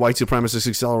neo-Nazi, white supremacist,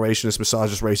 accelerationist,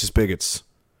 misogynist, racist bigots.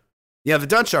 Yeah, the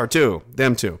Dutch are too.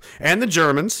 Them too. And the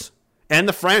Germans. And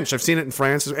the French. I've seen it in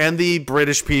France. And the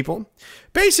British people.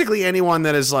 Basically anyone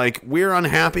that is like, we're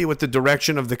unhappy with the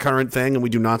direction of the current thing and we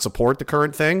do not support the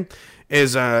current thing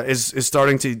is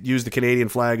starting to use the Canadian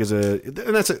flag as a...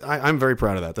 And that's I'm very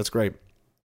proud of that. That's great.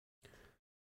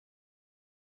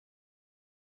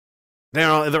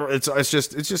 Now, it's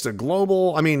just a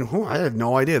global... I mean, I had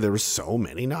no idea there were so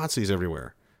many Nazis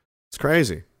everywhere. It's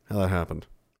crazy how that happened.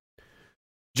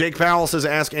 Jake Powell says,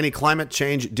 ask any climate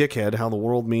change dickhead how the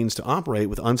world means to operate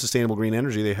with unsustainable green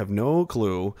energy. They have no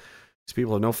clue. These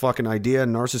people have no fucking idea.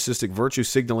 Narcissistic virtue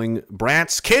signaling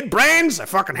brats. Kid brains. I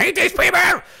fucking hate these people.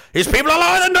 These people are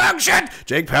lower than dog shit.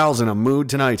 Jake Powell's in a mood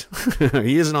tonight.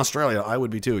 He is in Australia. I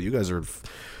would be too. You guys are...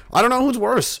 I don't know who's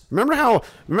worse. Remember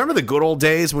the good old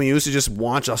days when we used to just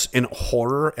watch us in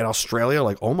horror in Australia?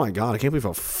 Like, oh my God, I can't believe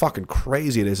how fucking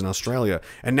crazy it is in Australia.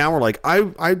 And now we're like,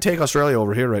 I'd take Australia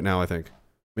over here right now, I think.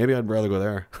 Maybe I'd rather go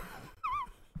there.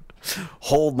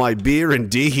 Hold my beer,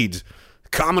 indeed.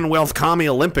 Commonwealth Commie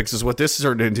Olympics is what this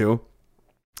turned into.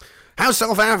 How's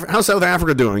South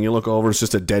Africa doing? You look over, it's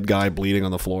just a dead guy bleeding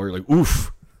on the floor. You're like,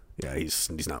 oof. Yeah, he's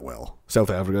not well. South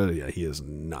Africa, yeah, he is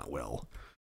not well.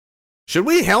 Should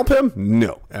we help him?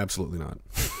 No, absolutely not.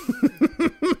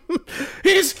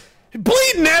 He's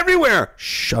bleeding everywhere.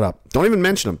 Shut up. Don't even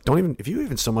mention him. If you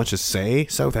even so much as say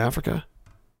South Africa,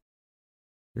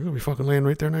 you're going to be fucking laying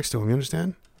right there next to him. You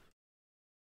understand?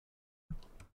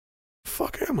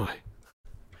 Fuck am I?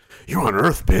 You're on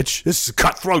Earth, bitch. This is a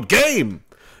cutthroat game.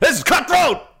 This is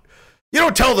cutthroat. You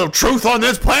don't tell the truth on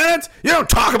this planet. You don't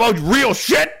talk about real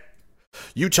shit.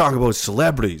 You talk about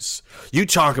celebrities. You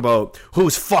talk about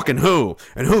who's fucking who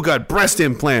and who got breast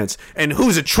implants and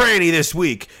who's a tranny this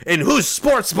week and whose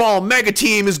sports ball mega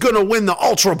team is going to win the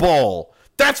Ultra Bowl.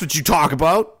 That's what you talk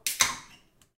about.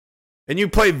 And you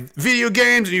play video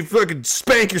games and you fucking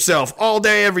spank yourself all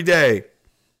day, every day.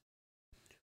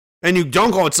 And you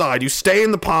don't go outside. You stay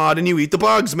in the pod and you eat the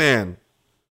bugs, man.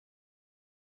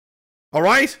 All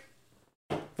right?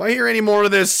 If I hear any more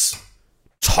of this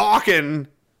talking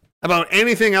about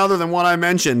anything other than what I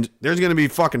mentioned, there's going to be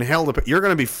fucking hell to pay.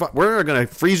 We're going to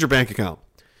freeze your bank account.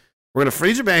 We're going to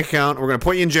freeze your bank account and we're going to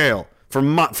put you in jail. For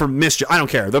mischief. I don't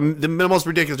care. The most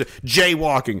ridiculous.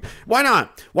 Jaywalking. Why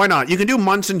not? Why not? You can do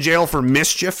months in jail for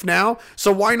mischief now.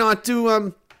 So why not do... I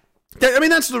mean,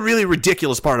 that's the really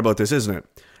ridiculous part about this, isn't it?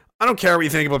 I don't care what you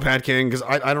think about Pat King, because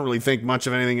I don't really think much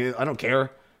of anything. I don't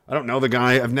care. I don't know the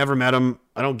guy. I've never met him.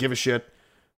 I don't give a shit.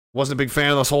 Wasn't a big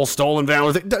fan of this whole stolen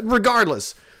valor thing.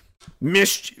 Regardless.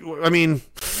 I mean...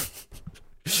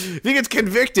 if he gets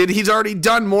convicted, he's already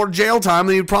done more jail time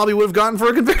than he probably would have gotten for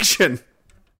a conviction.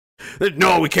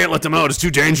 No, we can't let them out. It's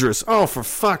too dangerous. Oh, for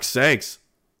fuck's sakes.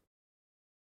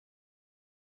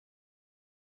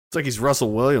 It's like he's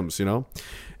Russell Williams, you know?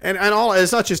 And all,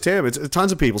 it's not just him. It's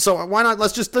tons of people. So why not?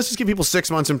 Let's just give people 6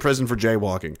 months in prison for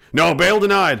jaywalking. No, bail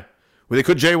denied. Well, they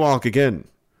could jaywalk again.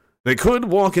 They could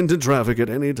walk into traffic at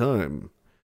any time.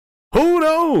 Who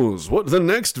knows what the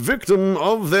next victim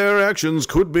of their actions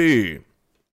could be?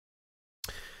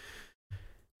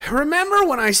 Remember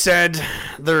when I said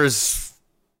there's...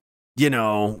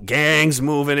 gangs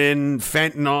moving in,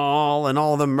 fentanyl, and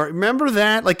all the... Remember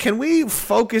that? Like, can we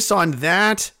focus on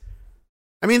that?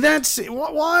 I mean, that's...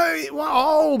 Why?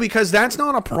 Oh, because that's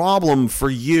not a problem for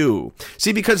you.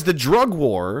 See, because the drug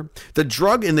war, the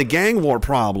drug and the gang war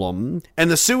problem, and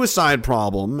the suicide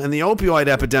problem, and the opioid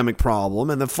epidemic problem,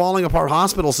 and the falling apart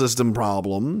hospital system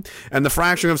problem, and the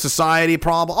fracturing of society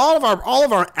problem, all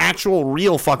of our actual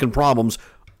real fucking problems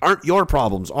aren't your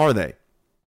problems, are they?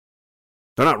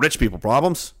 They're not rich people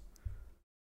problems.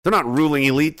 They're not ruling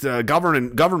elite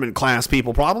government class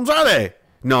people problems, are they?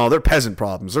 No, they're peasant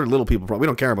problems. They're little people problems. We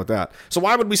don't care about that. So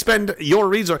why would we spend your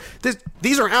resource?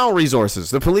 These are our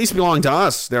resources. The police belong to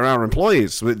us. They're our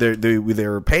employees.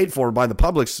 They're paid for by the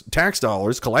public's tax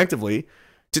dollars collectively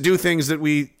to do things that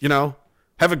we,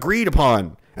 have agreed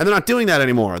upon. And they're not doing that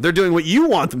anymore. They're doing what you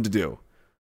want them to do.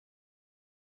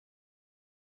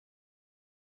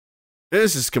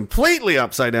 This is completely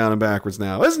upside down and backwards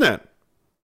now, isn't it?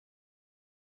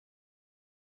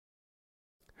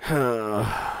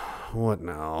 What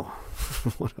now?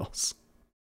 What else?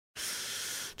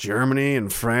 Germany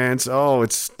and France. Oh,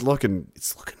 it's looking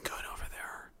good over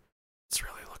there. It's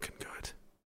really looking good.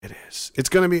 It is. It's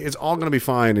all gonna be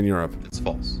fine in Europe. It's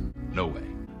false. No way.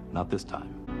 Not this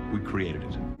time. We created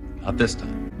it. Not this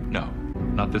time. No,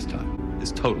 not this time.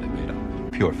 It's totally made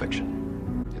up. Pure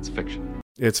fiction. It's fiction.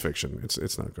 It's fiction.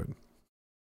 It's not good.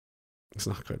 It's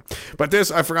not good. But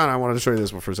this, I forgot. I wanted to show you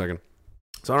this for a second.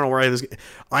 So I don't know where this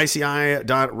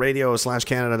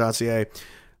ICI.radio/Canada.ca.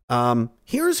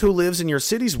 Here's who lives in your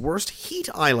city's worst heat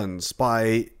islands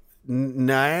by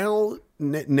Nails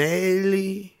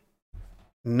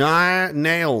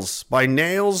by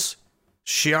Nails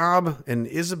Schaub and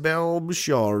Isabel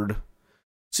Bouchard.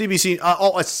 CBC,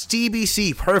 it's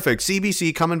CBC, perfect.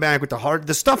 CBC coming back with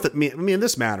the stuff that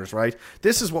this matters, right?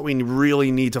 This is what we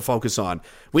really need to focus on.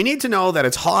 We need to know that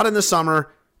it's hot in the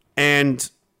summer and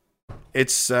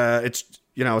it's hot in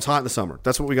the summer.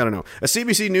 That's what we got to know. A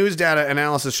CBC News data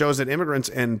analysis shows that immigrants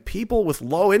and people with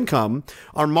low income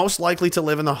are most likely to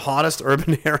live in the hottest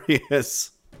urban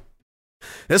areas.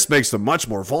 This makes them much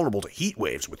more vulnerable to heat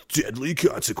waves with deadly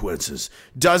consequences.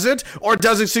 Does it? Or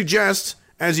does it suggest,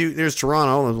 there's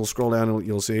Toronto, and we'll scroll down and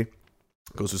you'll see.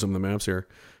 Goes through some of the maps here.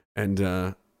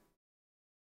 And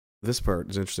this part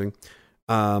is interesting.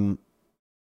 It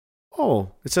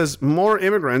says more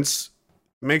immigrants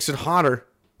makes it hotter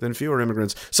than fewer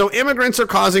immigrants. So immigrants are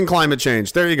causing climate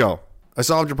change. There you go. I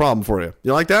solved your problem for you.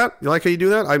 You like that? You like how you do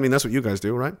that? I mean, that's what you guys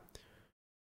do, right?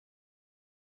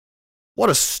 What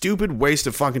a stupid waste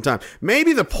of fucking time.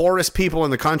 Maybe the poorest people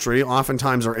in the country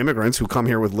oftentimes are immigrants who come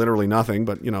here with literally nothing,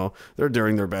 but, they're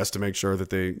doing their best to make sure that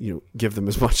they, give them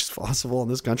as much as possible in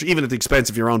this country, even at the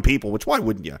expense of your own people, which why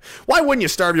wouldn't you? Why wouldn't you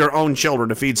starve your own children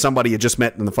to feed somebody you just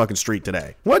met in the fucking street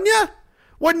today? Wouldn't you?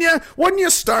 Wouldn't you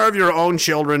starve your own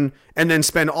children and then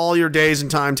spend all your days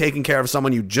and time taking care of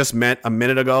someone you just met a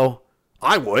minute ago?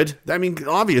 I would. I mean,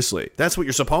 obviously, that's what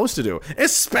you're supposed to do.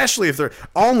 Especially if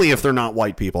they're not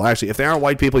white people. Actually, if they are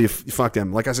white people, you fuck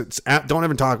them. Like I said, don't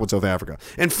even talk about South Africa.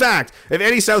 In fact, if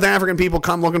any South African people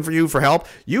come looking for you for help,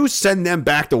 you send them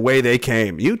back the way they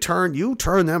came. You turn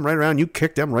them right around. You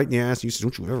kick them right in the ass. You say,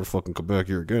 "Don't you ever fucking come back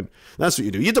here again." That's what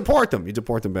you do. You deport them. You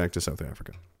deport them back to South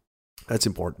Africa. That's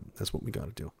important. That's what we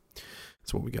got to do.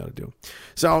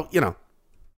 So,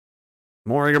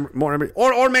 more,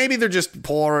 or maybe they're just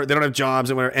poor. They don't have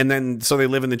jobs and whatever, and then so they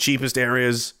live in the cheapest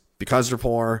areas because they're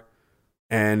poor.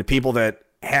 And people that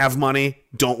have money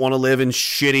don't want to live in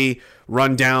shitty,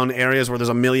 run-down areas where there's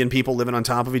a million people living on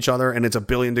top of each other, and it's 1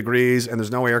 billion degrees, and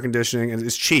there's no air conditioning, and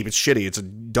it's cheap. It's shitty. It's a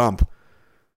dump.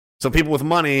 So people with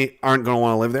money aren't going to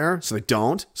want to live there, so they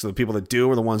don't. So the people that do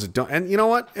are the ones that don't. And you know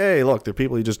what? Hey, look, they're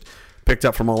people you just picked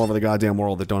up from all over the goddamn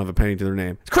world that don't have a penny to their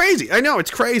name. It's crazy. I know, it's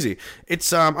crazy.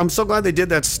 It's I'm so glad they did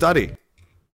that study.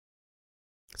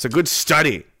 It's a good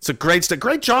study. It's a great study.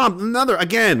 Great job.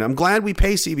 Again, I'm glad we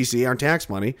pay CBC our tax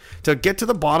money to get to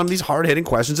the bottom of these hard-hitting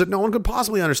questions that no one could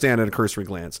possibly understand at a cursory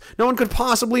glance. No one could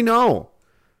possibly know.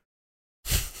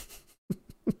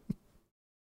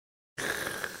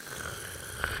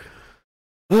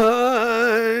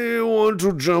 I want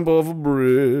to jump off a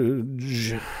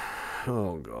bridge.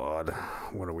 Oh, God.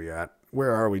 What are we at?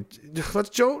 Where are we? Let's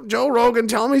Joe Rogan,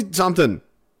 tell me something.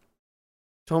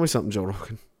 Tell me something, Joe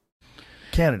Rogan.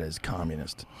 Canada is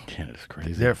communist. Canada's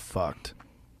crazy. They're fucked.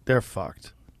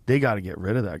 They got to get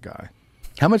rid of that guy.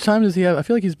 How much time does he have? I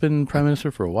feel like he's been prime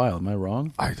minister for a while. Am I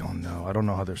wrong? I don't know. I don't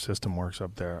know how their system works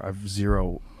up there. I have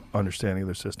zero understanding of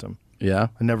their system. Yeah?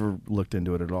 I never looked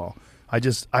into it at all. I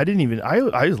just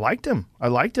liked him. I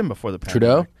liked him before the pandemic.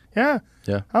 Trudeau? Yeah.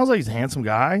 Yeah. I was like, he's a handsome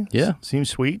guy. Yeah. Seems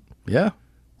sweet. Yeah.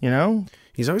 You know?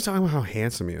 He's always talking about how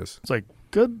handsome he is. It's like,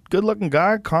 good looking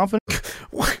guy, confident.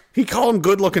 He called him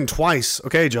good looking twice.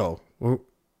 Okay, Joe. Well,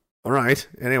 all right.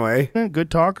 Anyway.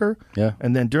 Good talker. Yeah.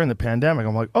 And then during the pandemic,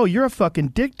 I'm like, oh, you're a fucking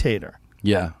dictator.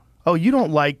 Yeah. Oh, you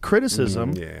don't like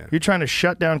criticism. Yeah. You're trying to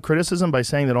shut down criticism by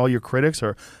saying that all your critics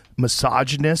are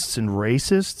misogynists and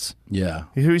racists. Yeah.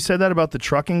 You hear he said that about the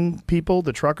trucking people,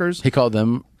 the truckers? He called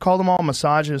them all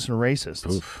misogynists and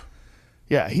racists. Oof.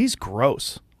 Yeah, he's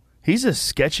gross. He's a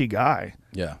sketchy guy.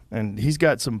 Yeah. And he's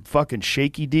got some fucking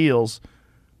shaky deals.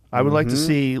 I would like to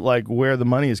see like where the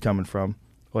money is coming from.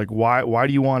 Like, why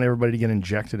do you want everybody to get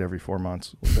injected every 4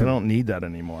 months? They don't need that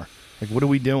anymore. Like, what are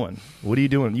we doing? What are you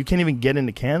doing? You can't even get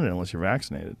into Canada unless you're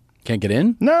vaccinated. Can't get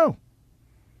in? No.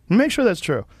 Make sure that's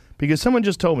true. Because someone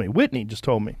just told me, Whitney just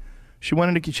told me, she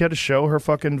had to show her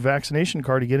fucking vaccination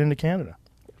card to get into Canada.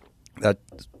 That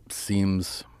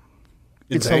seems...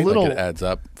 It's a little... Like it adds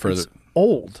up further. It's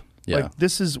old. Yeah. Like,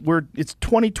 it's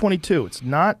 2022. It's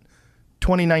not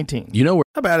 2019. You know where...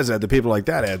 How bad is that? The people like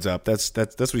that adds up. That's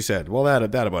what he said. Well, that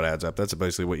about adds up. That's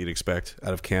basically what you'd expect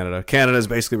out of Canada. Canada is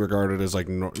basically regarded as like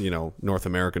North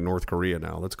America, North Korea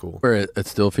now. That's cool. Where it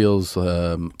still feels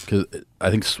because I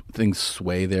think things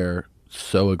sway there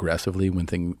so aggressively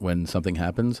when something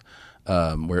happens,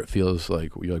 where it feels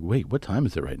like you're like, wait, what time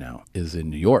is it right now? Is in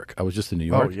New York. I was just in New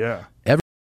York. Oh yeah.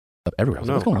 Everywhere. I was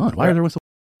like, what's going on? Why are everyone so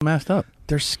masked up?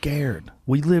 They're scared.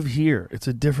 We live here. It's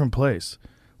a different place.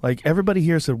 Like, everybody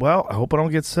here said, well, I hope I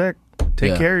don't get sick.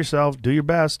 Take care of yourself. Do your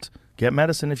best. Get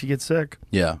medicine if you get sick.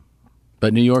 Yeah.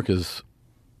 But New York is,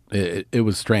 it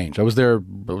was strange. I was there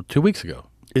 2 weeks ago.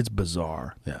 It's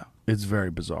bizarre. Yeah. It's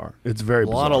very bizarre. It's very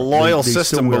bizarre. A lot of loyal They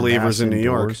system still wear believers masks in New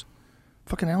York. indoors.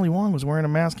 Fucking Ali Wong was wearing a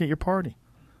mask at your party.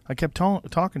 I kept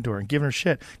talking to her and giving her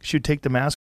shit. She would take the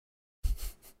mask.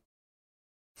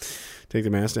 Take the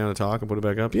mask down and talk and put it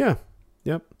back up. Yeah.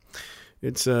 Yep.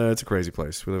 It's a crazy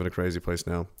place. We live in a crazy place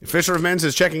now. Fisher of Men's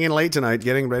is checking in late tonight,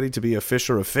 getting ready to be a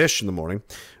fisher of fish in the morning.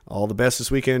 All the best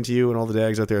this weekend to you and all the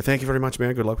dags out there. Thank you very much,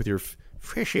 man. Good luck with your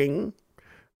fishing.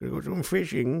 Gonna go doing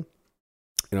fishing.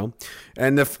 You know,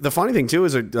 and the funny thing too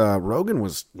is that Rogan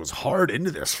was hard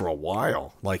into this for a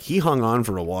while. Like, he hung on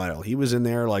for a while. He was in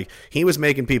there, like, he was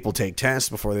making people take tests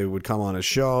before they would come on his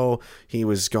show. He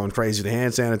was going crazy to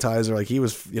hand sanitizer. Like, he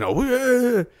was, it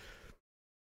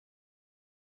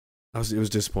was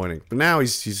disappointing, but now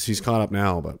he's caught up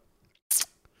now. But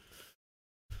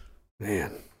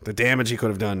man, the damage he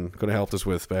could have helped us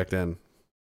with back then.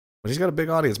 But he's got a big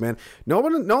audience, man. No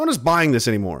one is buying this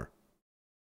anymore.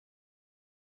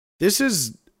 This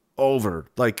is over,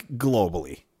 like,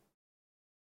 globally.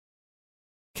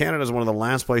 Canada is one of the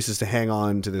last places to hang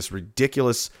on to this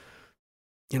ridiculous,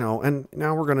 and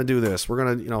now we're going to do this. We're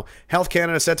going to, Health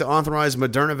Canada set to authorize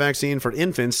Moderna vaccine for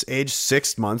infants aged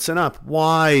 6 months and up.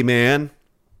 Why, man?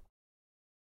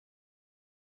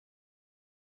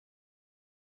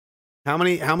 How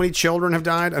many children have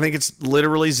died? I think it's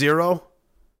literally 0.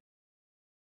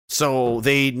 So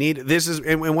they need, this is,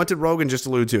 and what did Rogan just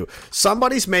allude to?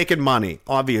 Somebody's making money,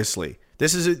 obviously.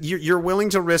 This is, you're willing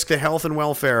to risk the health and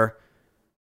welfare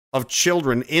of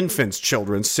children, infants,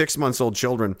 children, 6 months old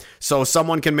children, so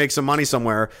someone can make some money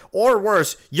somewhere. Or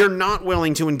worse, you're not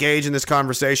willing to engage in this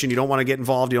conversation. You don't want to get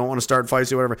involved. You don't want to start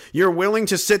fights or whatever. You're willing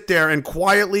to sit there and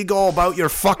quietly go about your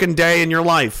fucking day in your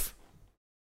life.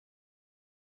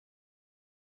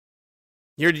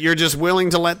 You're just willing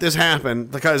to let this happen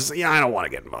because, I don't want to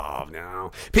get involved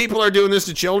now. People are doing this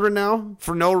to children now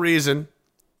for no reason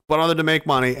but other to make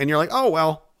money. And you're like, oh,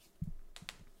 well.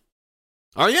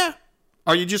 Oh, yeah.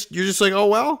 You're just like, oh,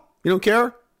 well, you don't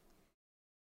care?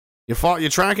 You're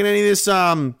tracking any of this,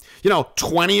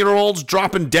 20-year-olds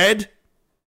dropping dead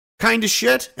kind of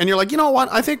shit? And you're like, you know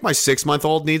what? I think my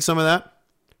 6-month-old needs some of that.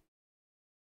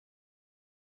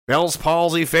 Bell's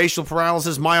palsy, facial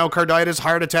paralysis, myocarditis,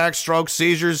 heart attack, strokes,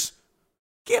 seizures.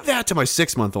 Give that to my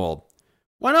 6-month-old.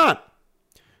 Why not?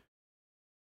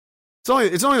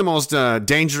 It's only the most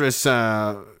dangerous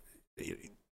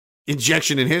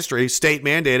injection in history, state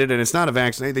mandated, and it's not a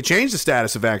vaccination. They changed the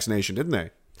status of vaccination, didn't they?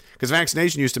 Because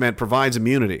vaccination used to mean provides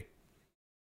immunity.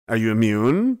 Are you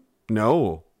immune?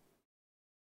 No.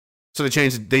 So they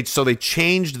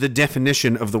changed the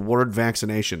definition of the word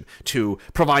vaccination to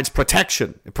provides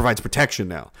protection. It provides protection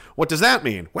now. What does that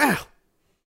mean? Well,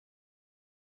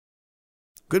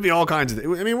 could be all kinds of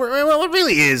things. I mean, what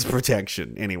really is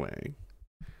protection anyway?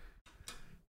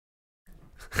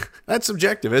 That's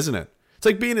subjective, isn't it? It's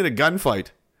like being in a gunfight.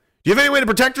 Do you have any way to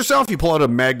protect yourself? You pull out a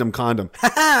Magnum condom.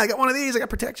 Ha ha! I got one of these. I got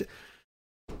protection.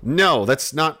 No,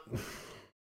 that's not.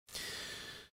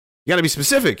 You got to be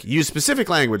specific. Use specific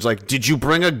language. Like, did you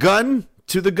bring a gun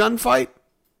to the gunfight?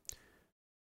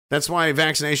 That's why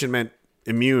vaccination meant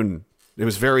immune. It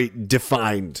was very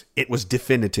defined. It was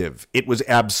definitive. It was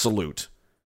absolute.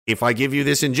 If I give you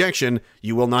this injection,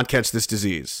 you will not catch this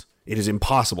disease. It is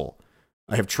impossible.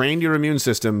 I have trained your immune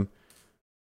system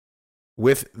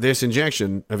with this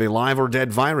injection of a live or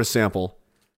dead virus sample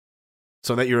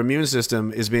so that your immune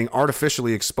system is being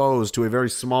artificially exposed to a very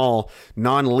small,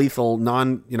 non-lethal,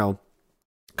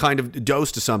 kind of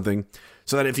dose to something,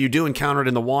 so that if you do encounter it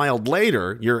in the wild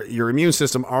later, your immune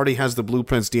system already has the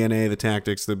blueprints, DNA, the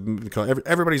tactics,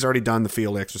 everybody's already done the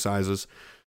field exercises,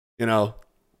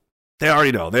 They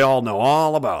already know. They all know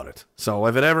all about it. So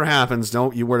if it ever happens,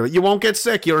 don't you worry about it. You won't get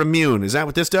sick. You're immune. Is that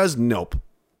what this does? Nope.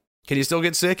 Can you still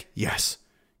get sick? Yes.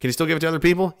 Can you still give it to other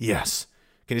people? Yes.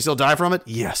 Can you still die from it?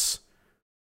 Yes.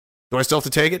 Do I still have to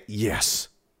take it? Yes.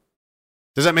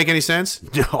 Does that make any sense?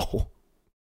 No.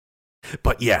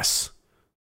 But yes.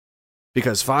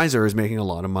 Because Pfizer is making a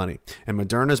lot of money, and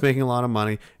Moderna is making a lot of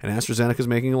money, and AstraZeneca is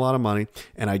making a lot of money,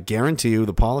 and I guarantee you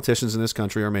the politicians in this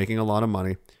country are making a lot of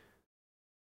money.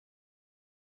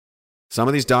 Some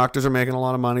of these doctors are making a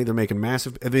lot of money. They're making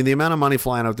massive... I mean, the amount of money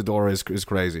flying out the door is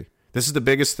crazy. This is the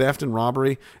biggest theft and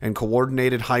robbery and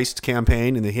coordinated heist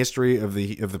campaign in the history of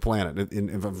the planet,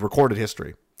 in recorded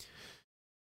history.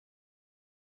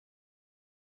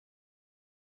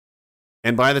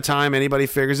 And by the time anybody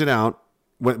figures it out,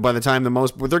 by the time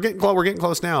we're getting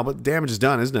close now, but the damage is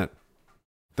done, isn't it?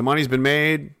 The money's been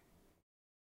made,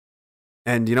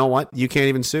 and you know what? You can't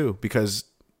even sue because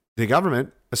the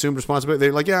government assumed responsibility.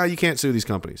 They're like, yeah, you can't sue these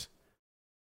companies.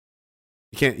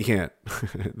 You can't.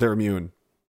 They're immune.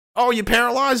 Oh, you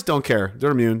paralyzed? Don't care.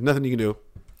 They're immune. Nothing you can do.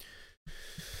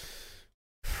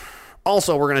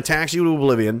 Also, we're going to tax you to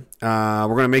oblivion. We're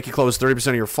going to make you close 30%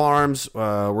 of your farms.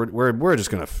 We're just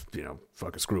going to,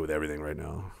 fucking screw with everything right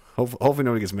now. Hopefully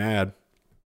nobody gets mad.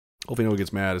 Hopefully nobody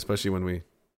gets mad, especially when we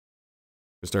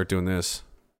start doing this.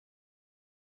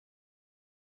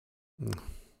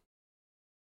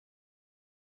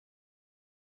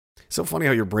 It's so funny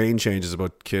how your brain changes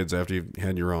about kids after you've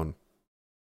had your own.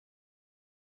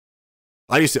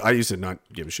 I used to not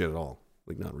give a shit at all.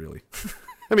 Like, not really.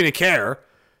 I mean, I care.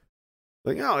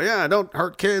 Like, oh yeah, don't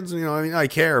hurt kids. I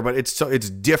care, but it's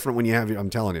different when you have. I'm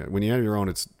telling you, when you have your own,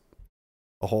 it's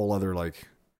a whole other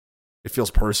it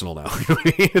feels personal now.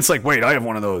 It's like, wait, I have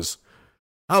one of those.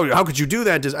 How could you do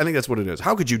that? I think that's what it is.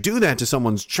 How could you do that to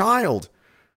someone's child?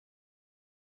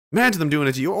 Imagine them doing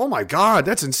it to you. Oh my God,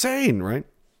 that's insane, right?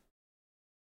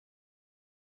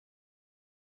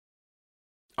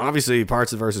 Obviously,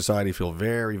 parts of our society feel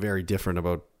very, very different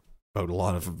about a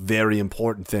lot of very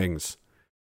important things.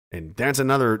 And that's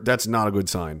not a good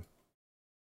sign.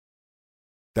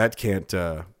 That can't,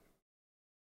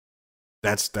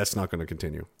 that's not going to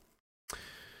continue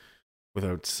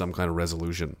without some kind of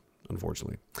resolution,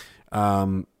 unfortunately.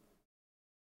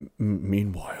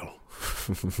 Meanwhile,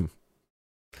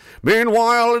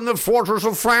 in the fortress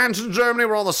of France and Germany,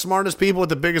 where all the smartest people with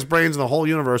the biggest brains in the whole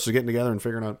universe are getting together and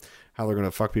figuring out how they're going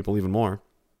to fuck people even more.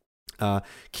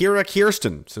 Kira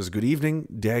Kirsten says, good evening,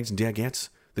 Dags and Dagettes.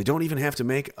 They don't even have to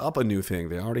make up a new thing.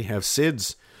 They already have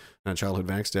SIDS, childhood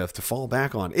vax death, to fall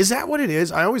back on. Is that what it is?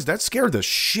 That scared the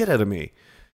shit out of me.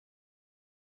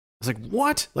 I was like,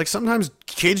 what? Like, sometimes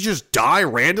kids just die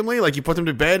randomly? Like, you put them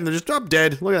to bed and they're just drop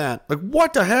dead. Look at that. Like,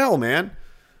 what the hell, man?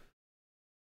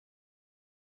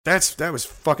 That was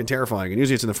fucking terrifying. And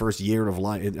usually it's in the first year of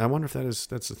life. I wonder if that's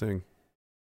the thing.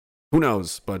 Who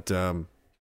knows? But,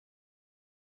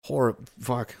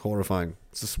 horrifying.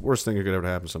 It's the worst thing that could ever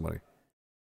happen to somebody.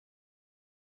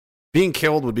 Being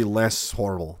killed would be less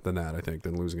horrible than that, I think,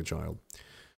 than losing a child.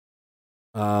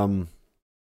 Well,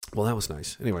 that was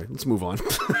nice. Anyway, let's move on.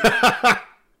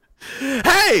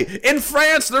 Hey, in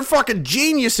France, they're fucking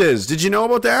geniuses. Did you know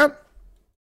about that?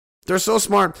 They're so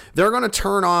smart. They're going to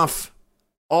turn off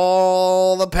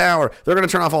all the power. They're going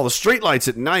to turn off all the streetlights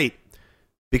at night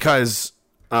because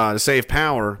to save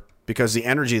power. Because the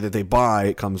energy that they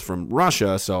buy comes from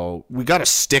Russia, so we gotta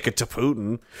stick it to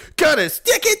Putin. Gotta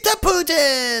stick it to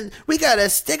Putin! We gotta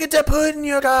stick it to Putin,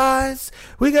 you guys!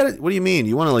 What do you mean?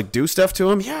 You wanna, do stuff to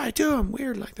him? Yeah, I do. I'm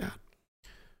weird like that.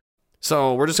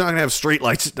 So, we're just not gonna have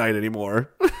streetlights at night anymore.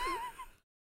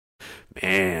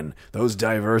 Man, those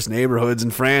diverse neighborhoods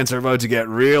in France are about to get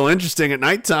real interesting at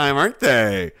nighttime, aren't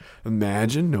they?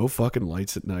 Imagine no fucking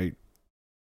lights at night.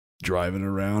 Driving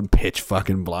around pitch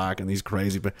fucking black and these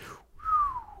crazy, but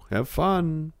have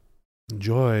fun,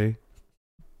 enjoy.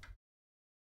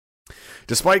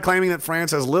 Despite claiming that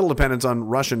France has little dependence on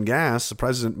Russian gas,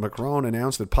 President Macron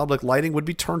announced that public lighting would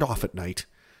be turned off at night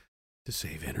to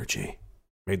save energy.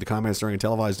 Made the comments during a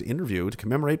televised interview to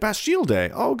commemorate Bastille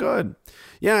Day. Oh, good.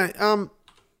 Yeah,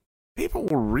 people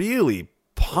were really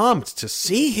pumped to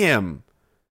see him.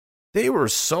 They were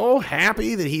so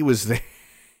happy that he was there.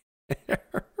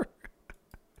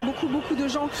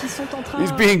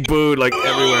 He's being booed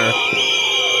everywhere.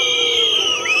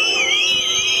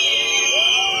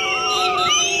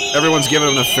 Everyone's giving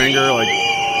him the finger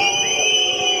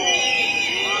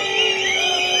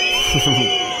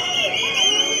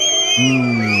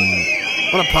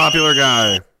What a popular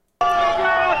guy.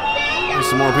 There's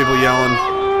some more people yelling.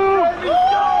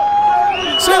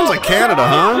 Sounds like Canada,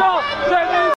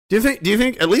 huh? Do you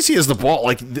think at least he has the ball?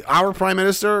 Like our prime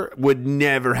minister would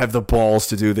never have the balls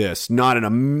to do this. Not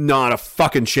a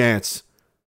fucking chance.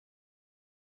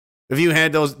 If you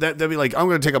had those, that'd be like, I'm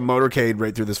going to take a motorcade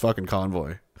right through this fucking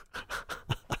convoy.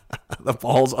 The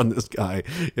balls on this guy,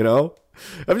 you know.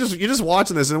 You're just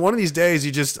watching this, and one of these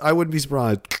days, I wouldn't be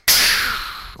surprised.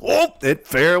 Oh,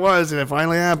 there it was, and it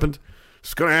finally happened.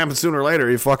 It's going to happen sooner or later.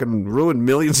 He fucking ruined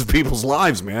millions of people's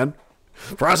lives, man.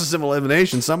 Process of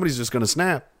elimination. Somebody's just going to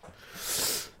snap.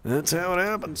 That's how it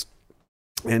happens.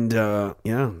 And,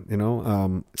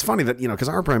 it's funny that, because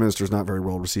our prime minister is not very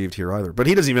well received here either. But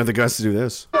he doesn't even have the guts to do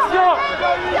this.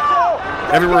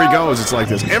 Everywhere he goes, it's like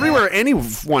this. Everywhere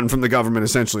anyone from the government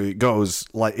essentially goes,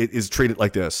 like it is treated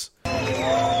like this. The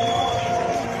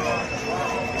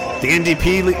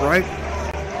NDP, right?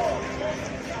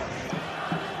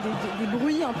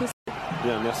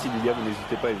 Bien, merci les gars, vous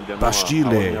n'hésitez pas évidemment Bastille. à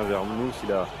revenir vers nous si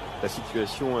la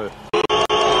situation...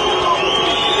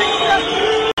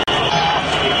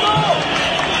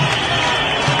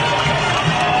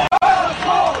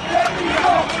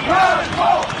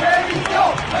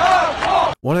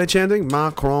 What are they chanting?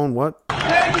 Macron, what? Do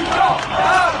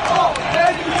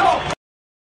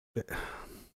you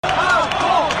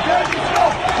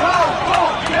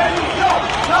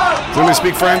want me to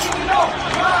speak French?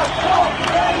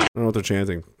 I don't know what they're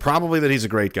chanting. Probably that he's a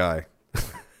great guy.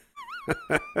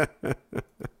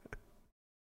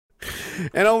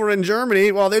 And over in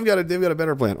Germany, well, they've got a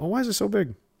better plan. Oh, why is it so big?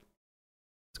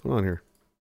 What's going on here?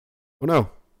 Oh no.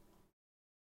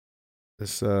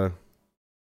 This thing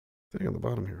on the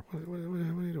bottom here. What are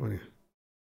you doing here?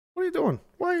 What are you doing?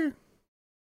 Why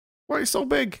are you so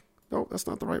big? No, that's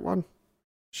not the right one.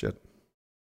 Shit.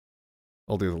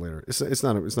 I'll do it later. It's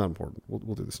not important.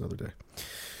 We'll do this another day.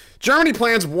 Germany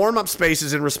plans warm-up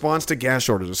spaces in response to gas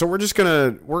shortages. So we're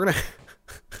gonna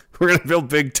build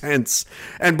big tents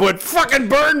and put fucking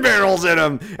burn barrels in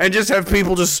them and just have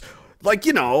people just like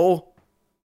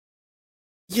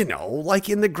like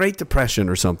in the Great Depression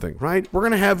or something, right? We're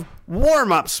gonna have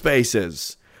warm-up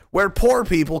spaces where poor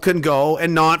people can go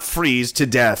and not freeze to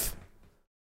death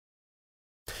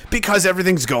because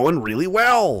everything's going really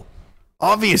well.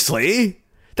 Obviously.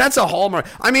 That's a hallmark.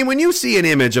 I mean, when you see an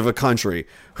image of a country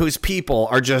whose people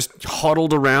are just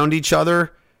huddled around each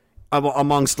other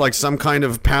amongst like some kind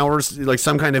of powers, like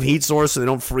some kind of heat source, so they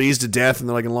don't freeze to death and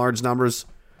they're like in large numbers.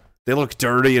 They look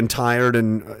dirty and tired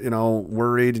and,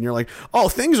 worried. And you're like, oh,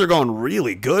 things are going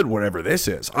really good wherever this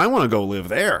is. I want to go live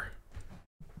there.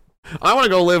 I want to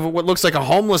go live at what looks like a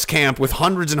homeless camp with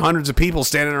hundreds and hundreds of people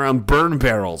standing around burn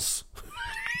barrels.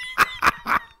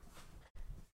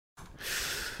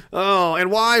 Oh, and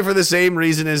why? For the same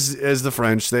reason as the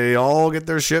French. They all get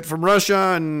their shit from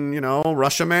Russia, and,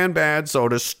 Russia man bad. So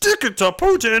to stick it to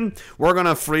Putin, we're going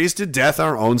to freeze to death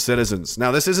our own citizens.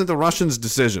 Now, this isn't the Russians'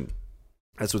 decision.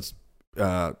 That's what's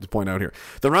to point out here.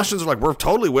 The Russians are like, we're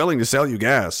totally willing to sell you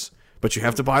gas, but you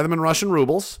have to buy them in Russian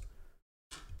rubles.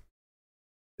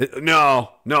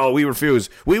 No, we refuse.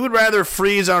 We would rather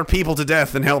freeze our people to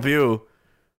death than help you.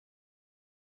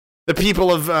 The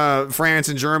people of France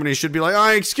and Germany should be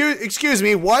like, excuse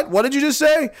me, what? What did you just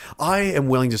say? I am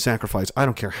willing to sacrifice. I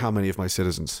don't care how many of my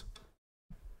citizens.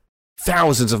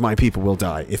 Thousands of my people will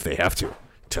die if they have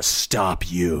to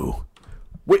stop you.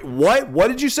 Wait, what? What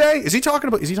did you say? Is he talking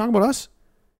about us?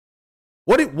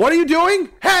 What are you doing?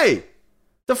 Hey!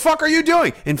 The fuck are you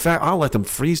doing? In fact, I'll let them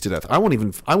freeze to death. I won't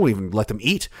even let them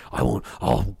eat. I'll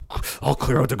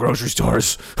clear out the grocery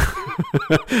stores.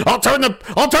 I'll turn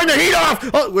the heat off.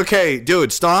 Oh, okay,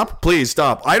 dude, stop. Please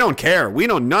stop. I don't care. We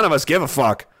know none of us give a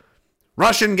fuck.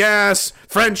 Russian gas,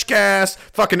 French gas,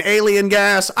 fucking alien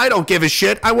gas. I don't give a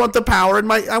shit. I want the power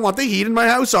I want the heat in my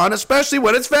house on, especially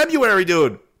when it's February,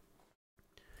 dude.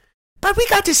 But we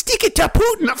got to stick it to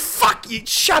Putin. Fuck you.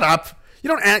 Shut up.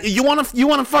 You want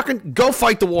to fucking go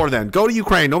fight the war then. Go to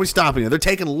Ukraine. Nobody's stopping you. They're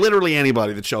taking literally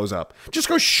anybody that shows up. Just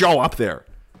go show up there.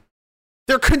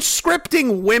 They're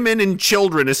conscripting women and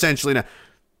children essentially now.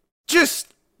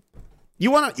 Just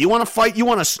you want to fight, you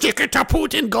want to stick it to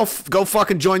Putin? Go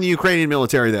fucking join the Ukrainian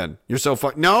military then. You're so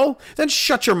no? Then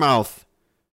shut your mouth.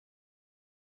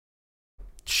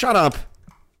 Shut up.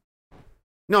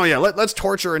 No, yeah, let's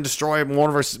torture and destroy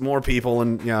more people,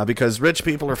 and yeah, because rich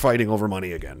people are fighting over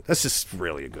money again. That's just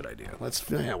really a good idea.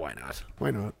 Why not?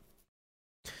 Why not?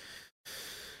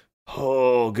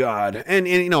 Oh God, and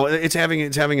it's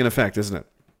having an effect, isn't it?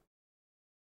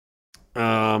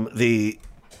 The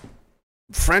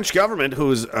French government,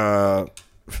 who's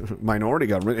minority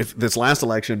government, if this last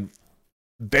election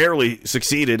barely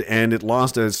succeeded, and it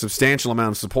lost a substantial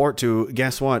amount of support to,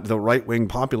 guess what, the right-wing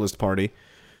populist party.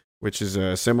 which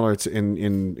is similar to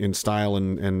in style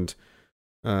and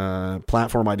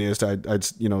platform ideas to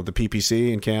the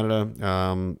PPC in Canada,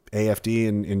 AFD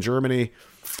in Germany.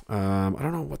 I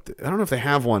don't know if they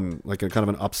have one like a kind of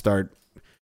an upstart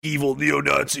evil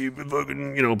neo-Nazi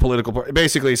fucking political party.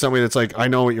 Basically somebody that's like, I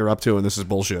know what you're up to and this is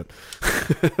bullshit.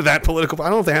 That political. I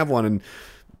don't know if they have one in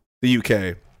the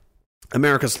UK.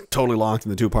 America's totally locked in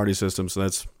the two-party system, so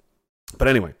that's. But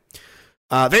anyway,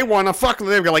 they won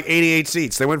they've got like 88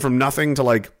 seats. They went from nothing to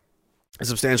like a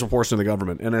substantial portion of the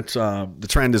government, and it's the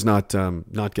trend is not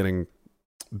getting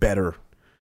better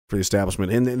for the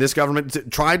establishment. And this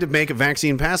government tried to make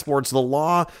vaccine passports the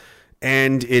law,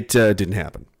 and it didn't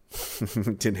happen.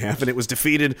 It didn't happen. It was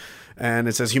defeated, and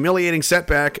it says humiliating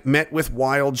setback met with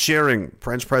wild cheering.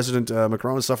 French President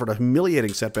Macron suffered a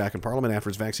humiliating setback in Parliament after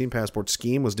his vaccine passport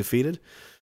scheme was defeated.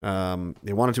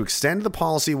 They wanted to extend the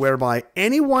policy whereby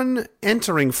anyone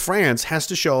entering France has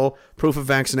to show proof of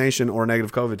vaccination or a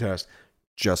negative COVID test,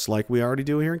 just like we already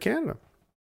do here in Canada.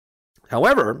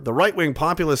 However, the right-wing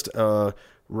populist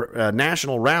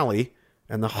National Rally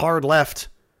and the hard left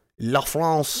La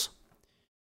France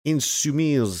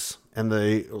Insoumise and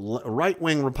the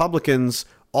right-wing Republicans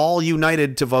all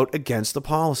united to vote against the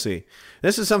policy.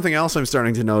 This is something else I'm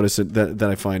starting to notice that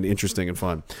I find interesting and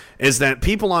fun, is that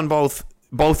people on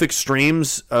both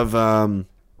extremes of I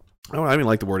don't even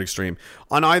like the word extreme.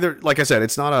 On either, like I said,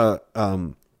 it's not a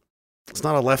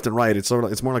left and right. It's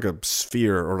more like a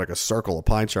sphere or like a circle, a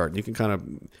pie chart. And you can kind of,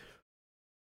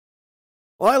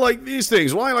 well, I like these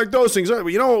things. Well, I like those things. But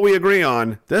you know what we agree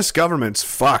on? This government's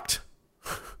fucked.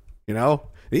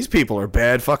 These people are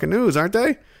bad fucking news, aren't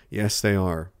they? Yes, they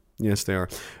are. Yes, they are.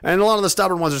 And a lot of the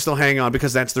stubborn ones are still hanging on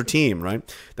because that's their team,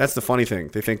 right? That's the funny thing.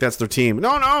 They think that's their team.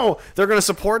 No, they're going to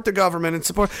support the government and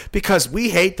support because we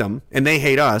hate them and they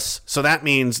hate us. So that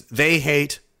means they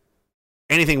hate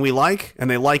anything we like and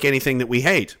they like anything that we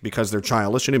hate because they're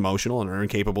childish and emotional and are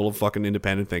incapable of fucking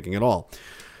independent thinking at all.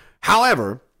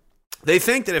 However, they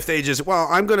think that if they just,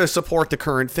 I'm going to support the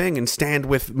current thing and stand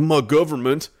with my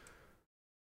government.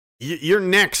 You're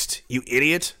next, you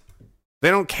idiot. They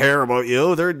don't care about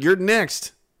you. You're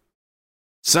next.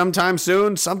 Sometime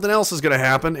soon, something else is going to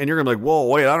happen, and you're going to be like, whoa,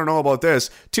 wait, I don't know about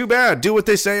this. Too bad. Do what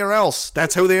they say or else.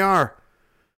 That's who they are.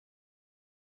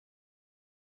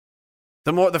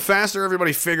 The faster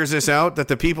everybody figures this out, that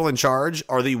the people in charge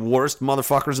are the worst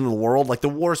motherfuckers in the world, like the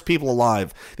worst people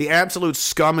alive. The absolute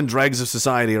scum and dregs of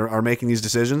society are making these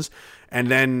decisions,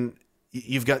 and then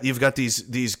you've got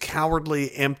these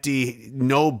cowardly, empty,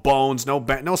 no bones,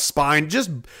 no spine, just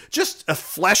a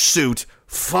flesh suit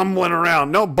fumbling around,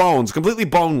 no bones, completely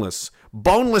boneless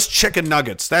chicken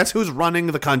nuggets. That's who's running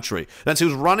the country. That's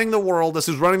who's running the world. That's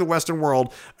who's running the Western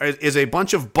world. Is a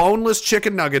bunch of boneless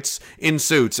chicken nuggets in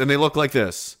suits, and they look like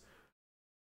this.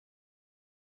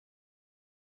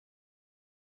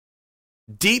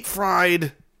 Deep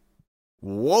fried,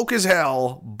 woke as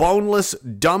hell, boneless,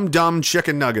 dumb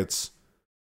chicken nuggets.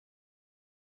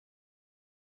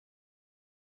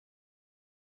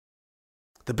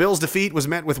 The bill's defeat was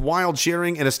met with wild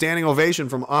cheering and a standing ovation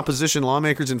from opposition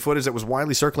lawmakers in footage that was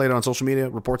widely circulated on social media,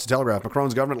 reports the Telegraph.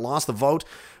 Macron's government lost the vote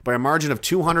by a margin of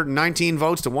 219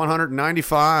 votes to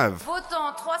 195.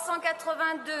 Votant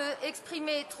 382,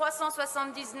 exprimé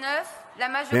 379.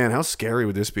 Man, how scary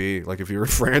would this be? Like if you were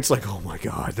in France, like, oh my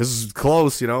God, this is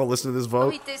close, listen to this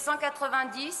vote.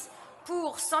 190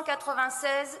 pour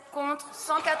 196 contre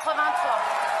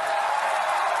 183.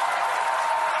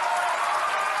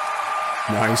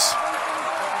 Nice.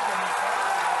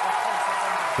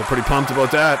 They're pretty pumped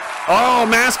about that. Oh,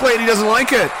 Mask Lady doesn't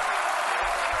like it.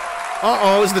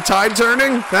 Uh-oh, is the tide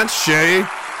turning? That's shady.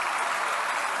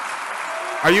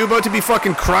 Are you about to be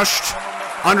fucking crushed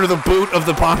under the boot of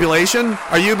the population?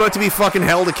 Are you about to be fucking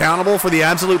held accountable for the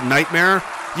absolute nightmare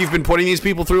you've been putting these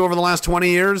people through over the last 20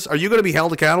 years? Are you going to be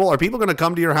held accountable? Are people going to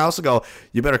come to your house and go,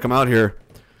 you better come out here?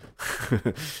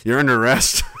 You're under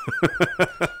arrest.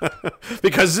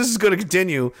 Because this is going to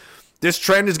continue. This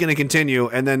trend is going to continue,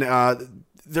 and then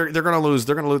they're going to lose.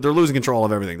 They're losing control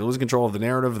of everything. They're losing control of the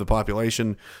narrative of the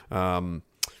population, and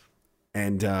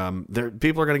people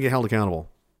are going to get held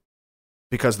accountable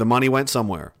because the money went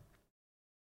somewhere.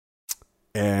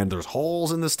 And there's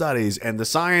holes in the studies, and the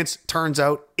science turns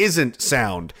out isn't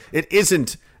sound. It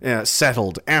isn't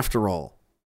settled after all.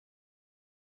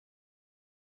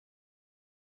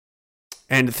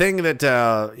 And the thing that,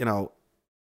 the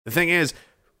thing is,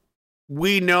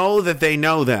 we know that they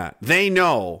know that. They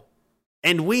know,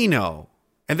 and we know,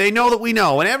 and they know that we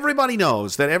know, and everybody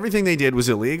knows that everything they did was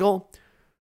illegal.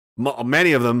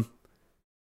 Many of them,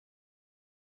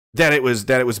 that it was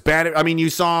bad. I mean, you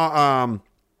saw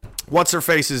What's her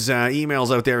face's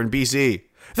emails out there in BC?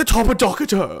 The top of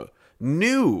docketer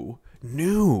knew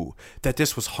that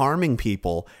this was harming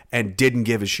people and didn't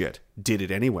give a shit. Did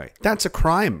it anyway. That's a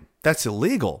crime. That's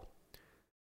illegal.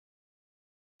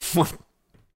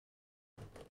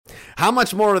 How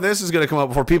much more of this is going to come up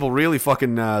before people really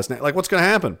fucking like? What's going to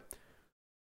happen?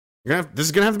 This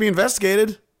is going to have to be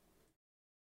investigated.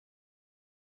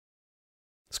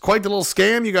 It's quite the little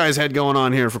scam you guys had going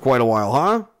on here for quite a while,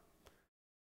 huh?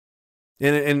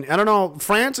 And I don't know,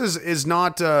 France is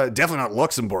not, definitely not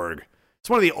Luxembourg. It's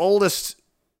one of the oldest,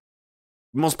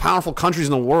 most powerful countries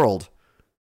in the world.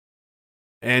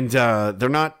 And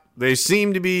they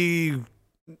seem to be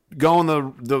going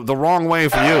the wrong way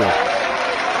for you.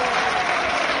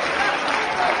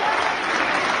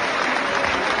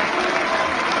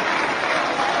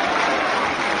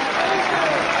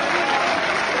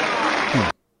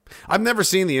 I've never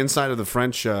seen the inside of the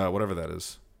French, whatever that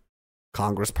is.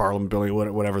 Congress, Parliament building,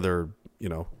 whatever they're,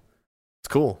 it's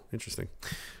cool. Interesting.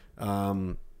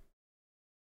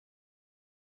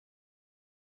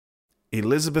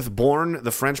 Elizabeth Borne,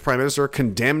 the French Prime Minister,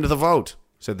 condemned the vote.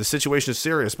 Said the situation is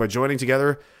serious by joining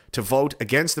together to vote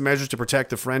against the measures to protect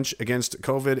the French against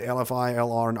COVID, LFI,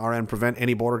 LR, and RN, prevent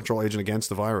any border control agent against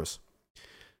the virus.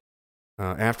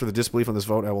 After the disbelief on this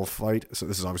vote, I will fight. So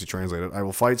this is obviously translated. I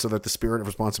will fight so that the spirit of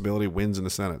responsibility wins in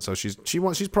the Senate. So she's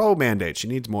pro mandate. She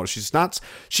needs more. She's not.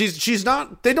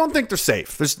 They don't think they're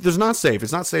safe. There's not safe.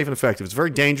 It's not safe and effective. It's very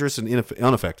dangerous and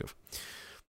ineffective.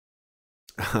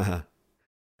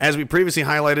 As we previously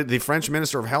highlighted, the French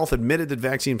Minister of Health admitted that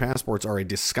vaccine passports are a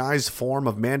disguised form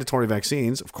of mandatory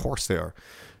vaccines. Of course they are.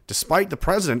 Despite the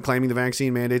president claiming the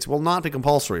vaccine mandates will not be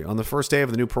compulsory. On the first day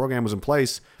of the new program was in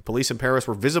place, police in Paris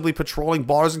were visibly patrolling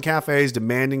bars and cafes,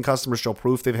 demanding customers show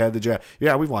proof they've had the jab.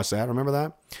 Yeah, we've watched that. Remember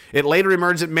that? It later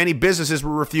emerged that many businesses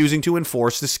were refusing to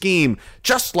enforce the scheme,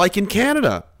 just like in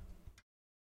Canada.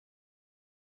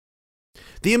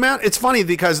 It's funny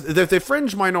because the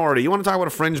fringe minority, you want to talk about a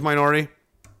fringe minority?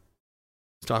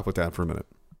 Let's talk about that for a minute.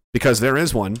 Because there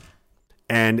is one.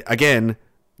 And again,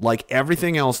 like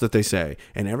everything else that they say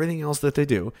and everything else that they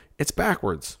do, it's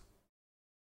backwards.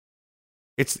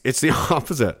 It's the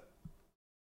opposite.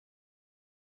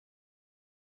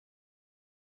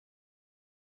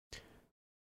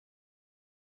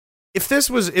 If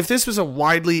this was a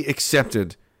widely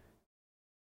accepted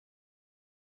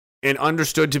and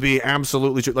understood to be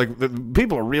absolutely true, like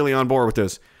people are really on board with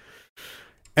this.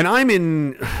 And I'm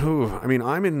in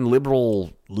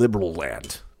liberal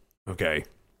land, okay?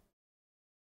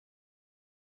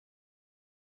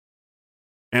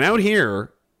 And out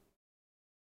here,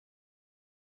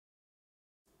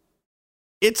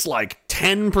 it's like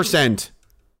 10%,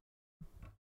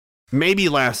 maybe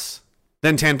less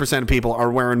than 10% of people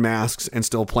are wearing masks and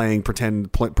still playing the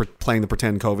pretend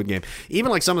COVID game.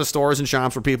 Even like some of the stores and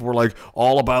shops where people were like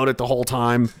all about it the whole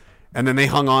time, and then they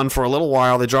hung on for a little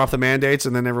while. They dropped the mandates,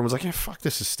 and then everyone's like, "Yeah, fuck,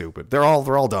 this is stupid." They're all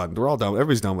done. They're all done.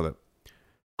 Everybody's done with it.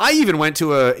 I even went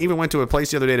to a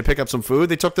place the other day to pick up some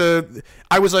food.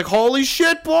 I was like, "Holy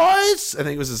shit, boys!" I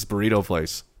think it was this burrito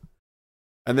place,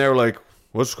 and they were like,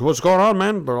 "What's going on,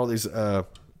 man?" But all these they're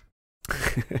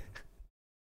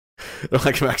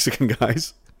like Mexican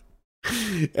guys,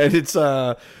 and it's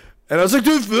and I was like,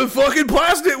 "Dude, the fucking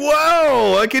plastic!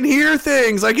 Wow, I can hear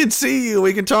things. I can see you.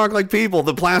 We can talk like people.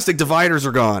 The plastic dividers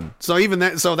are gone. So even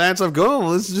that's like,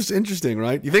 oh, this is just interesting,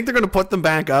 right? You think they're gonna put them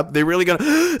back up? They really gonna?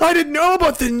 I didn't know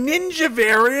about the ninja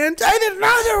variant. I didn't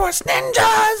know there was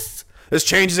ninjas. This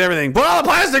changes everything. Put all the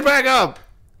plastic back up.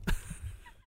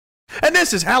 And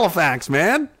this is Halifax,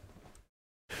 man.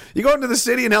 You go into the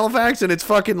city in Halifax, and it's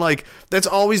fucking like that's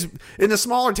always in the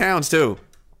smaller towns too.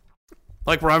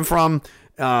 Like where I'm from.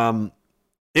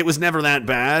 It was never that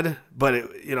bad, but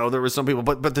there was some people,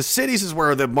 but the cities is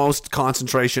where the most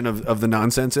concentration of the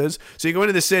nonsense is. So you go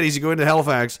into the cities, you go into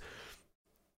Halifax,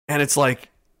 and it's like,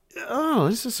 oh,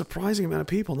 this is a surprising amount of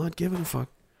people not giving a fuck.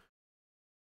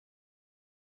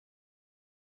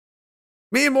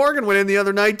 Me and Morgan went in the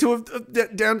other night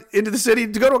down into the city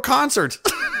to go to a concert.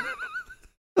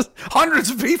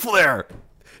 Hundreds of people there.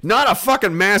 Not a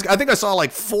fucking mask. I think I saw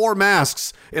like 4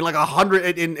 masks in like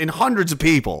 100 in hundreds of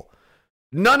people.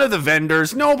 None of the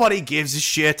vendors. Nobody gives a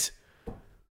shit.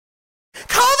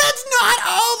 COVID's not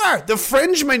over. The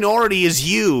fringe minority is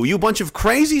you bunch of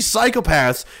crazy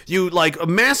psychopaths. You like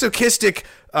masochistic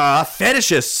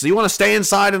fetishists. You want to stay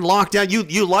inside and lock down.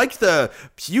 You liked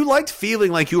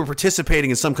feeling like you were participating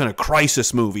in some kind of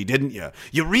crisis movie, didn't you?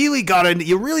 You really got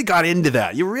into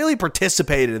that. You really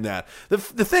participated in that. The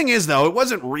thing is though, it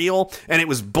wasn't real and it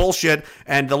was bullshit.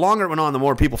 And the longer it went on, the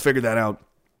more people figured that out.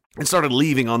 and started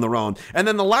leaving on their own. And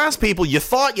then the last people you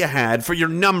thought you had for your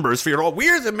numbers,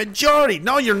 we're the majority.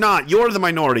 No, you're not. You're the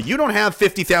minority. You don't have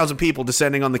 50,000 people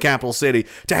descending on the capital city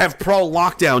to have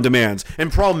pro-lockdown demands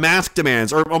and pro-mask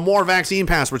demands or more vaccine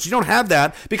passports. You don't have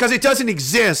that because it doesn't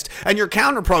exist. And your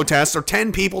counter-protests are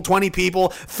 10 people, 20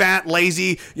 people, fat,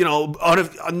 lazy,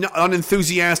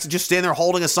 unenthusiastic, just standing there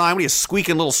holding a sign. What are you,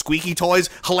 squeaking little squeaky toys?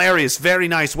 Hilarious. Very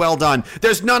nice. Well done.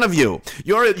 There's none of you.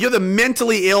 You're the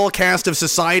mentally ill cast of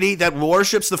society that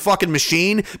worships the fucking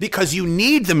machine because you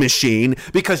need the machine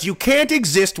because you can't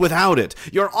exist without it.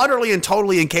 You're utterly and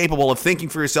totally incapable of thinking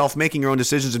for yourself, making your own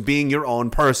decisions, and being your own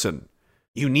person.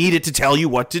 You need it to tell you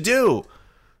what to do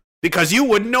because you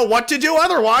wouldn't know what to do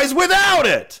otherwise without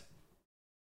it.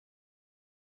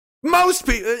 Most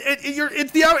people,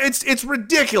 it's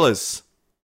ridiculous.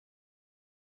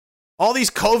 All these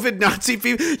COVID Nazi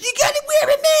people, you gotta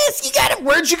wear a mask,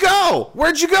 where'd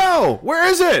you go? Where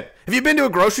is it? Have you been to a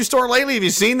grocery store lately? Have you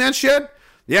seen that shit?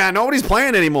 Yeah, nobody's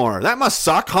playing anymore. That must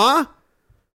suck, huh?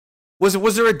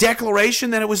 Was there a declaration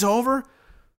that it was over?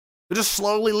 They just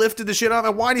slowly lifted the shit off.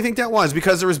 And why do you think that was?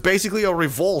 Because there was basically a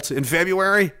revolt in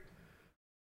February,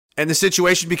 and the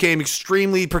situation became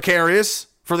extremely precarious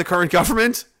for the current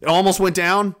government. It almost went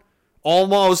down.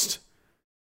 Almost.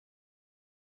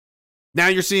 Now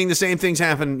you're seeing the same things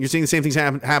happen. You're seeing the same things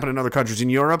happen in other countries in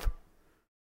Europe.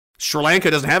 Sri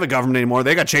Lanka doesn't have a government anymore.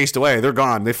 They got chased away. They're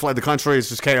gone. They fled the country. It's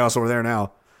just chaos over there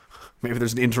now. Maybe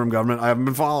there's an interim government I haven't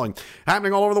been following.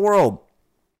 Happening all over the world.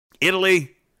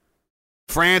 Italy,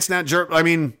 France,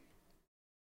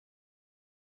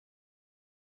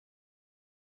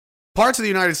 parts of the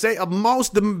United States,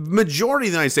 the majority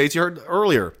of the United States, you heard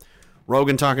earlier,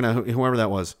 Rogan talking to whoever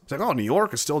that was. It's like, oh, New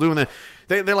York is still doing that.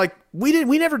 They're like,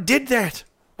 we never did that.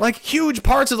 Like, huge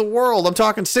parts of the world, I'm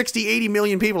talking 60, 80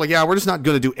 million people, like, yeah, we're just not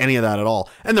going to do any of that at all.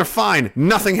 And they're fine.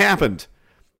 Nothing happened.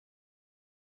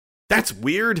 That's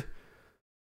weird.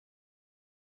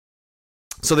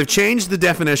 So they've changed the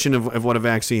definition of what a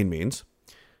vaccine means.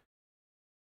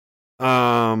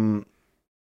 And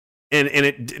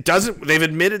it doesn't, they've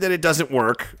admitted that it doesn't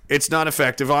work. It's not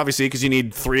effective, obviously, because you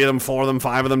need 3 of them, 4 of them,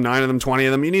 5 of them, 9 of them, 20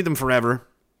 of them. You need them forever.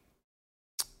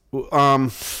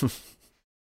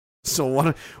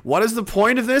 So what is the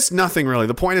point of this? Nothing really.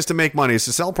 The point is to make money. It's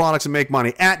to sell products and make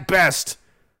money. At best,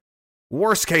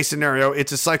 worst case scenario,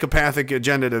 it's a psychopathic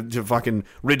agenda to fucking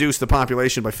reduce the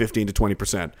population by 15 to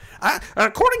 20%.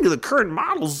 According to the current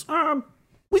models,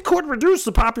 we could reduce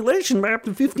the population by up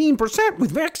to 15%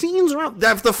 with vaccines around.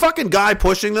 The fucking guy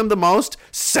pushing them the most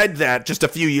said that just a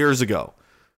few years ago.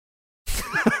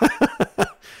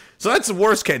 So that's the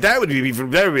worst case. That would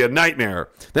be a nightmare.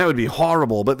 That would be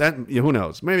horrible, but that, who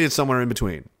knows? Maybe it's somewhere in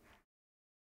between.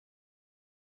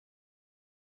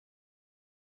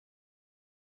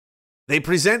 They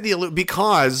present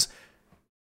because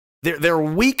they're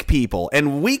weak people,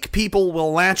 and weak people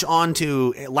will latch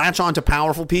onto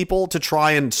powerful people to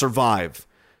try and survive.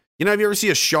 You know, have you ever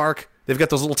seen a shark? They've got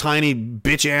those little tiny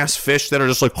bitch ass fish that are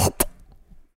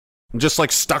just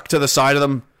like stuck to the side of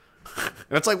them.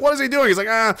 And it's like, what is he doing? He's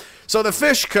like, So the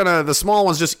fish the small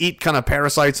ones just eat kind of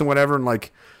parasites and whatever, and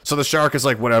like, so the shark is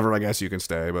like, whatever, I guess you can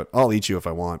stay, but I'll eat you if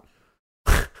I want.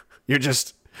 You're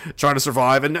just trying to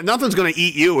survive, and nothing's gonna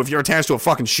eat you if you're attached to a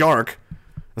fucking shark,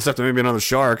 except maybe another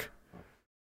shark.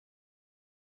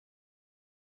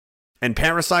 And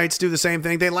parasites do the same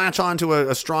thing. They latch on to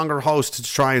a stronger host to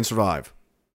try and survive.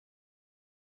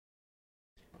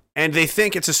 And they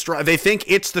think it's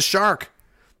the shark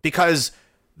because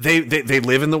they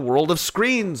live in the world of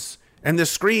screens, and the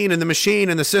screen and the machine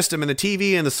and the system and the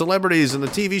TV and the celebrities and the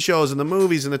TV shows and the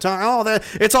movies and the time. Oh, that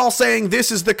it's all saying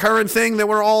this is the current thing that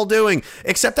we're all doing.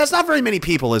 Except that's not very many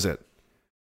people, is it?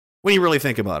 When you really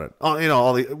think about it,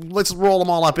 let's roll them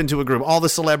all up into a group. All the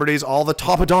celebrities, all the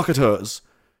top-a-doctors,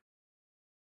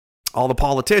 all the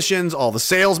politicians, all the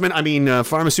salesmen.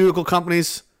 Pharmaceutical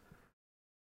companies.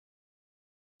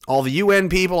 All the UN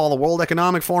people, all the World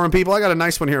Economic Forum people. I got a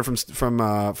nice one here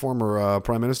from former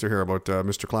Prime Minister here about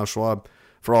Mr. Klaus Schwab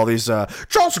for all these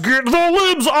just get the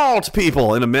libs out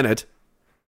people in a minute.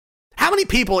 How many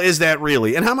people is that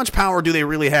really? And how much power do they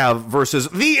really have versus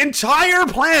the entire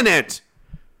planet?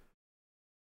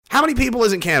 How many people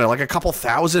is in Canada? Like a couple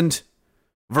thousand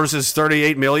versus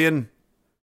 38 million?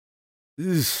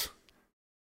 Ugh.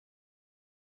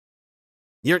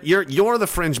 You're the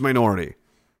fringe minority.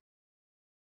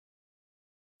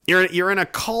 You're in a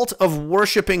cult of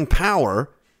worshiping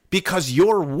power because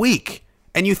you're weak,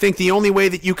 and you think the only way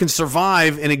that you can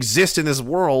survive and exist in this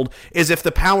world is if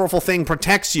the powerful thing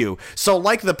protects you. So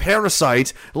like the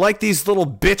parasite, like these little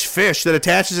bitch fish that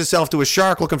attaches itself to a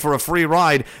shark looking for a free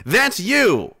ride, that's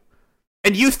you.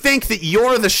 And you think that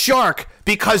you're the shark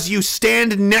because you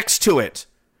stand next to it.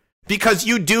 Because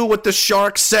you do what the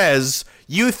shark says,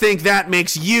 you think that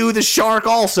makes you the shark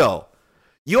also.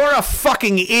 You're a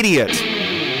fucking idiot.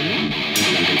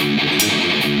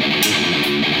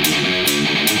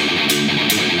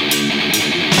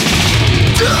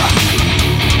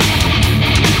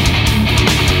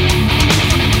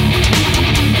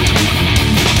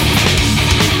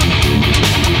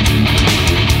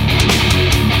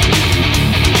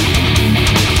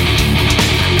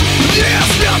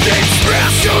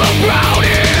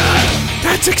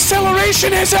 That's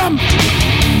accelerationism!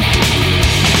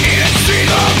 It's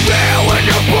either there when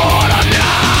you're born or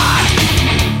not!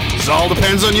 This all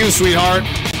depends on you, sweetheart.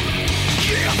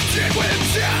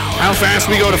 How fast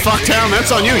we go to Fucktown,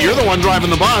 that's on you. You're the one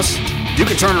driving the bus. You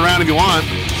can turn around if you want.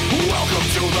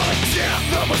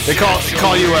 They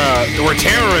call you, we're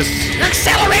terrorists. You're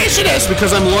accelerationists!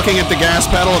 Because I'm looking at the gas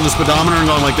pedal and the speedometer and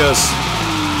going like this.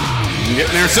 I'm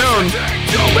getting there soon.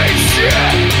 Don't make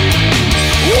shit!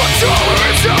 What's over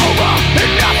is over,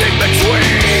 and nothing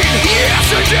between.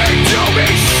 Yesterday don't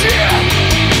mean shit,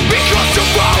 because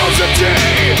tomorrow's a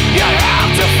day you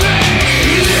have to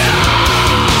face. No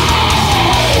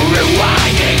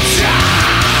rewinding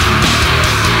time.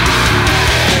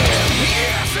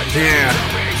 Yeah.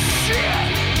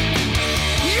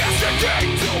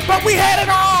 But we had it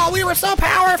all. We were so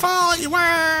powerful. You were,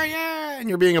 yeah. And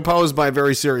you're being opposed by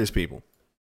very serious people.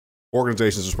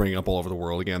 Organizations are springing up all over the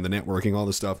world again, the networking, all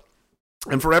this stuff.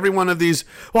 And for every one of these,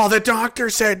 well, the doctor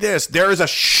said this. There is a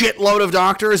shitload of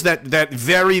doctors that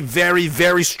very, very,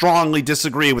 very strongly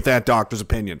disagree with that doctor's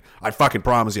opinion. I fucking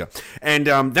promise you. And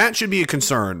that should be a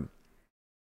concern.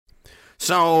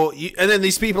 So, and then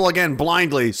these people, again,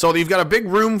 blindly. So you've got a big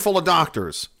room full of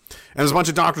doctors. And there's a bunch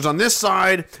of doctors on this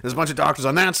side. There's a bunch of doctors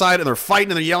on that side. And they're fighting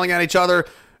and they're yelling at each other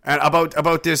and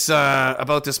about this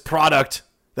product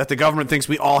that the government thinks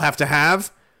we all have to have,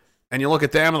 and you look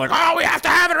at them and like, oh, we have to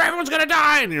have it or everyone's gonna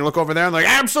die. And you look over there and like,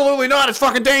 absolutely not, it's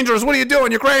fucking dangerous. What are you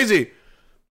doing? You're crazy.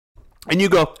 And you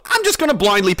go, I'm just gonna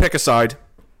blindly pick a side.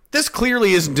 This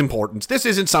clearly isn't important. This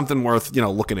isn't something worth,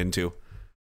 looking into.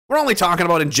 We're only talking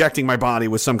about injecting my body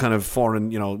with some kind of foreign,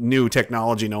 new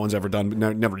technology no one's ever done,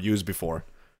 never used before.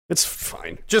 It's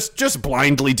fine. Just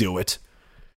blindly do it.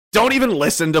 Don't even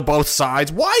listen to both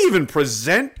sides. Why even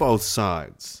present both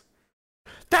sides?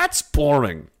 That's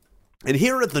boring. And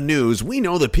here at the news, we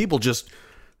know that people just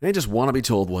want to be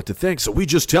told what to think, so we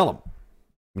just tell them.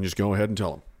 We just go ahead and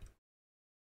tell them.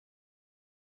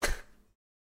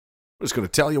 We're just going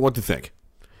to tell you what to think.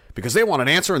 Because they want an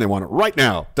answer and they want it right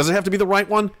now. Does it have to be the right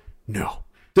one? No.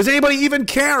 Does anybody even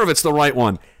care if it's the right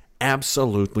one?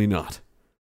 Absolutely not.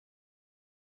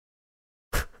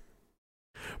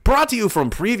 Brought to you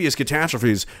from previous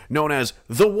catastrophes known as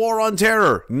the War on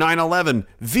Terror, 9/11,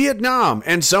 Vietnam,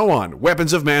 and so on.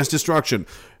 Weapons of mass destruction.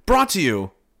 Brought to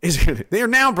you, they are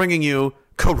now bringing you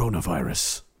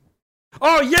coronavirus.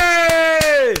 Oh,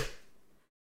 yay!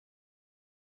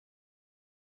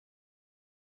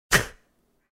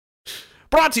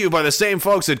 Brought to you by the same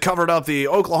folks that covered up the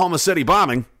Oklahoma City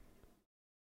bombing.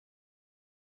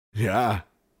 Yeah.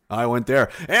 I went there.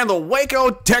 And the Waco,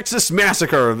 Texas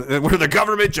massacre, where the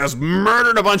government just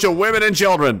murdered a bunch of women and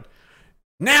children.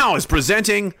 Now is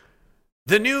presenting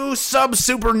the new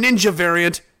sub-super ninja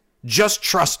variant, Just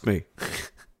Trust Me.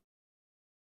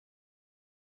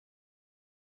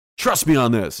 Trust me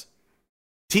on this.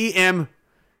 TMOT.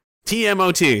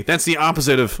 That's the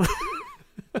opposite of...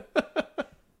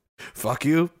 Fuck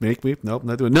you. Make me. Nope,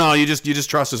 not doing it. No, you just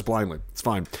trust us blindly. It's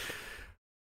fine.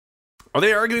 Are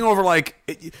they arguing over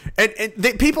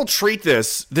people treat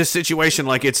this situation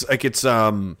like it's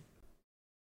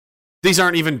these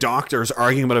aren't even doctors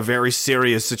arguing about a very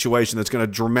serious situation that's going to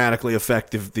dramatically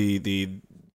affect the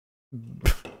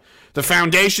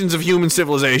foundations of human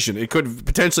civilization. It could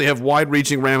potentially have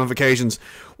wide-reaching ramifications.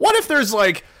 What if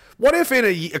in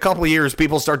a couple of years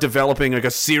people start developing like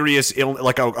a serious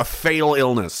a fatal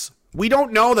illness? We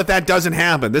don't know that doesn't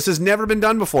happen. This has never been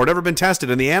done before, never been tested,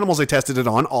 and the animals they tested it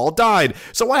on all died.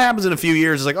 So what happens in a few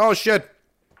years is like, oh shit,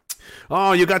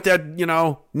 oh, you got that,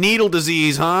 needle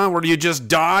disease, huh? Where you just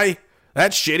die?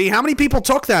 That's shitty. How many people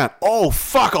took that? Oh,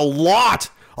 fuck, a lot.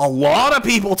 A lot of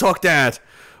people took that.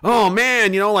 Oh,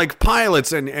 man, like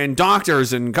pilots and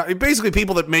doctors and basically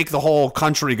people that make the whole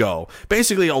country go.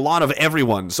 Basically a lot of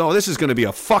everyone. So this is going to be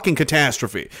a fucking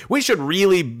catastrophe. We should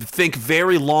really think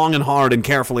very long and hard and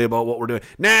carefully about what we're doing.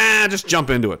 Nah, just jump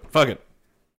into it. Fuck it.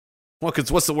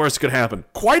 What's the worst that could happen?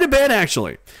 Quite a bit,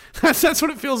 actually. That's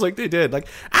what it feels like they did. Like,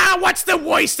 what's the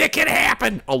worst that can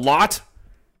happen? A lot.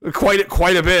 Quite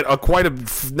a bit. Quite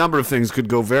a number of things could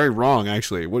go very wrong,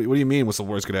 actually. What do you mean what's the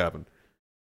worst could happen?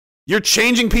 You're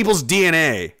changing people's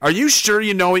DNA. Are you sure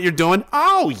you know what you're doing?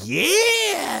 Oh,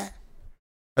 yeah.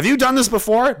 Have you done this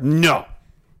before? No.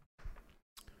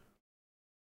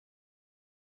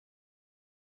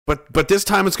 But this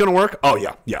time it's going to work? Oh,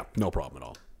 yeah. No problem at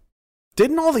all.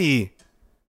 Didn't all the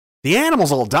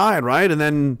animals all died, right? And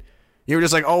then you were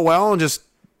just like, oh, well, and just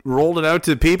rolled it out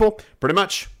to people? Pretty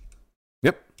much.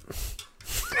 Yep.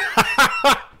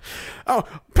 Oh,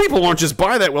 people won't just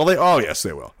buy that, will they? Oh, yes,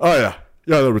 they will. Oh, yeah.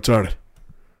 Yeah, they're retarded.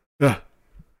 Yeah.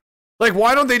 Like,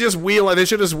 why don't they just wheel? They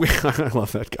should just wheel. I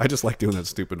love that. I just like doing that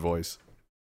stupid voice.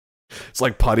 It's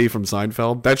like Putty from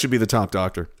Seinfeld. That should be the top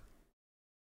doctor.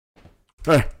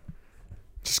 Hey,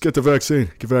 just get the vaccine.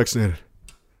 Get vaccinated.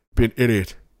 Be an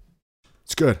idiot.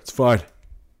 It's good. It's fine.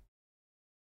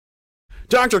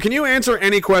 Doctor, can you answer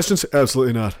any questions?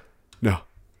 Absolutely not. No,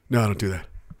 I don't do that.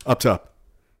 Up top.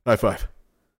 High five.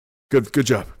 Good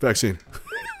job. Vaccine.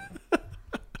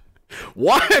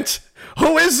 What?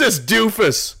 Who is this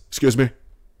doofus? Excuse me.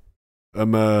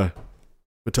 I'm a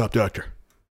top doctor.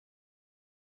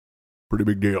 Pretty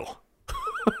big deal.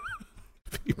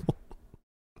 People.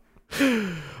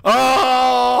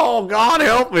 Oh, God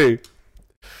help me.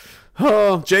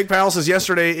 Oh, Jake Powell says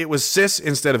yesterday it was cis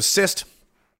instead of cyst.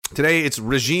 Today it's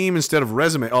regime instead of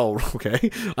resume. Oh,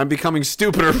 okay. I'm becoming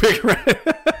stupider.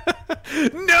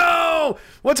 No!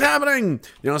 What's happening?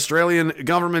 The Australian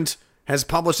government has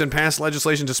published and passed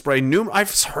legislation to spray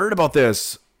I've heard about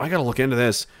this. I gotta look into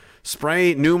this.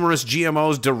 Spray numerous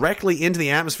GMOs directly into the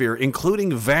atmosphere,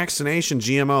 including vaccination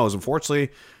GMOs. Unfortunately,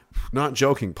 not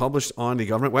joking, published on the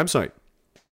government website.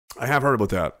 I have heard about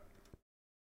that.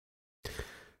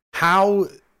 How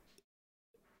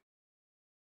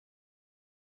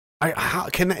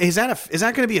is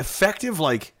that going to be effective?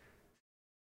 Like,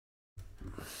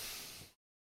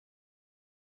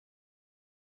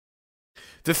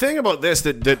 the thing about this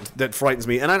that frightens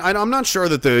me, and I'm not sure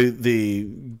that the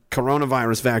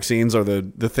coronavirus vaccines are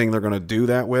the thing they're going to do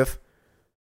that with.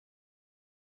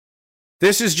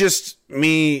 This is just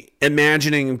me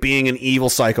imagining being an evil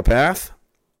psychopath.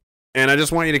 And I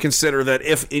just want you to consider that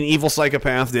if an evil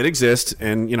psychopath did exist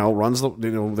and, runs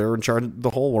they're in charge of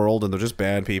the whole world and they're just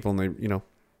bad people and they,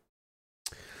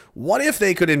 what if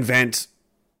they could invent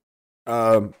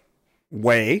a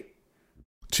way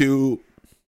to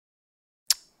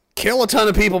kill a ton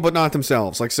of people but not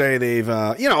themselves? Like, say they've,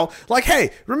 like,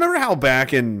 hey, remember how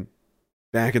back in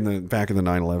the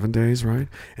 9/11 days, right?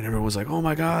 And everyone was like, oh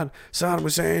my God, Saddam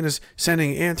Hussein is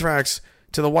sending anthrax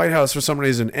to the White House for some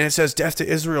reason, and it says death to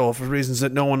Israel for reasons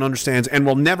that no one understands and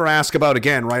will never ask about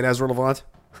again, right, Ezra Levant?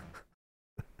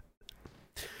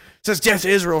 It says death to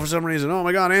Israel for some reason. Oh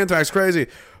my God, anthrax, crazy.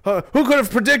 Who could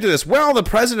have predicted this? Well, the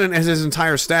president and his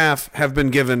entire staff have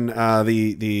been given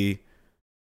the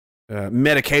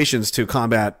medications to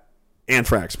combat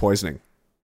anthrax poisoning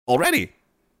already.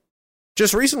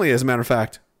 Just recently, as a matter of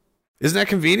fact. Isn't that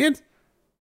convenient?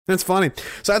 That's funny.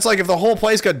 So that's like if the whole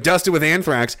place got dusted with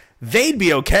anthrax, they'd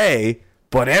be okay,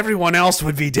 but everyone else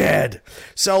would be dead.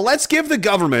 So let's give the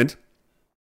government,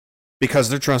 because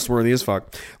they're trustworthy as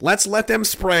fuck, let's let them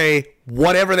spray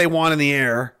whatever they want in the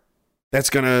air.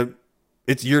 That's gonna,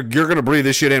 you're gonna breathe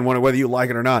this shit in whether you like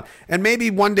it or not. And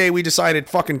maybe one day we decide it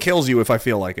fucking kills you if I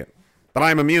feel like it. But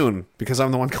I'm immune because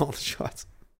I'm the one calling the shots.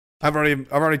 I've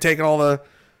already taken all the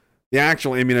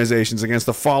actual immunizations against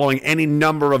the following any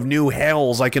number of new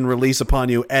hells I can release upon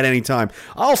you at any time.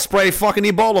 I'll spray fucking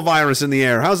Ebola virus in the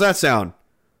air. How's that sound?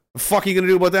 The fuck are you gonna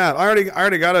do about that?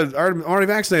 I'm already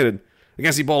vaccinated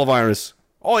against Ebola virus.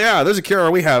 Oh yeah, there's a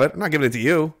cure. We have it. I'm not giving it to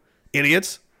you,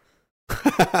 idiots.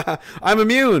 I'm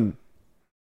immune.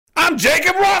 I'm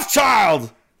Jacob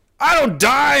Rothschild. I don't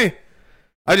die.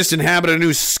 I just inhabit a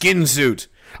new skin suit.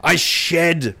 I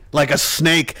shed like a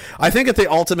snake. I think at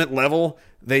the ultimate level,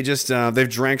 they just they've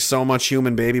drank so much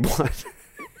human baby blood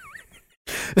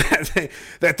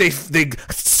that they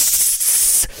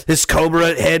his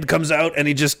cobra head comes out and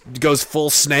he just goes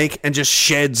full snake and just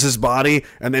sheds his body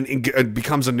and then it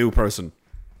becomes a new person.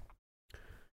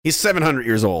 He's 700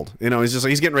 years old.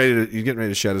 He's getting ready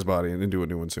to shed his body and then do a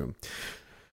new one soon.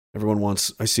 Everyone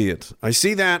wants. I see it. I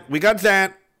see that. We got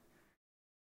that.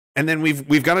 And then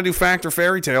we've got to do fact or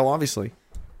fairy tale, obviously,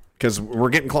 because we're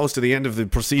getting close to the end of the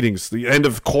proceedings, the end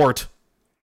of court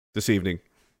this evening.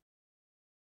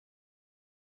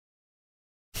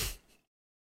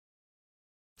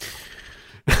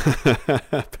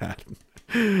 Pat.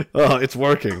 Oh, it's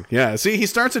working. Yeah. See, he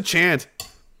starts a chant,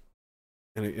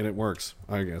 and it works.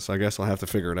 I guess I'll have to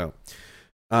figure it out.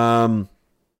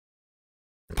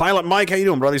 Pilot Mike, how you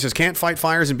doing, brother? He says, can't fight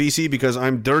fires in BC because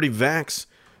I'm dirty vax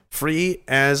free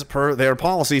as per their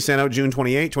policy sent out June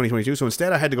 28, 2022. So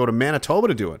instead I had to go to Manitoba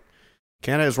to do it.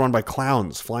 Canada is run by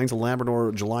clowns. Flying to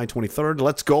Labrador July 23rd.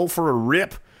 Let's go for a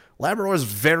rip. Labrador is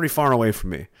very far away from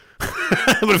me.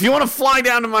 But if you want to fly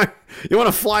down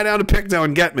to Pictou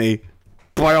and get me,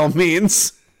 by all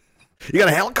means. You got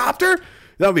a helicopter?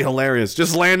 That would be hilarious.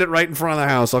 Just land it right in front of the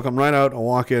house. I'll come right out. I'll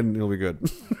walk in. It'll be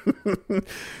good.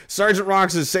 Sergeant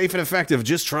Rocks is safe and effective.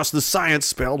 Just trust the science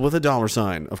spelled with a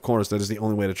 $sign. Of course, that is the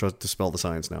only way to spell the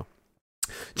science now.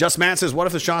 Just Matt says, what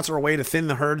if the shots are a way to thin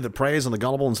the herd that preys on the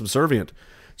gullible and subservient?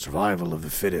 Survival of the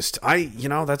fittest.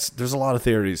 There's a lot of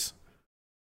theories.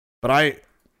 But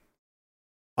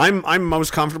I'm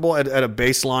most comfortable at a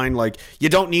baseline. Like, you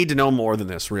don't need to know more than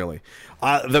this, really.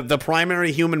 The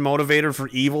primary human motivator for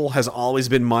evil has always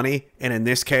been money, and in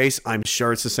this case, I'm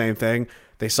sure it's the same thing.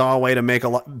 They saw a way to make a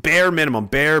lot. Bare minimum.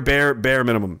 Bare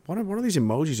minimum. What are these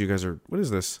emojis you guys are... What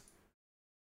is this?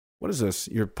 What is this?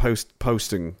 You're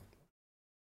posting...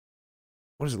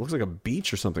 What is it? It looks like a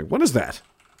beach or something. What is that?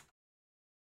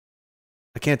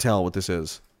 I can't tell what this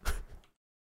is.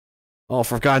 Oh,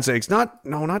 for God's sakes. Oh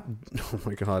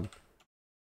my God.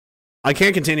 I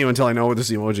can't continue until I know what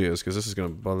this emoji is, because this is going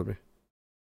to bother me.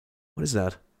 What is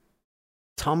that?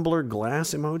 Tumbler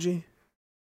glass emoji?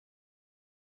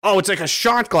 Oh, it's like a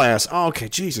shot glass. Oh, okay,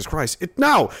 Jesus Christ.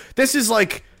 No, this is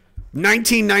like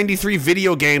 1993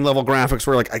 video game level graphics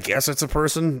where, like, I guess it's a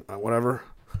person. Whatever.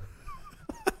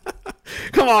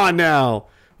 Come on now.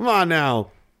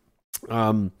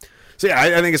 So yeah,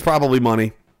 I think it's probably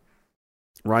money.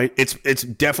 Right? It's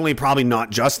definitely probably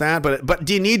not just that, but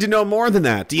do you need to know more than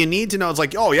that? Do you need to know? It's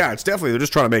like, oh yeah, it's definitely, they're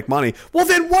just trying to make money. Well,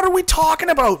 then what are we talking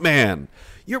about, man?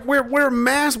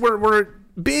 We're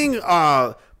being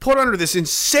put under this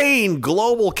insane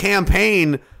global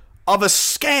campaign of a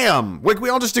scam. We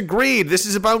all just agreed this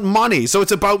is about money. So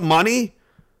it's about money?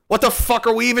 What the fuck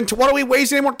are we what are we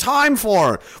wasting any more time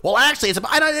for? Well, actually,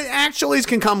 actuallys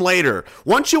can come later.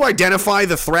 Once you identify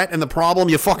the threat and the problem,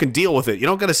 you fucking deal with it. You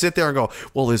don't got to sit there and go,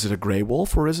 well, is it a gray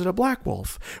wolf or is it a black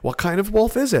wolf? What kind of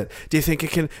wolf is it? Do you think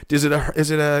is it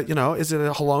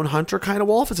a lone hunter kind of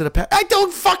wolf? Is it a pet? I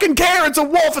don't fucking care. It's a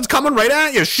wolf. It's coming right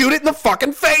at you. Shoot it in the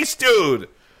fucking face, dude.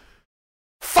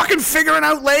 Fucking figure it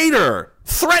out later.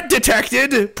 Threat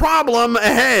detected. Problem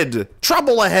ahead.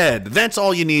 Trouble ahead. That's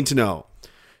all you need to know.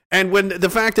 And when the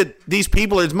fact that these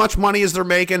people, as much money as they're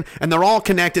making, and they're all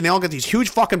connected, they all get these huge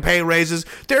fucking pay raises.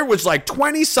 There was like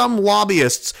 20-some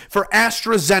lobbyists for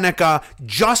AstraZeneca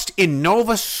just in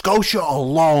Nova Scotia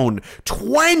alone.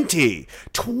 20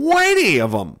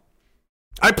 of them.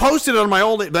 I posted it on my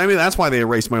old... I mean, that's why they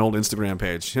erased my old Instagram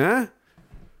page. Huh?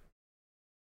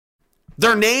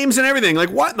 Their names and everything.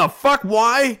 Like, what in the fuck?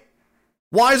 Why?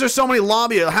 Why is there so many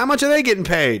lobbyists? How much are they getting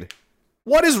paid?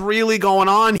 What is really going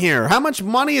on here? How much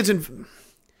money is in...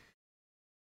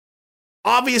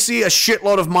 Obviously, a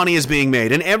shitload of money is being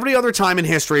made. And every other time in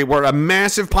history where a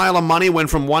massive pile of money went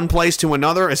from one place to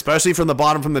another, especially from the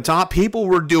bottom from the top, people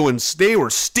were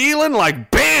stealing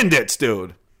like bandits,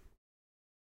 dude.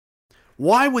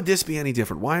 Why would this be any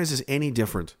different? Why is this any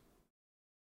different?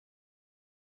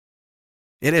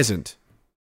 It isn't.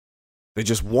 They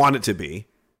just want it to be.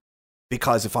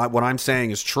 Because what I'm saying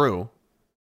is true,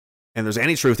 and there's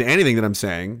any truth to anything that I'm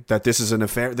saying, that this is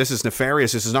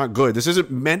nefarious, this is not good, this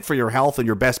isn't meant for your health and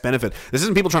your best benefit. This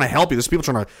isn't people trying to help you.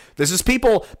 This is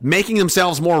people making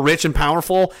themselves more rich and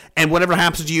powerful, and whatever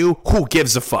happens to you, who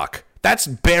gives a fuck? That's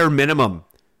bare minimum.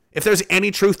 If there's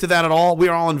any truth to that at all, we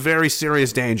are all in very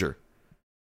serious danger.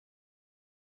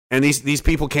 And these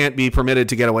people can't be permitted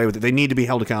to get away with it. They need to be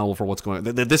held accountable for what's going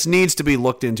on. This needs to be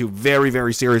looked into very,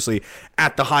 very seriously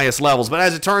at the highest levels. But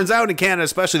as it turns out in Canada,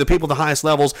 especially the people at the highest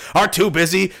levels are too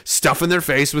busy stuffing their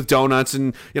face with donuts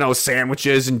and,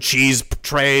 sandwiches and cheese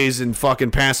trays and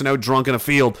fucking passing out drunk in a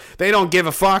field. They don't give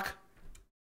a fuck.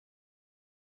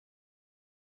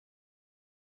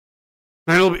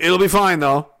 And it'll be fine,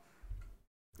 though.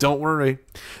 Don't worry.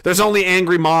 There's only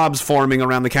angry mobs forming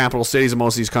around the capital cities of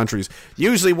most of these countries.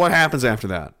 Usually what happens after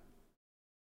that?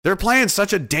 They're playing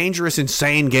such a dangerous,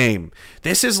 insane game.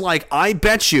 This is like, I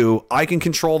bet you I can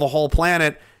control the whole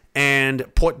planet and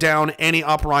put down any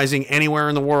uprising anywhere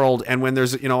in the world. And when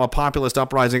there's, a populist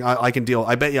uprising, I can deal.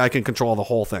 I bet you I can control the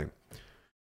whole thing.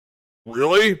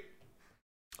 Really?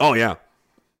 Oh, yeah.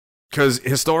 Because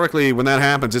historically, when that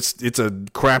happens, it's a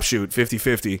crapshoot,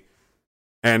 50-50.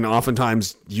 And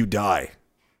oftentimes, you die.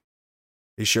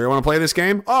 You sure you want to play this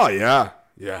game? Oh, yeah.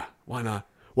 Yeah. Why not?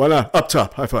 Why not? Up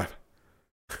top. High five.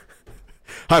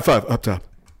 High five. Up top.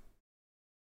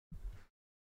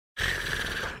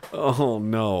 Oh,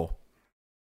 no.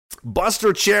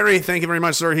 Buster Cherry, thank you very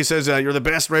much, sir. He says, you're the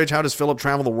best, Rage. How does Philip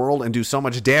travel the world and do so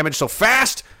much damage so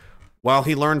fast? Well,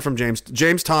 he learned from James.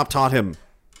 James taught him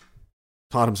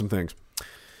some things.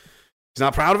 He's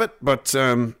not proud of it, but,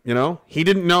 he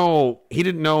didn't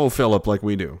know Philip like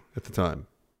we do at the time.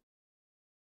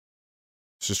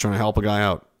 He's just trying to help a guy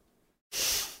out.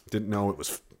 Didn't know it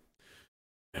was...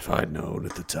 If I'd known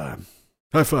at the time.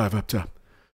 High five up top.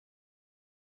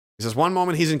 He says, one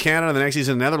moment he's in Canada, the next he's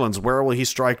in the Netherlands. Where will he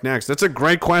strike next? That's a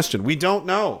great question. We don't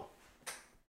know.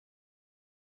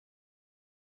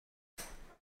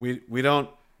 We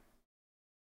don't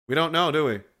know, do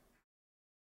we?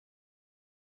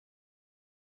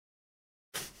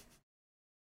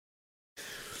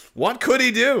 What could he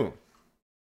do?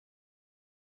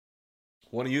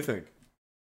 What do you think?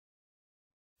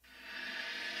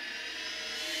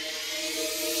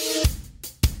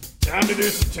 Time to do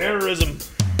some terrorism.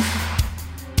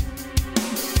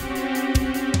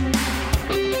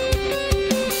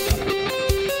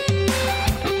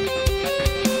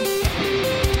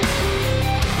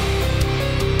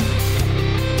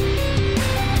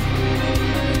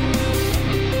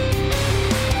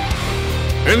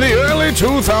 In the early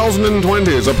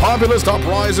 2020s, a populist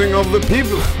uprising of the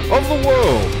people of the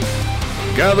world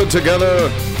gathered together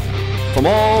from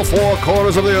all four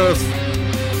corners of the earth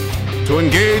to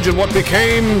engage in what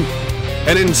became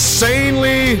an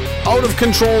insanely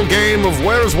out-of-control game of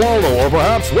Where's Waldo, or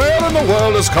perhaps Where in the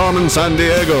World is Carmen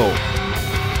Sandiego?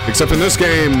 Except in this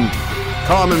game,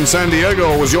 Carmen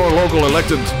Sandiego was your local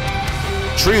elected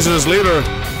treasonous leader.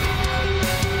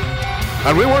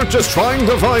 And we weren't just trying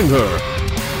to find her.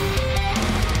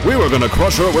 We were going to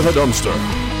crush her with a dumpster.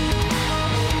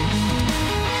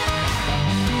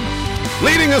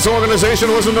 Leading this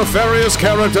organization was a nefarious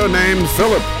character named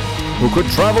Philip, who could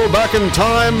travel back in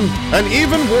time and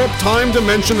even warp time,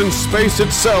 dimension, and space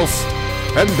itself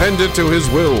and bend it to his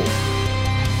will.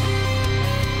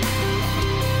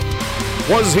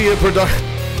 Was he a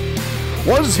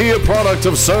product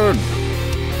of CERN?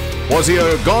 Was he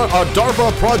a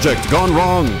DARPA project gone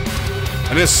wrong?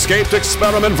 An escaped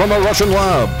experiment from a Russian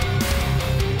lab?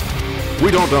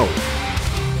 We don't know.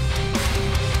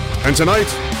 And tonight,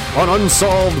 on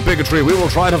Unsolved Bigotry, we will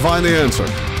try to find the answer.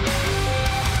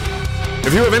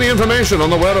 If you have any information on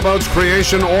the whereabouts,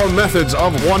 creation, or methods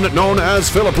of one known as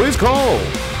Philip, please call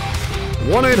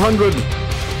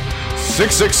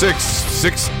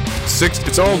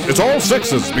 1-800-666-66. It's all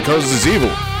sixes because it's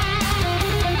evil.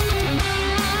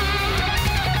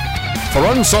 For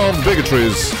Unsolved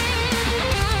Bigotries,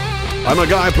 I'm a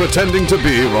guy pretending to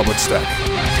be Robert Stack.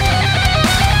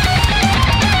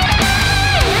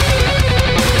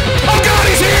 Oh God,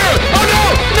 he's here! Oh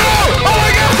no! No! Oh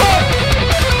my God!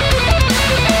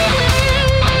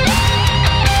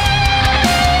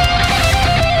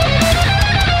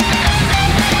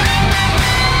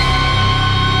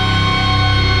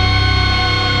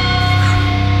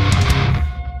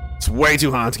 It's way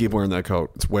too hot to keep wearing that coat.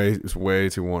 It's way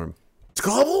too warm. It's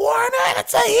global warming.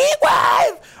 It's a heat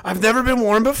wave. I've never been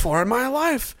warm before in my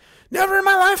life. Never in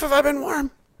my life have I been warm.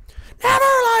 Never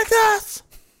like this.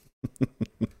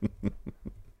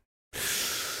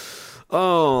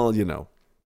 Oh,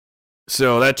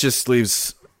 So that just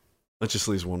leaves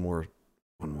one more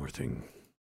thing.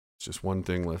 It's just one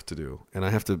thing left to do, and I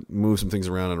have to move some things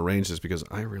around and arrange this because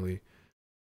I really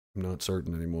am not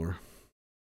certain anymore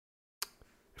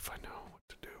if I know what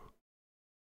to do.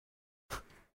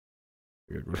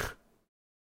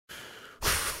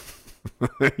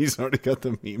 He's already got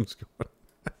the memes going.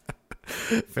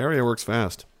 Farrier works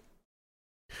fast.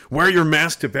 Wear your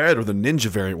mask to bed or the ninja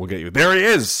variant will get you. There he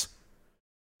is.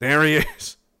 There he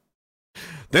is.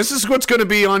 This is what's going to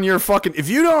be on your fucking... If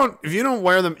you don't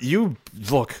wear them, you...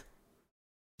 Look.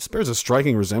 This bears a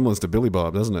striking resemblance to Billy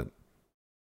Bob, doesn't it?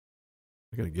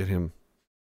 I got to get him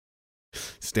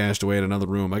stashed away in another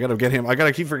room. I got to get him. I got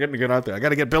to keep forgetting to get out there. I got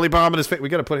to get Billy Bob in his face. We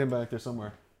got to put him back there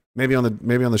somewhere. Maybe on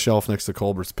the shelf next to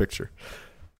Colbert's picture.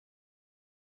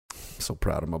 I'm so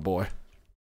proud of my boy.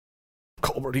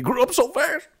 Colbert, he grew up so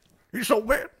fast. He's so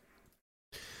bad.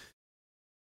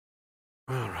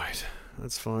 All right.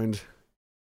 Let's find...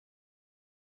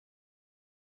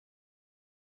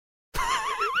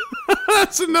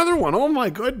 That's another one. Oh my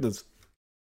goodness.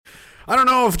 I don't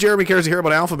know if Jeremy cares to hear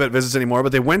about Alphabet visits anymore,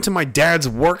 but they went to my dad's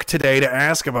work today to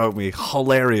ask about me.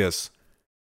 Hilarious.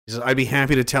 He says, I'd be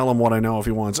happy to tell him what I know if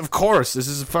he wants. Of course. This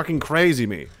is fucking crazy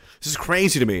me. This is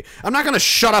crazy to me. I'm not going to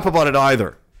shut up about it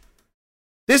either.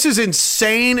 This is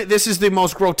insane. This is the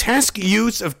most grotesque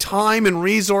use of time and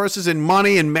resources and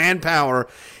money and manpower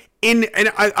And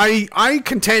I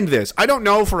contend this. I don't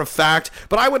know for a fact,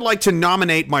 but I would like to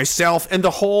nominate myself and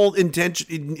the whole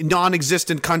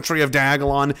non-existent country of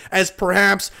Diagolon as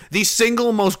perhaps the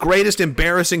single most greatest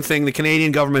embarrassing thing the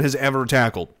Canadian government has ever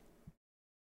tackled.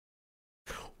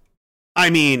 I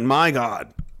mean, my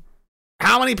God.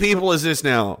 How many people is this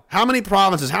now? How many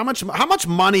provinces? How much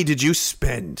money did you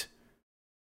spend?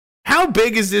 How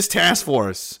big is this task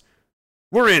force?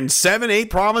 We're in 7, 8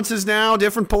 provinces now,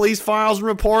 different police files and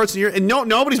reports, and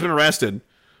nobody's been arrested.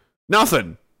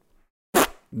 Nothing.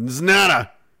 It's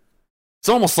nada. It's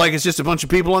almost like it's just a bunch of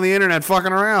people on the internet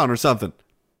fucking around or something.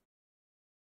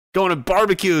 Going to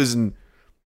barbecues and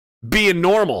being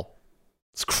normal.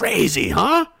 It's crazy,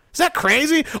 huh? Is that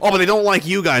crazy? Oh, but they don't like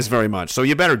you guys very much, so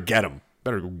you better get them.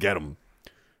 Better go get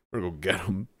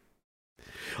them.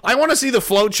 I want to see the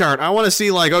flow chart. I want to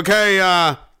see, like, okay,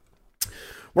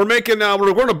 we're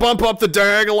going to bump up the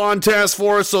Diagolon task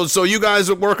force. So you guys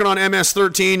are working on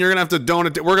MS-13. You're going to have to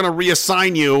donate. We're going to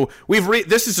reassign you.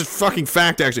 This is a fucking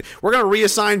fact, actually. We're going to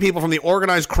reassign people from the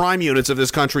organized crime units of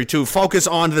this country to focus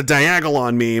on the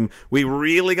Diagolon meme. We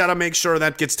really got to make sure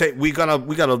that gets taken. We got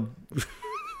to.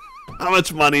 How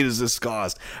much money does this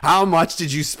cost? How much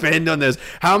did you spend on this?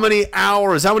 How many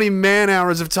hours? How many man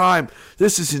hours of time?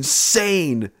 This is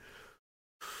insane.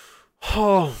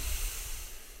 Oh.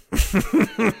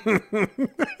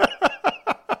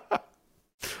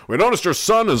 We noticed your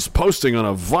son is posting on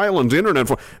a violent internet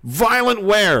forum. Violent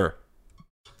where?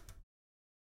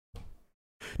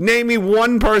 Name me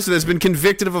one person that's been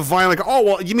convicted of a violent... Oh,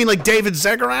 well, you mean like David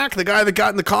Zegarak, the guy that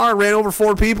got in the car, ran over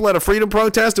 4 people at a freedom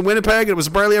protest in Winnipeg, and it was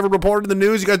barely ever reported in the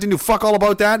news? You guys didn't do fuck all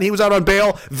about that, and he was out on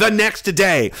bail the next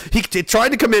day. He tried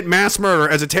to commit mass murder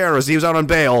as a terrorist. He was out on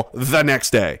bail the next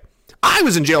day. I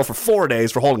was in jail for 4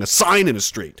 days for holding a sign in the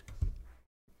street.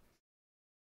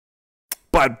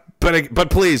 But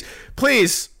please,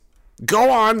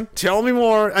 go on. Tell me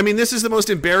more. I mean, this is the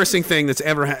most embarrassing thing that's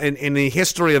ever in the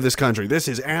history of this country. This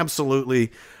is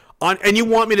absolutely... and you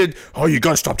want me to... Oh, you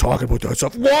got to stop talking about that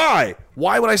stuff. Why?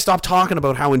 Why would I stop talking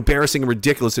about how embarrassing and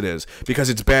ridiculous it is? Because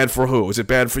it's bad for who? Is it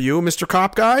bad for you, Mr.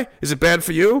 Cop Guy? Is it bad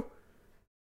for you?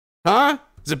 Huh?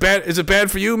 Is it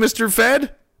bad for you, Mr.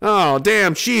 Fed? Oh,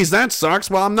 damn, jeez, that sucks.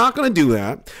 Well, I'm not going to do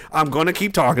that. I'm going to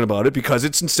keep talking about it because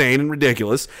it's insane and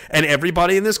ridiculous, and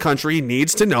everybody in this country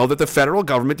needs to know that the federal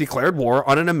government declared war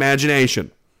on an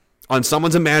imagination, on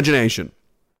someone's imagination,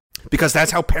 because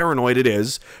that's how paranoid it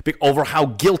is over how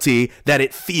guilty that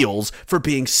it feels for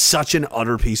being such an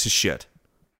utter piece of shit.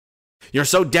 You're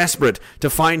so desperate to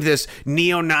find this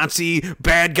neo-Nazi,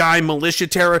 bad guy, militia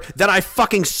terror that I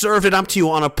fucking served it up to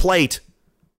you on a plate.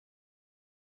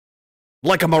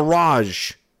 Like a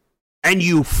mirage. And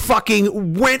you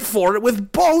fucking went for it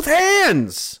with both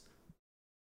hands.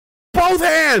 Both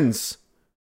hands.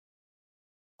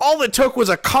 All it took was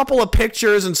a couple of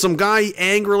pictures and some guy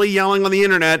angrily yelling on the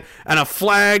internet and a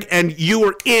flag, and you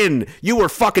were in. You were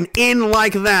fucking in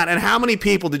like that. And how many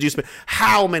people did you spend?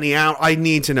 How many hours? I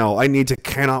need to know.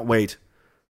 Cannot wait.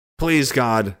 Please,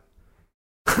 God.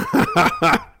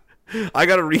 I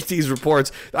got to read these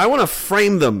reports. I want to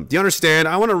frame them. Do you understand?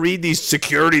 I want to read these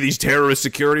terrorist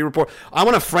security reports. I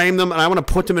want to frame them, and I want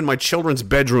to put them in my children's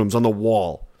bedrooms on the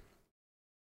wall.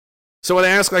 So when I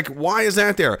ask, like, why is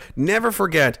that there? Never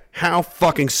forget how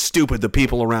fucking stupid the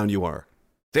people around you are.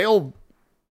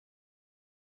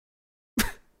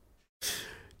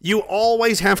 You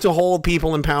always have to hold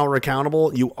people in power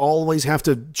accountable. You always have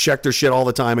to check their shit all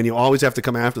the time, and you always have to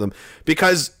come after them.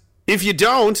 Because if you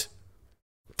don't,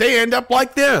 they end up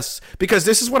like this. Because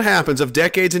this is what happens of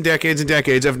decades and decades and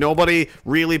decades of nobody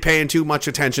really paying too much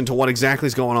attention to what exactly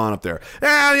is going on up there.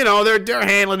 They're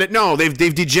handling it. No, they've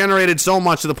degenerated so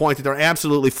much to the point that they're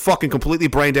absolutely fucking completely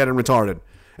brain dead and retarded.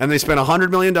 And they spent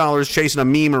 $100 million chasing a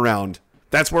meme around.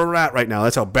 That's where we're at right now.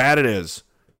 That's how bad it is.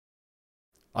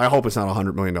 I hope it's not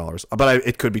 $100 million. But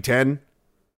it could be 10.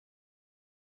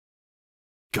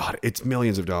 God, it's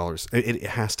millions of dollars. It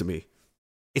has to be.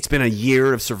 It's been a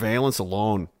year of surveillance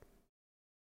alone.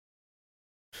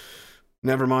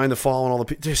 Never mind the fall and all the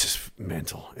people. This is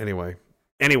mental. Anyway,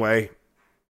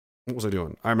 what was I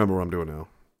doing? I remember what I'm doing now.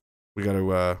 We got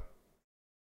to,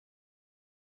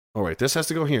 all right, this has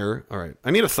to go here. All right.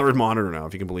 I need a third monitor now,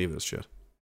 if you can believe this shit.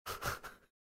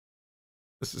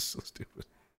 This is so stupid.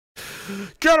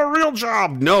 Get a real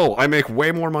job. No, I make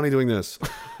way more money doing this.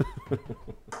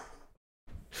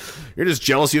 You're just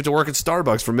jealous you have to work at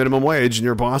Starbucks for minimum wage and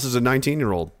your boss is a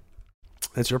 19-year-old.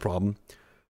 That's your problem.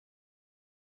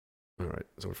 All right.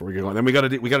 So before we get on, then we got to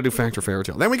do fact or fairy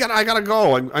tale. Then I got to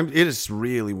go. It is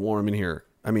really warm in here.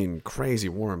 I mean, crazy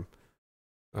warm.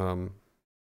 Do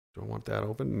I want that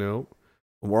open? No.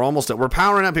 We're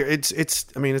powering up here.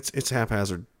 It's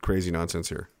haphazard, crazy nonsense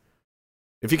here.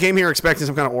 If you came here expecting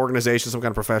some kind of organization, some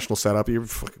kind of professional setup, you're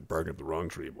fucking barking up the wrong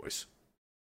tree, boys.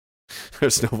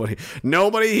 There's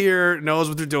nobody here knows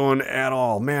what they're doing at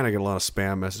all. Man, I get a lot of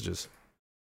spam messages.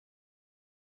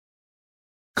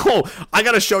 Cool. I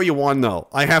gotta show you one though.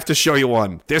 I have to show you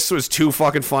one. This was too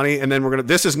fucking funny, and then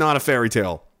this is not a fairy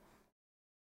tale.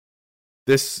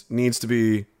 This needs to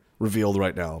be revealed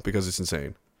right now because it's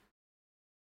insane.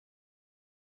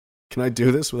 Can I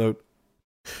do this without...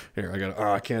 Here,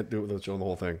 I can't do it without showing the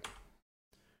whole thing.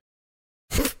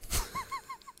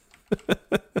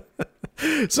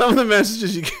 Some of the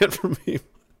messages you get from me.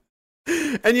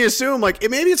 And you assume, like,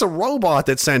 maybe it's a robot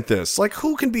that sent this. Like,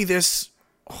 who can be this...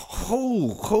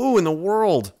 Who in the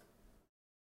world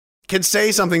can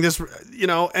say something this,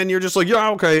 and you're just like,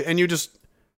 yeah, okay, and you just...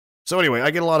 So anyway,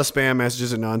 I get a lot of spam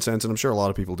messages and nonsense, and I'm sure a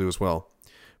lot of people do as well.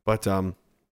 But,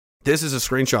 this is a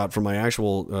screenshot from my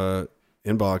actual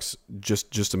inbox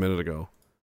just a minute ago.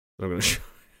 That I'm going to show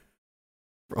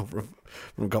from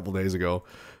a couple days ago.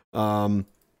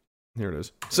 Here it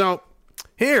is. So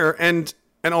here and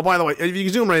oh, by the way, if you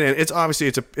zoom right in, it's obviously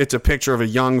it's a picture of a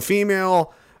young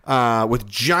female with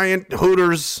giant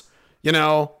hooters.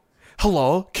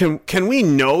 Hello, can we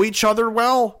know each other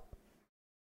well?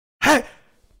 Hey,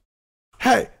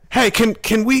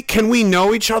 can we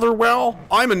know each other well?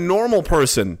 I'm a normal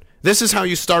person. This is how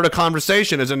you start a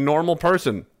conversation as a normal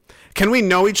person. Can we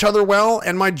know each other well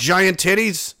and my giant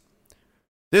titties?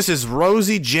 This is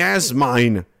Rosie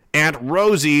Jasmine at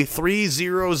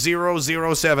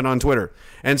Rosie30007 on Twitter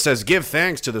and says, give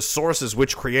thanks to the sources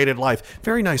which created life.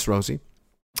 Very nice, Rosie.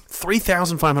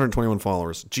 3,521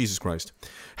 followers. Jesus Christ.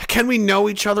 Can we know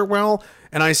each other well?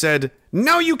 And I said,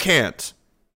 no, you can't.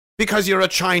 Because you're a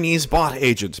Chinese bot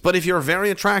agent. But if you're very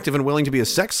attractive and willing to be a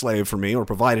sex slave for me or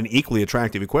provide an equally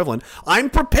attractive equivalent, I'm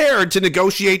prepared to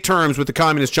negotiate terms with the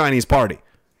Communist Chinese Party.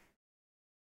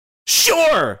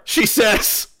 Sure, she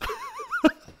says.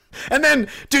 And then,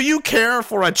 do you care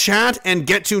for a chat and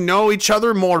get to know each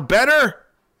other more better?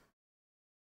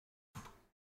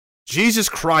 Jesus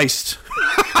Christ.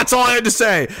 That's all I had to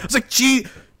say. I was like,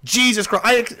 Jesus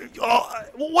Christ.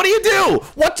 What do you do?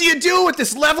 What do you do with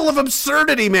this level of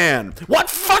absurdity, man? What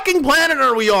fucking planet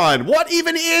are we on? What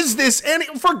even is this?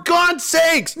 For God's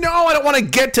sakes, no, I don't want to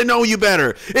get to know you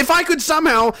better. If I could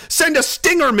somehow send a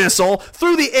Stinger missile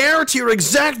through the air to your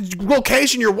exact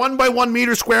location, your 1 by 1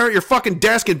 meter square at your fucking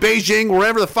desk in Beijing,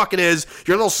 wherever the fuck it is,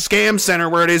 your little scam center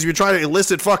where it is, you're trying to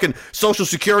elicit fucking social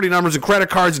security numbers and credit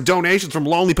cards and donations from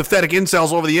lonely, pathetic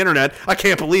incels over the internet. I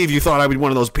can't believe you thought I would be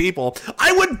one of those people.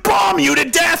 I would bomb you to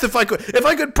death if I could. If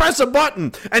I could press a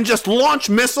button and just launch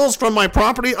missiles from my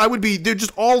property, I would be there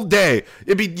just all day.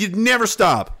 You'd never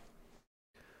stop.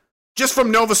 Just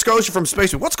from Nova Scotia, from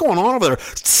space. What's going on over there?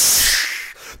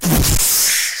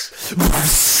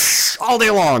 All day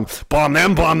long. Bomb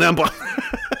them.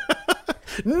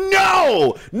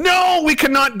 No, we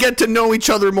cannot get to know each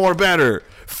other more better.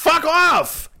 Fuck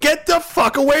off. Get the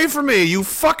fuck away from me, you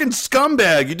fucking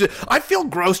scumbag. I feel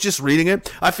gross just reading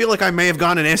it. I feel like I may have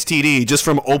gotten an STD just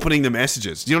from opening the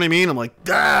messages. Do you know what I mean? I'm like,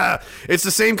 It's the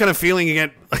same kind of feeling you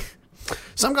get.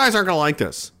 Some guys aren't going to like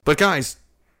this. But guys,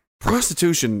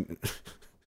 prostitution,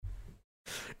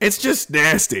 it's just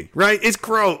nasty, right? It's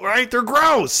gross, right? They're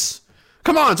gross.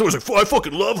 Come on. Someone's like, I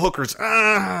fucking love hookers.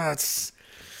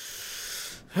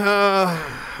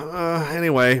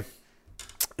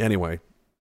 Anyway.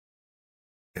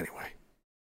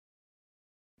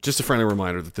 Just a friendly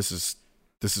reminder that this is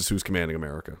who's commanding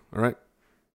America. All right.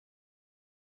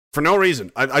 For no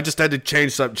reason, I just had to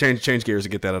change gears to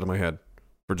get that out of my head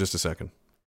for just a second.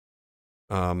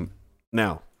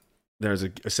 Now there's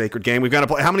a sacred game we've got to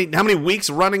play. How many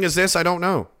weeks running is this? I don't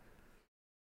know.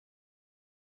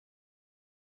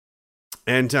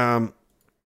 And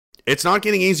it's not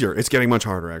getting easier. It's getting much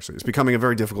harder. Actually, it's becoming a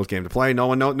very difficult game to play. No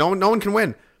one can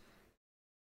win.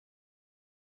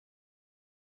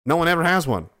 No one ever has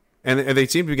one. And they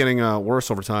seem to be getting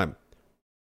worse over time.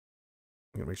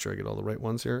 I'm going to make sure I get all the right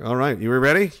ones here. All right, you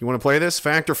ready? You want to play this?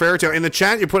 Fact or fairy tale? In the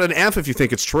chat, you put an F if you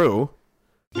think it's true.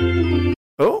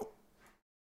 Oh.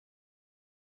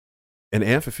 An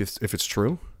F if it's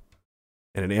true.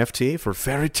 And an FT for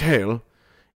fairy tale.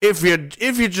 If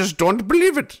you just don't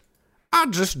believe it. I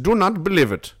just do not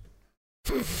believe it.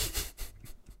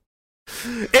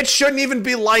 It shouldn't even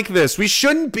be like this. We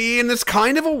shouldn't be in this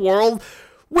kind of a world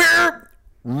where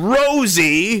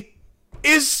Rosie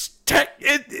is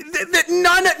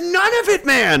None of it,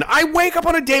 man. I wake up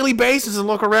on a daily basis and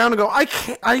look around and go,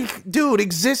 dude,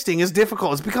 existing is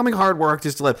difficult. It's becoming hard work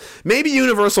just to live. Maybe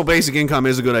universal basic income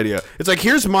is a good idea. It's like,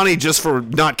 here's money just for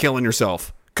not killing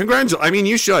yourself. Congratulations. I mean,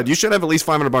 you should have at least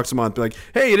 $500 a month. Be like,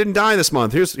 hey, you didn't die this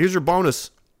month. Here's your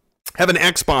bonus. Have an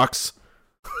Xbox.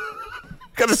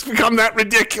 God, it's become that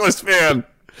ridiculous, man.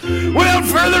 Without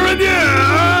further ado,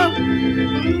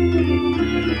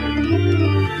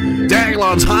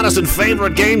 Daglon's hottest and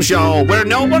favorite game show where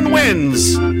no one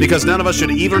wins because none of us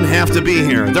should even have to be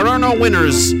here. There are no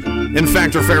winners in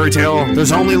Fact or Fairy Tale.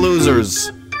 There's only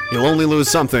losers. You'll only lose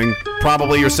something,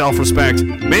 probably your self-respect.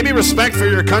 Maybe respect for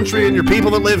your country and your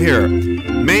people that live here.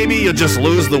 Maybe you'll just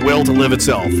lose the will to live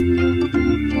itself.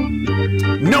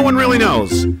 No one really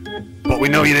knows, but we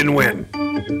know you didn't win.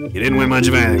 You didn't win much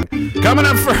of anything. Coming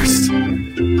up first,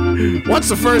 what's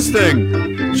the first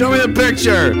thing? Show me the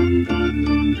picture.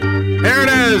 Here it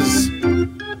is.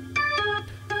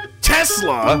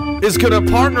 Tesla is going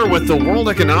to partner with the World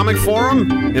Economic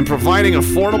Forum in providing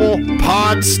affordable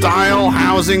pod-style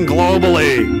housing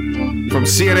globally. From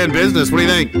CNN Business, what do you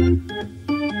think?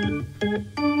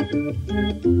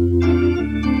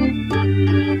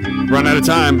 Run out of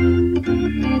time.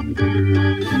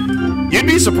 You'd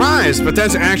be surprised, but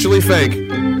that's actually fake.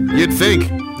 You'd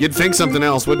think something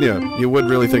else, wouldn't you? You would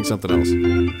really think something else.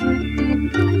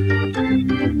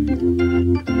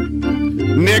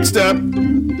 Next up,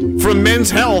 from Men's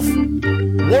Health,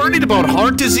 worried about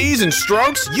heart disease and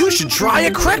strokes? You should try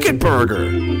a cricket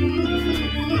burger.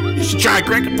 You should try a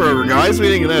cricket burger, guys. What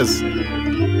do you think of this?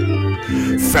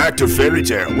 Fact or Fairy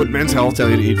Tale? Would Men's Health tell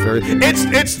you to eat fairy?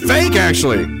 It's fake,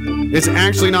 actually. It's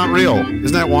actually not real.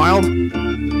 Isn't that wild?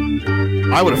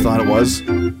 I would have thought it was.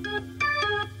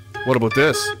 What about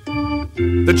this?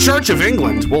 The Church of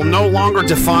England will no longer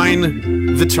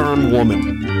define the term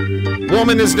woman.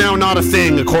 Woman is now not a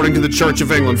thing, according to the Church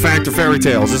of England. Fact or Fairy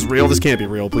Tale? Is this real? This can't be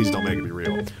real. Please don't make it be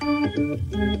real. F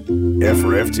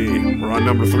for FT. We're on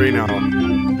number 3 now.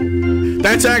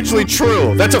 That's actually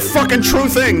true. That's a fucking true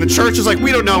thing. The church is like,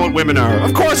 we don't know what women are.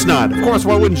 Of course not. Of course,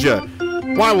 why wouldn't you?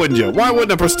 Why wouldn't you? Why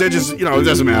wouldn't a prestigious, it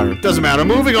doesn't matter. It doesn't matter.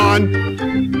 Moving on.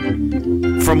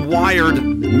 From Wired,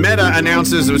 Meta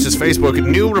announces, which is Facebook,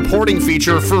 new reporting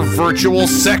feature for virtual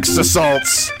sex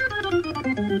assaults.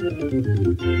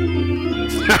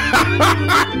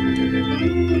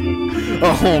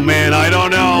 Oh man, I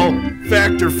don't know.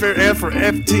 Fact or F or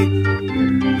FT.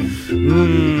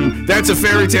 That's a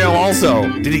fairy tale also.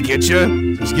 Did he get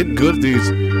you? He's getting good at these.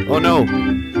 Oh no.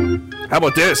 How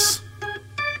about this?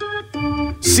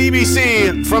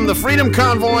 CBC, from the Freedom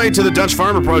Convoy to the Dutch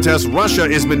farmer protest, Russia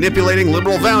is manipulating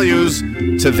liberal values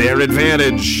to their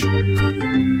advantage.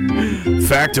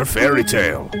 Fact or fairy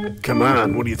tale? Come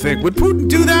on, what do you think? Would Putin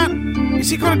do that? Is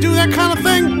he going to do that kind of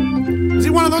thing? Is he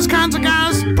one of those kinds of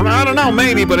guys? I don't know,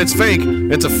 maybe, but it's fake.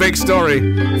 It's a fake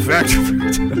story. Fact or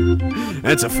fairy tale?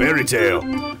 That's a fairy tale.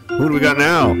 Who do we got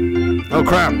now? Oh,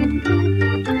 crap.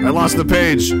 I lost the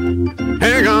page.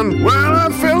 Hang on. Well,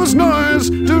 I feel this noise.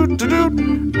 Do.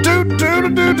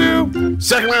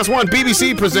 Second last one.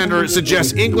 BBC presenter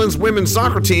suggests England's women's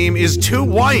soccer team is too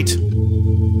white.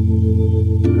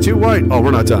 Too white. Oh, we're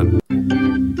not done.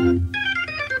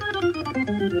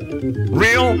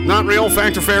 Real? Not real?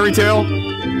 Fact or fairy tale?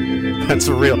 That's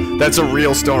a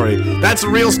real story. That's a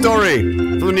real story.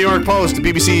 From the New York Post, the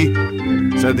BBC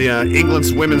said the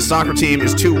England's women's soccer team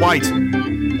is too white.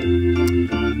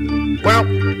 Well,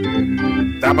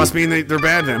 that must mean they're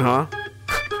bad then, huh?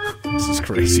 This is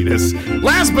craziness.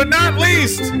 Last but not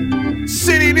least,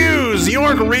 City News.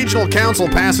 York Regional Council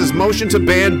passes motion to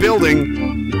ban building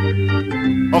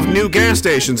of new gas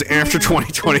stations after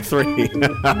 2023.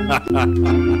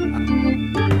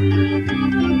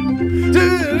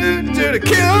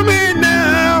 Kill me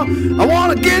now. I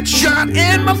want to get shot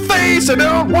in my face. I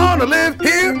don't want to live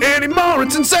here anymore.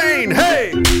 It's insane.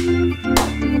 Hey.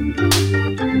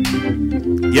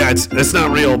 Yeah, it's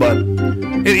not real, but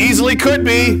it easily could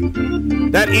be.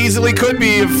 That easily could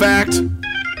be, in fact.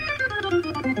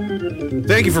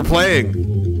 Thank you for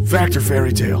playing Fact or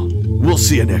Fairy Tale. We'll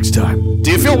see you next time.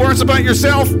 Do you feel worse about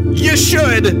yourself? You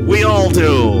should. We all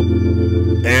do.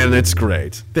 And it's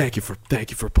great. Thank you for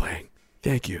playing.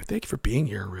 Thank you for being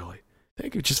here, really.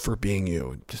 Thank you just for being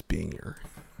you, just being here.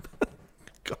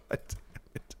 God damn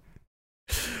it.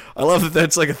 I love that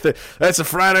that's like a thing. That's a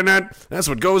Friday night. That's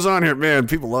what goes on here, man.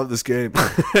 People love this game.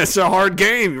 It's a hard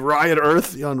game. Riot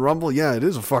Earth on Rumble. Yeah, it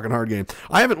is a fucking hard game.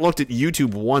 I haven't looked at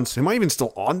YouTube once. Am I even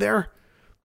still on there?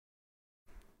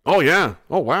 Oh, yeah.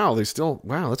 Oh, wow.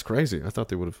 Wow, that's crazy. I thought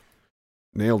they would have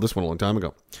nailed this one a long time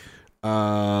ago.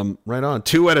 Right on.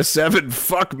 2 out of 7.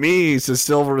 Fuck me, says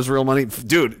Silver is real money.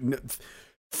 Dude,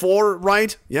 4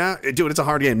 right? Yeah, dude, it's a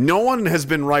hard game. No one has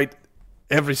been right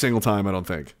every single time, I don't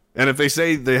think. And if they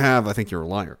say they have, I think you're a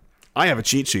liar. I have a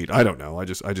cheat sheet. I don't know. I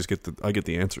just get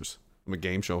the answers. I'm a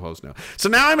game show host now. So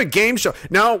now I'm a game show.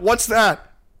 Now, what's that?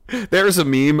 There's a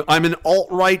meme. I'm an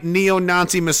alt-right,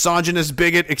 neo-Nazi, misogynist,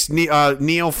 bigot,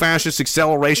 neo-fascist,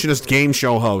 accelerationist game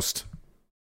show host.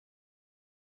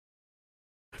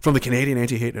 From the Canadian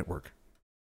Anti-Hate Network.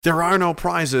 There are no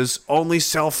prizes, only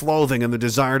self-loathing and the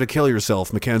desire to kill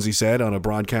yourself, Mackenzie said on a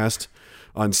broadcast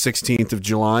on 16th of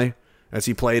July as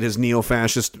he played his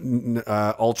neo-fascist,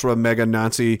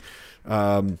 ultra-mega-Nazi,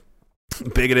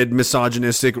 bigoted,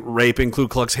 misogynistic, raping, Ku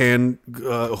Klux Klan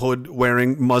hood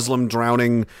wearing, Muslim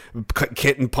drowning,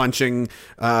 kitten punching,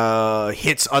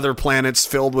 hits other planets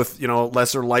filled with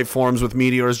lesser life forms with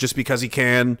meteors just because he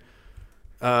can.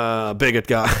 Bigot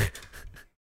guy.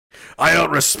 I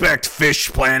don't respect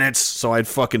fish planets, so I'd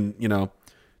fucking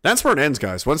that's where it ends,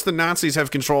 guys. Once the Nazis have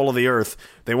control of the Earth,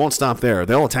 they won't stop there.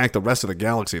 They'll attack the rest of the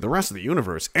galaxy, the rest of the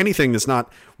universe. Anything that's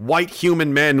not white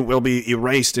human men will be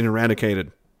erased and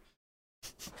eradicated.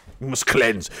 We must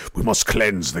cleanse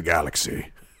the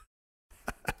galaxy.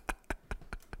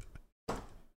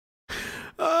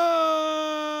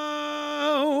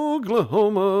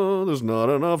 Oklahoma, there's not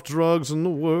enough drugs in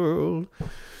the world.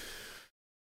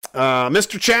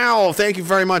 Mr. Chow, thank you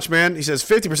very much, man. He says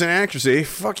 50% accuracy.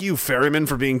 Fuck you, Ferryman,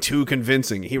 for being too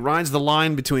convincing. He rides the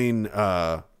line between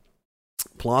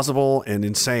plausible and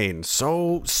insane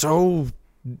so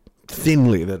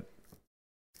thinly that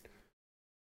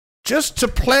just to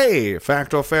play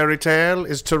fact or fairy tale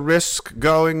is to risk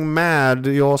going mad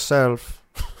yourself.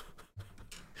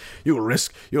 You'll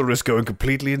risk going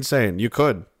completely insane. You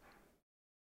could.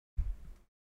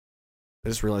 I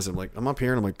just realized I'm up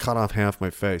here and I'm cut off half my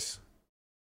face.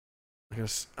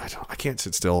 I can't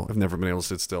sit still. I've never been able to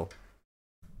sit still.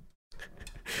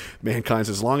 Mankind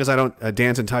says, as long as I don't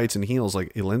dance in tights and heels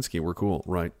like Elinsky, we're cool,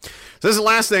 right? So this is the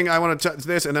last thing I want to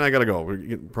this, and then I gotta go.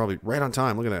 We're probably right on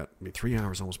time. Look at that. 3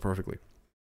 hours almost perfectly.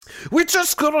 We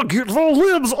just gotta get the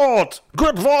libs out.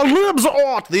 Get the libs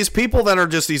out. These people that are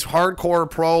just these hardcore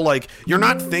pro, you're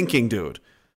not thinking, dude.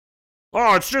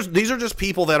 Oh, these are just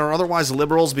people that are otherwise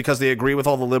liberals because they agree with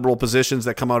all the liberal positions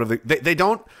that come out of they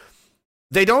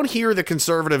don't hear the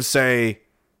conservatives say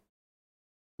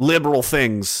liberal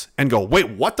things and go, wait,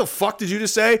 what the fuck did you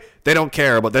just say? They don't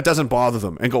care, but that doesn't bother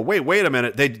them. And go, wait a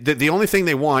minute. The only thing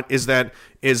they want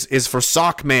is for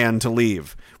Sock Man to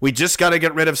leave. We just got to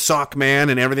get rid of Sock Man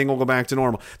and everything will go back to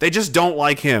normal. They just don't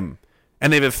like him.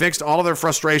 And they've affixed all of their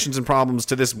frustrations and problems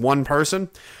to this one person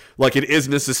like it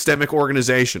isn't a systemic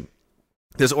organization.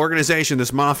 This organization,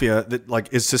 this mafia that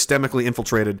is systemically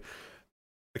infiltrated.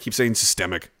 I keep saying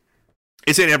systemic.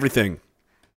 It's in everything.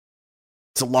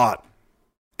 It's a lot.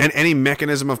 And any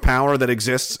mechanism of power that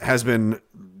exists has been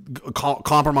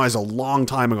compromised a long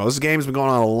time ago. This game's been going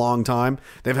on a long time.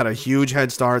 They've had a huge head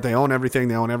start. They own everything.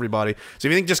 They own everybody. So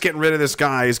if you think just getting rid of this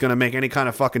guy is going to make any kind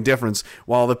of fucking difference,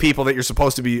 while the people that you're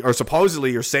supposed to be, or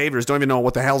supposedly your saviors, don't even know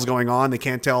what the hell's going on. They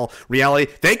can't tell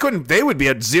reality. They would be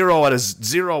at 0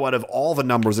 out of all the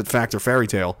numbers at Fact or Fairy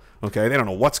Tale. Okay? They don't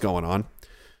know what's going on.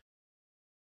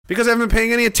 Because they haven't been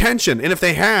paying any attention. And if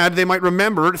they had, they might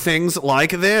remember things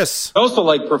like this. I'd also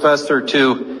like, Professor,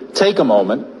 to take a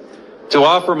moment to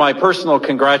offer my personal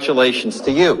congratulations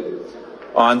to you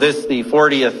on this, the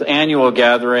 40th annual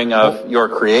gathering of your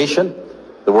creation,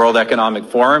 the World Economic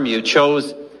Forum. You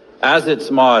chose as its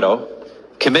motto,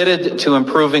 committed to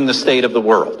improving the state of the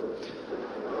world.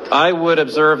 I would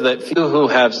observe that few who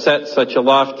have set such a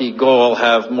lofty goal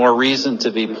have more reason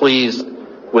to be pleased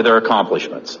with their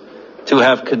accomplishments. To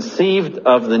have conceived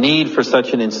of the need for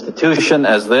such an institution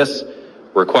as this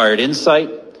required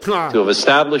insight. To have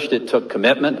established it took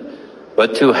commitment.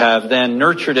 But to have then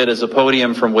nurtured it as a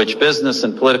podium from which business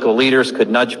and political leaders could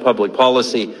nudge public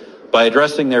policy by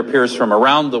addressing their peers from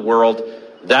around the world,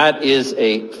 that is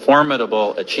a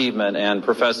formidable achievement. And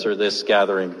Professor, this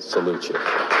gathering salutes you.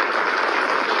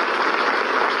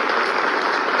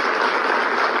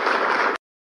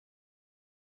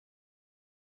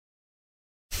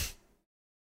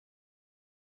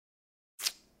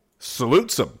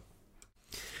 Salutes him.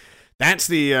 That's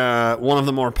the one of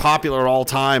the more popular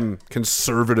all-time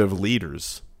conservative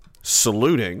leaders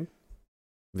saluting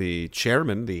the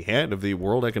chairman, the head of the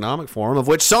World Economic Forum, of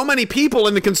which so many people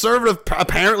in the conservative,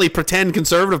 apparently pretend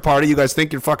conservative party, you guys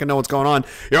think you fucking know what's going on.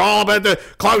 You're all about the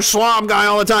Klaus Schwab guy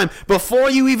all the time. Before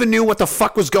you even knew what the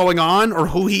fuck was going on, or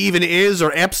who he even is,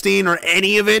 or Epstein, or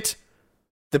any of it,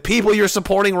 the people you're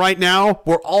supporting right now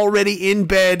were already in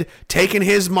bed, taking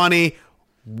his money,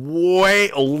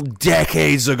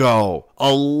 decades ago,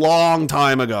 a long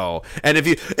time ago. And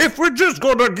if we're just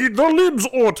gonna get the limbs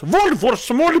out, one for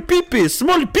small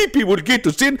peepee will get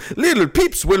us in, little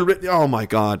peeps will. Oh my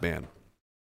God, man!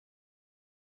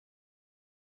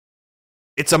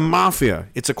 It's a mafia.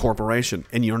 It's a corporation,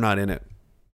 and you're not in it.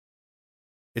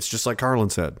 It's just like Carlin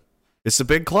said. It's a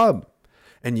big club,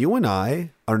 and you and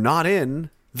I are not in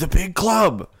the big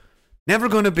club. Never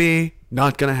going to be.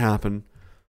 Not going to happen.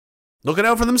 Looking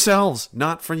out for themselves,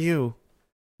 not for you.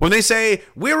 When they say,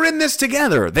 we're in this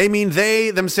together, they mean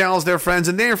they, themselves, their friends,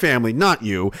 and their family, not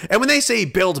you. And when they say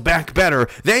build back better,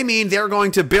 they mean they're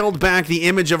going to build back the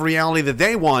image of reality that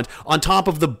they want on top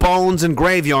of the bones and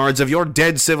graveyards of your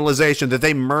dead civilization that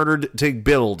they murdered to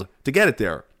build, to get it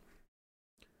there.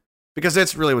 Because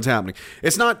that's really what's happening.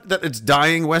 It's not that it's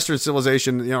dying. Western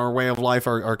civilization, our way of life,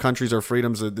 our countries, our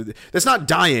freedoms. It's not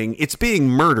dying. It's being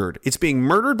murdered. It's being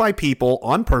murdered by people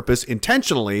on purpose,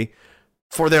 intentionally,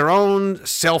 for their own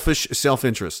selfish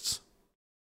self-interests.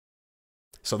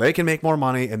 So they can make more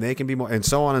money, and they can be more, and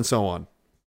so on and so on.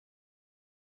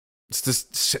 It's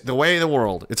just the way of the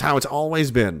world. It's how it's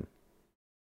always been.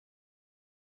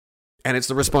 And it's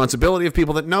the responsibility of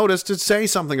people that notice to say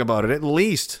something about it, at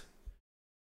least.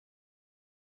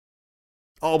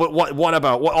 Oh, but what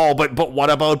about? But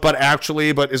what about? But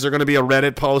actually, but is there going to be a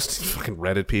Reddit post? Fucking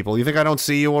Reddit people. You think I don't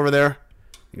see you over there?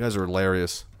 You guys are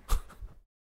hilarious.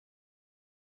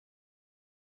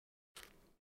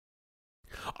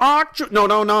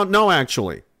 No,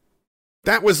 actually.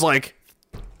 That was like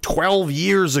 12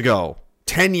 years ago.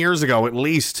 10 years ago, at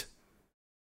least.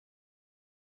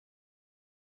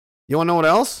 You want to know what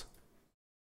else?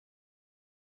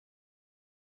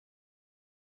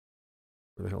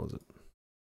 Where the hell is it?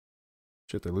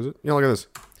 Shit, did I lose it? Yeah, look at this.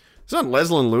 It's on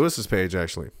Leslyn Lewis's page,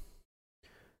 actually.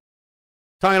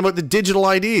 Talking about the digital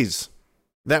IDs.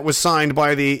 That was signed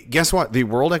by guess what? The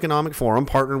World Economic Forum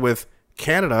partnered with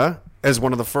Canada as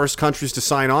one of the first countries to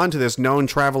sign on to this known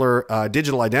traveler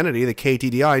digital identity, the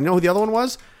KTDI. You know who the other one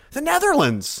was? The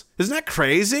Netherlands. Isn't that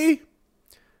crazy?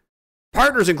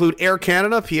 Partners include Air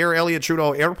Canada, Pierre Elliott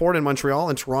Trudeau Airport in Montreal,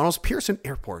 and Toronto's Pearson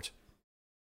Airport.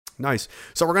 Nice.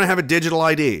 So we're going to have a digital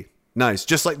ID. Nice.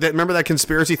 Just like that. Remember that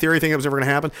conspiracy theory thing that was never going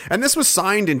to happen? And this was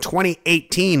signed in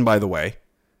 2018, by the way.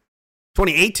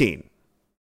 2018.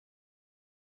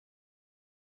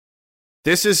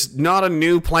 This is not a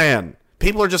new plan.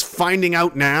 People are just finding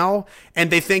out now, and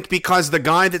they think because the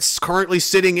guy that's currently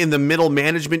sitting in the middle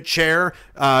management chair,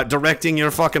 directing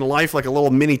your fucking life like a little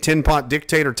mini tin pot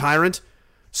dictator tyrant,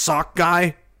 sock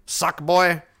guy, sock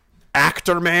boy,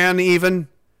 actor man even.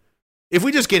 If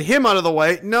we just get him out of the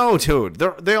way, no, dude.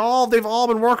 They've all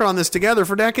been working on this together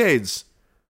for decades.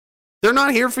 They're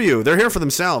not here for you. They're here for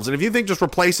themselves. And if you think just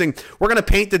replacing, we're going to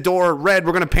paint the door red,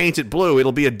 we're going to paint it blue,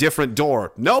 it'll be a different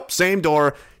door. Nope, same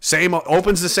door,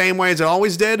 opens the same way as it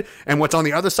always did. And what's on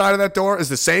the other side of that door is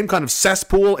the same kind of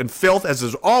cesspool and filth as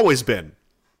there's always been.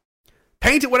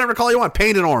 Paint it whatever color you want.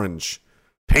 Paint it orange.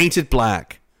 Paint it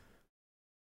black.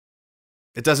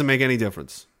 It doesn't make any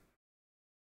difference.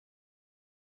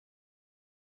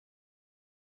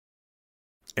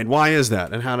 And why is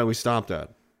that? And how do we stop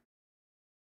that?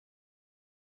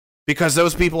 Because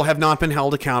those people have not been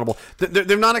held accountable.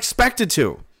 They're not expected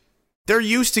to. They're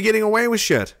used to getting away with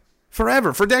shit.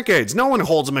 Forever, for decades. No one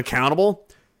holds them accountable.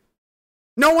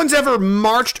 No one's ever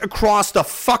marched across the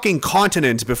fucking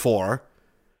continent before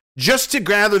just to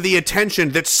gather the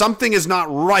attention that something is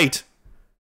not right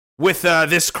with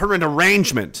this current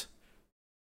arrangement.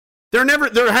 There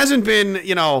hasn't been,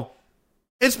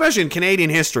 especially in Canadian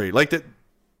history, like that.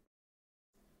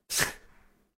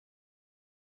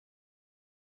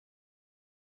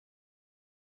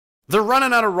 They're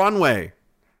running out of runway.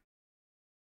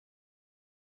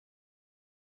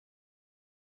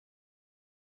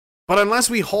 But unless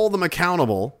we hold them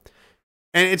accountable,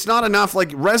 and it's not enough,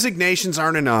 like resignations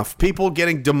aren't enough. People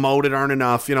getting demoted aren't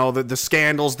enough. The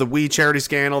scandals, the We Charity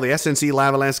scandal, the SNC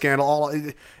Lavalin scandal,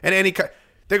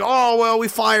 they go, oh, well, we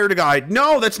fired a guy.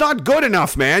 No, that's not good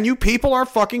enough, man. You people are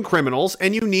fucking criminals,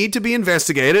 and you need to be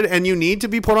investigated, and you need to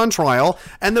be put on trial,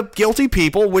 and the guilty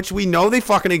people, which we know they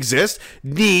fucking exist,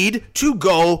 need to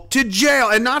go to jail,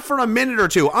 and not for a minute or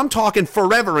two. I'm talking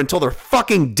forever until they're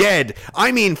fucking dead.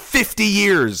 I mean 50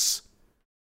 years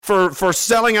for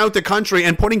selling out the country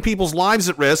and putting people's lives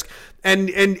at risk and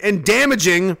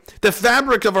damaging the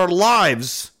fabric of our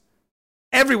lives.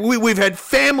 We've had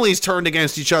families turned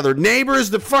against each other,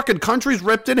 neighbors, the fucking country's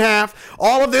ripped in half.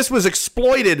 All of this was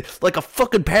exploited like a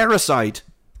fucking parasite.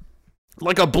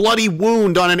 like a bloody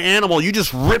wound on an animal. You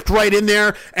just ripped right in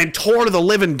there and tore the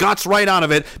living guts right out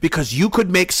of it because you could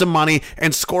make some money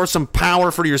and score some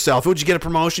power for yourself. Would you get a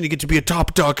promotion? You get to be a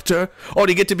top doctor? Or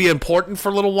do you get to be important for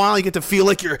a little while? You get to feel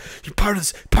like you're part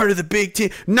of the big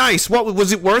team. Nice. What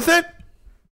was it worth it?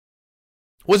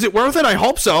 Was it worth it? I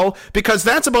hope so, because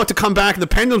that's about to come back and the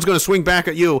pendulum's going to swing back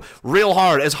at you real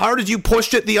hard. As hard as you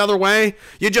pushed it the other way,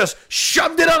 you just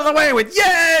shoved it out of the way and went,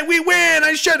 yeah, we win.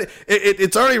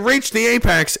 It's already reached the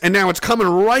apex, and now it's coming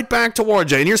right back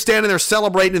towards you. And you're standing there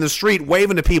celebrating in the street,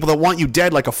 waving to people that want you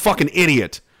dead like a fucking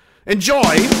idiot. Enjoy.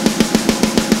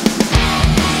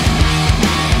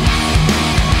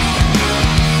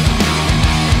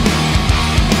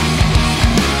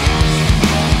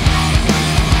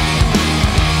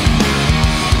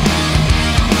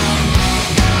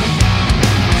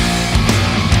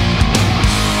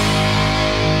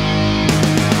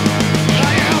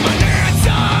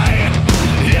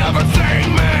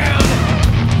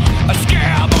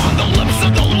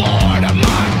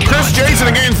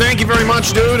 Again, thank you very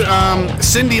much, dude.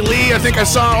 Cindy Lee, I think I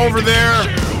saw over there.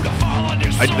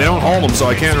 They don't hold them, so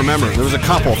I can't remember. There was a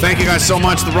couple. Thank you guys so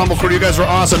much. The Rumble crew, you guys were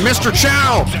awesome. Mr.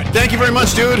 Chow, thank you very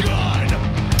much, dude.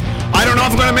 I don't know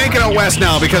if I'm going to make it out west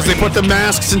now because they put the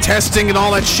masks and testing and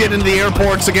all that shit into the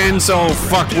airports again, so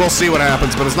fuck, we'll see what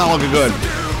happens, but it's not looking good.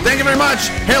 Thank you very much.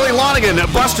 Haley Lonigan,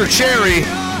 Buster Cherry,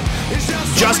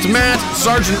 Just Matt,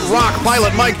 Sergeant Rock,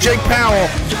 Pilot Mike, Jake Powell,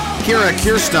 Kira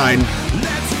Kirstein,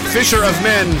 Fisher of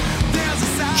Men,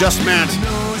 Just Matt,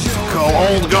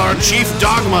 Old Guard, Chief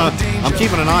Dogma. I'm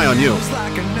keeping an eye on you.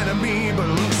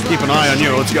 Keep an eye on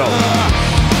you. Let's go.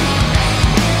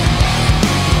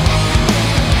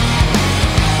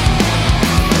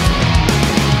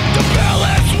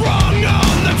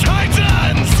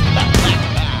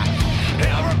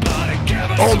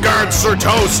 Old Guard, Sir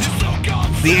Toast,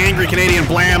 the Angry Canadian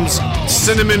Blams,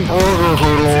 Cinnamon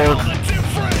Burger Lord.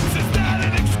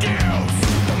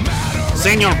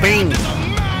 Senor Bean,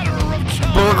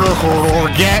 Burger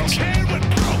Get,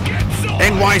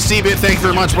 NYC Bit, thank you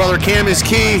very much, brother. Cam is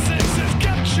key.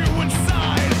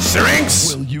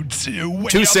 Syrinx,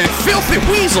 2 cent. Filthy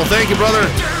Weasel, thank you, brother.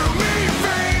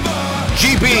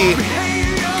 GB,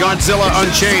 Godzilla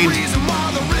Unchained,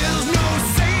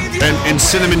 and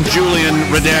Cinnamon Julian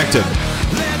Redacted.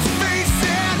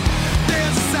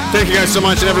 Thank you guys so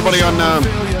much, and everybody on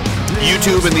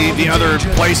YouTube and the other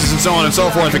places and so on and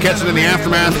so forth. To catch it in the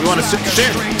aftermath, if you want to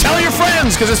share, tell your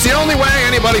friends, because it's the only way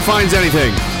anybody finds anything.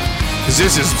 Because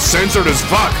this is censored as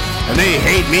fuck, and they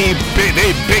hate me.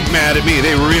 They big mad at me.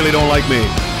 They really don't like me.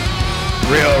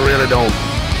 Really don't.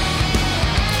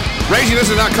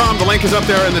 RagingListener.com. The link is up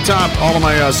there in the top. All of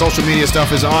my social media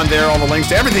stuff is on there. All the links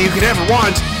to everything you could ever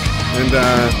want. And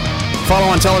follow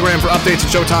on Telegram for updates and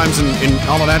showtimes and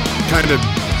all of that kind of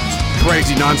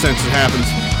crazy nonsense that happens.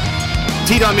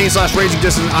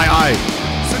 T.me/RagingDissidentII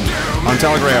on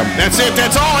Telegram. That's it.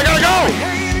 That's all. I gotta go.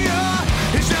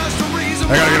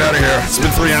 I gotta get out of here. It's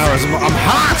been 3 hours. I'm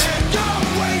hot.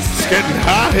 It's getting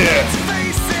hot here.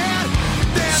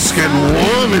 It's getting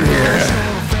warm in here.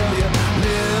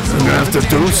 I'm gonna have to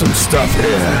do some stuff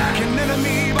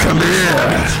here. Come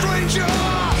here.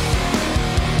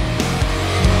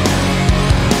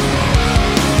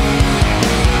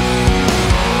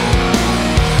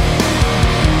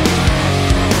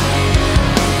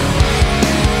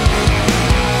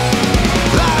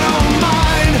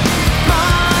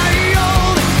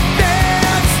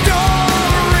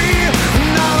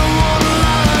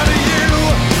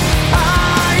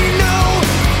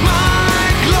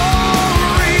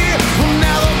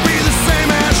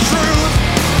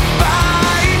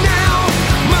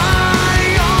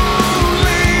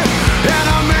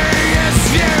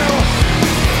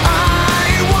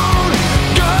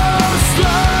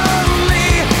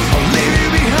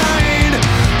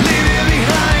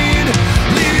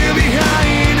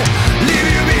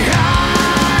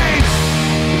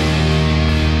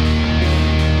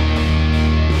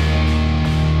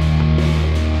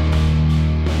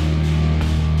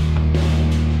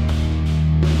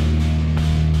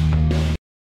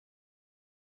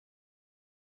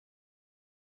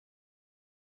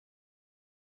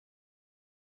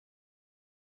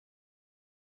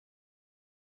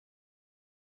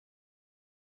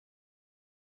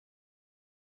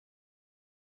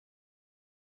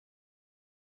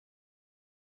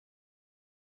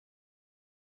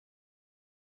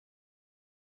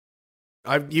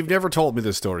 You've never told me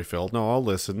this story, Phil. No, I'll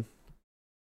listen.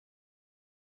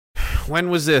 When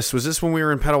was this? Was this when we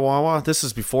were in Petawawa? This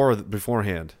is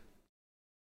beforehand.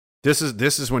 This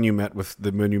is when you met with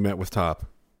Top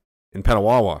in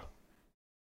Petawawa.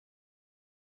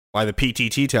 By the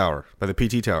PTT tower. By the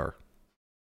PT tower.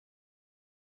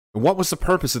 And what was the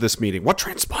purpose of this meeting? What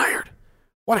transpired?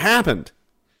 What happened?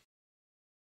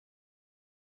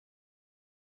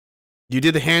 You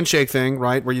did the handshake thing,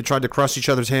 right? Where you tried to crush each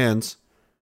other's hands.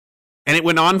 And it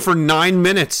went on for 9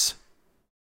 minutes.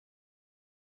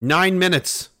 9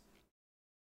 minutes.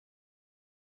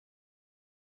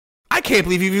 I can't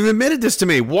believe you've even admitted this to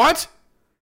me. What?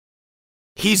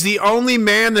 He's the only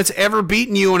man that's ever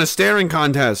beaten you in a staring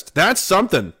contest. That's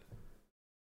something.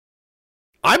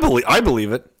 I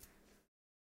believe it.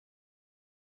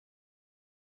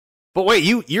 But wait,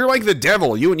 you're like the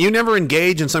devil. You never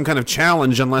engage in some kind of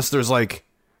challenge unless there's like,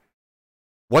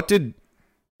 what did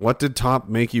Top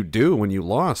make you do when you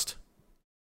lost?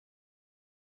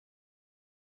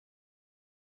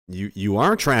 You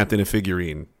are trapped in a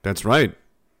figurine. That's right.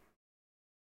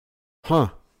 Huh.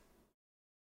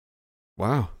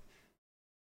 Wow.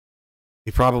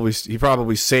 He probably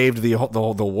saved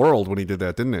the world when he did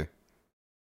that, didn't he?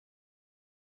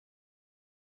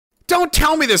 Don't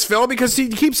tell me this, Phil, because you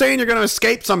keep saying you're going to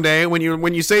escape someday when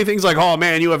you say things like, "Oh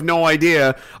man, you have no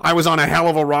idea. I was on a hell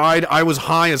of a ride. I was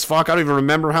high as fuck. I don't even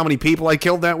remember how many people I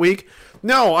killed that week."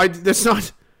 No, that's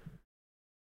not.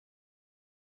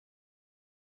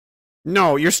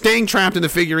 No, you're staying trapped in the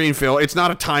figurine, Phil. It's not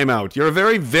a timeout. You're a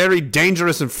very, very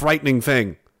dangerous and frightening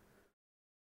thing.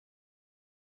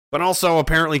 But also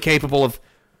apparently capable of...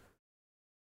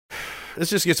 This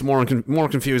just gets more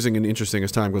confusing and interesting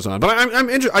as time goes on. But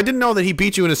I didn't know that he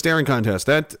beat you in a staring contest.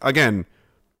 That, again,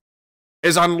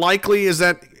 as unlikely as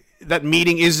that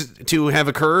meeting is to have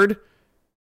occurred,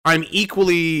 I'm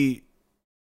equally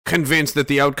convinced that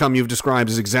the outcome you've described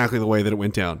is exactly the way that it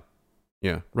went down.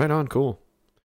 Yeah, right on, cool.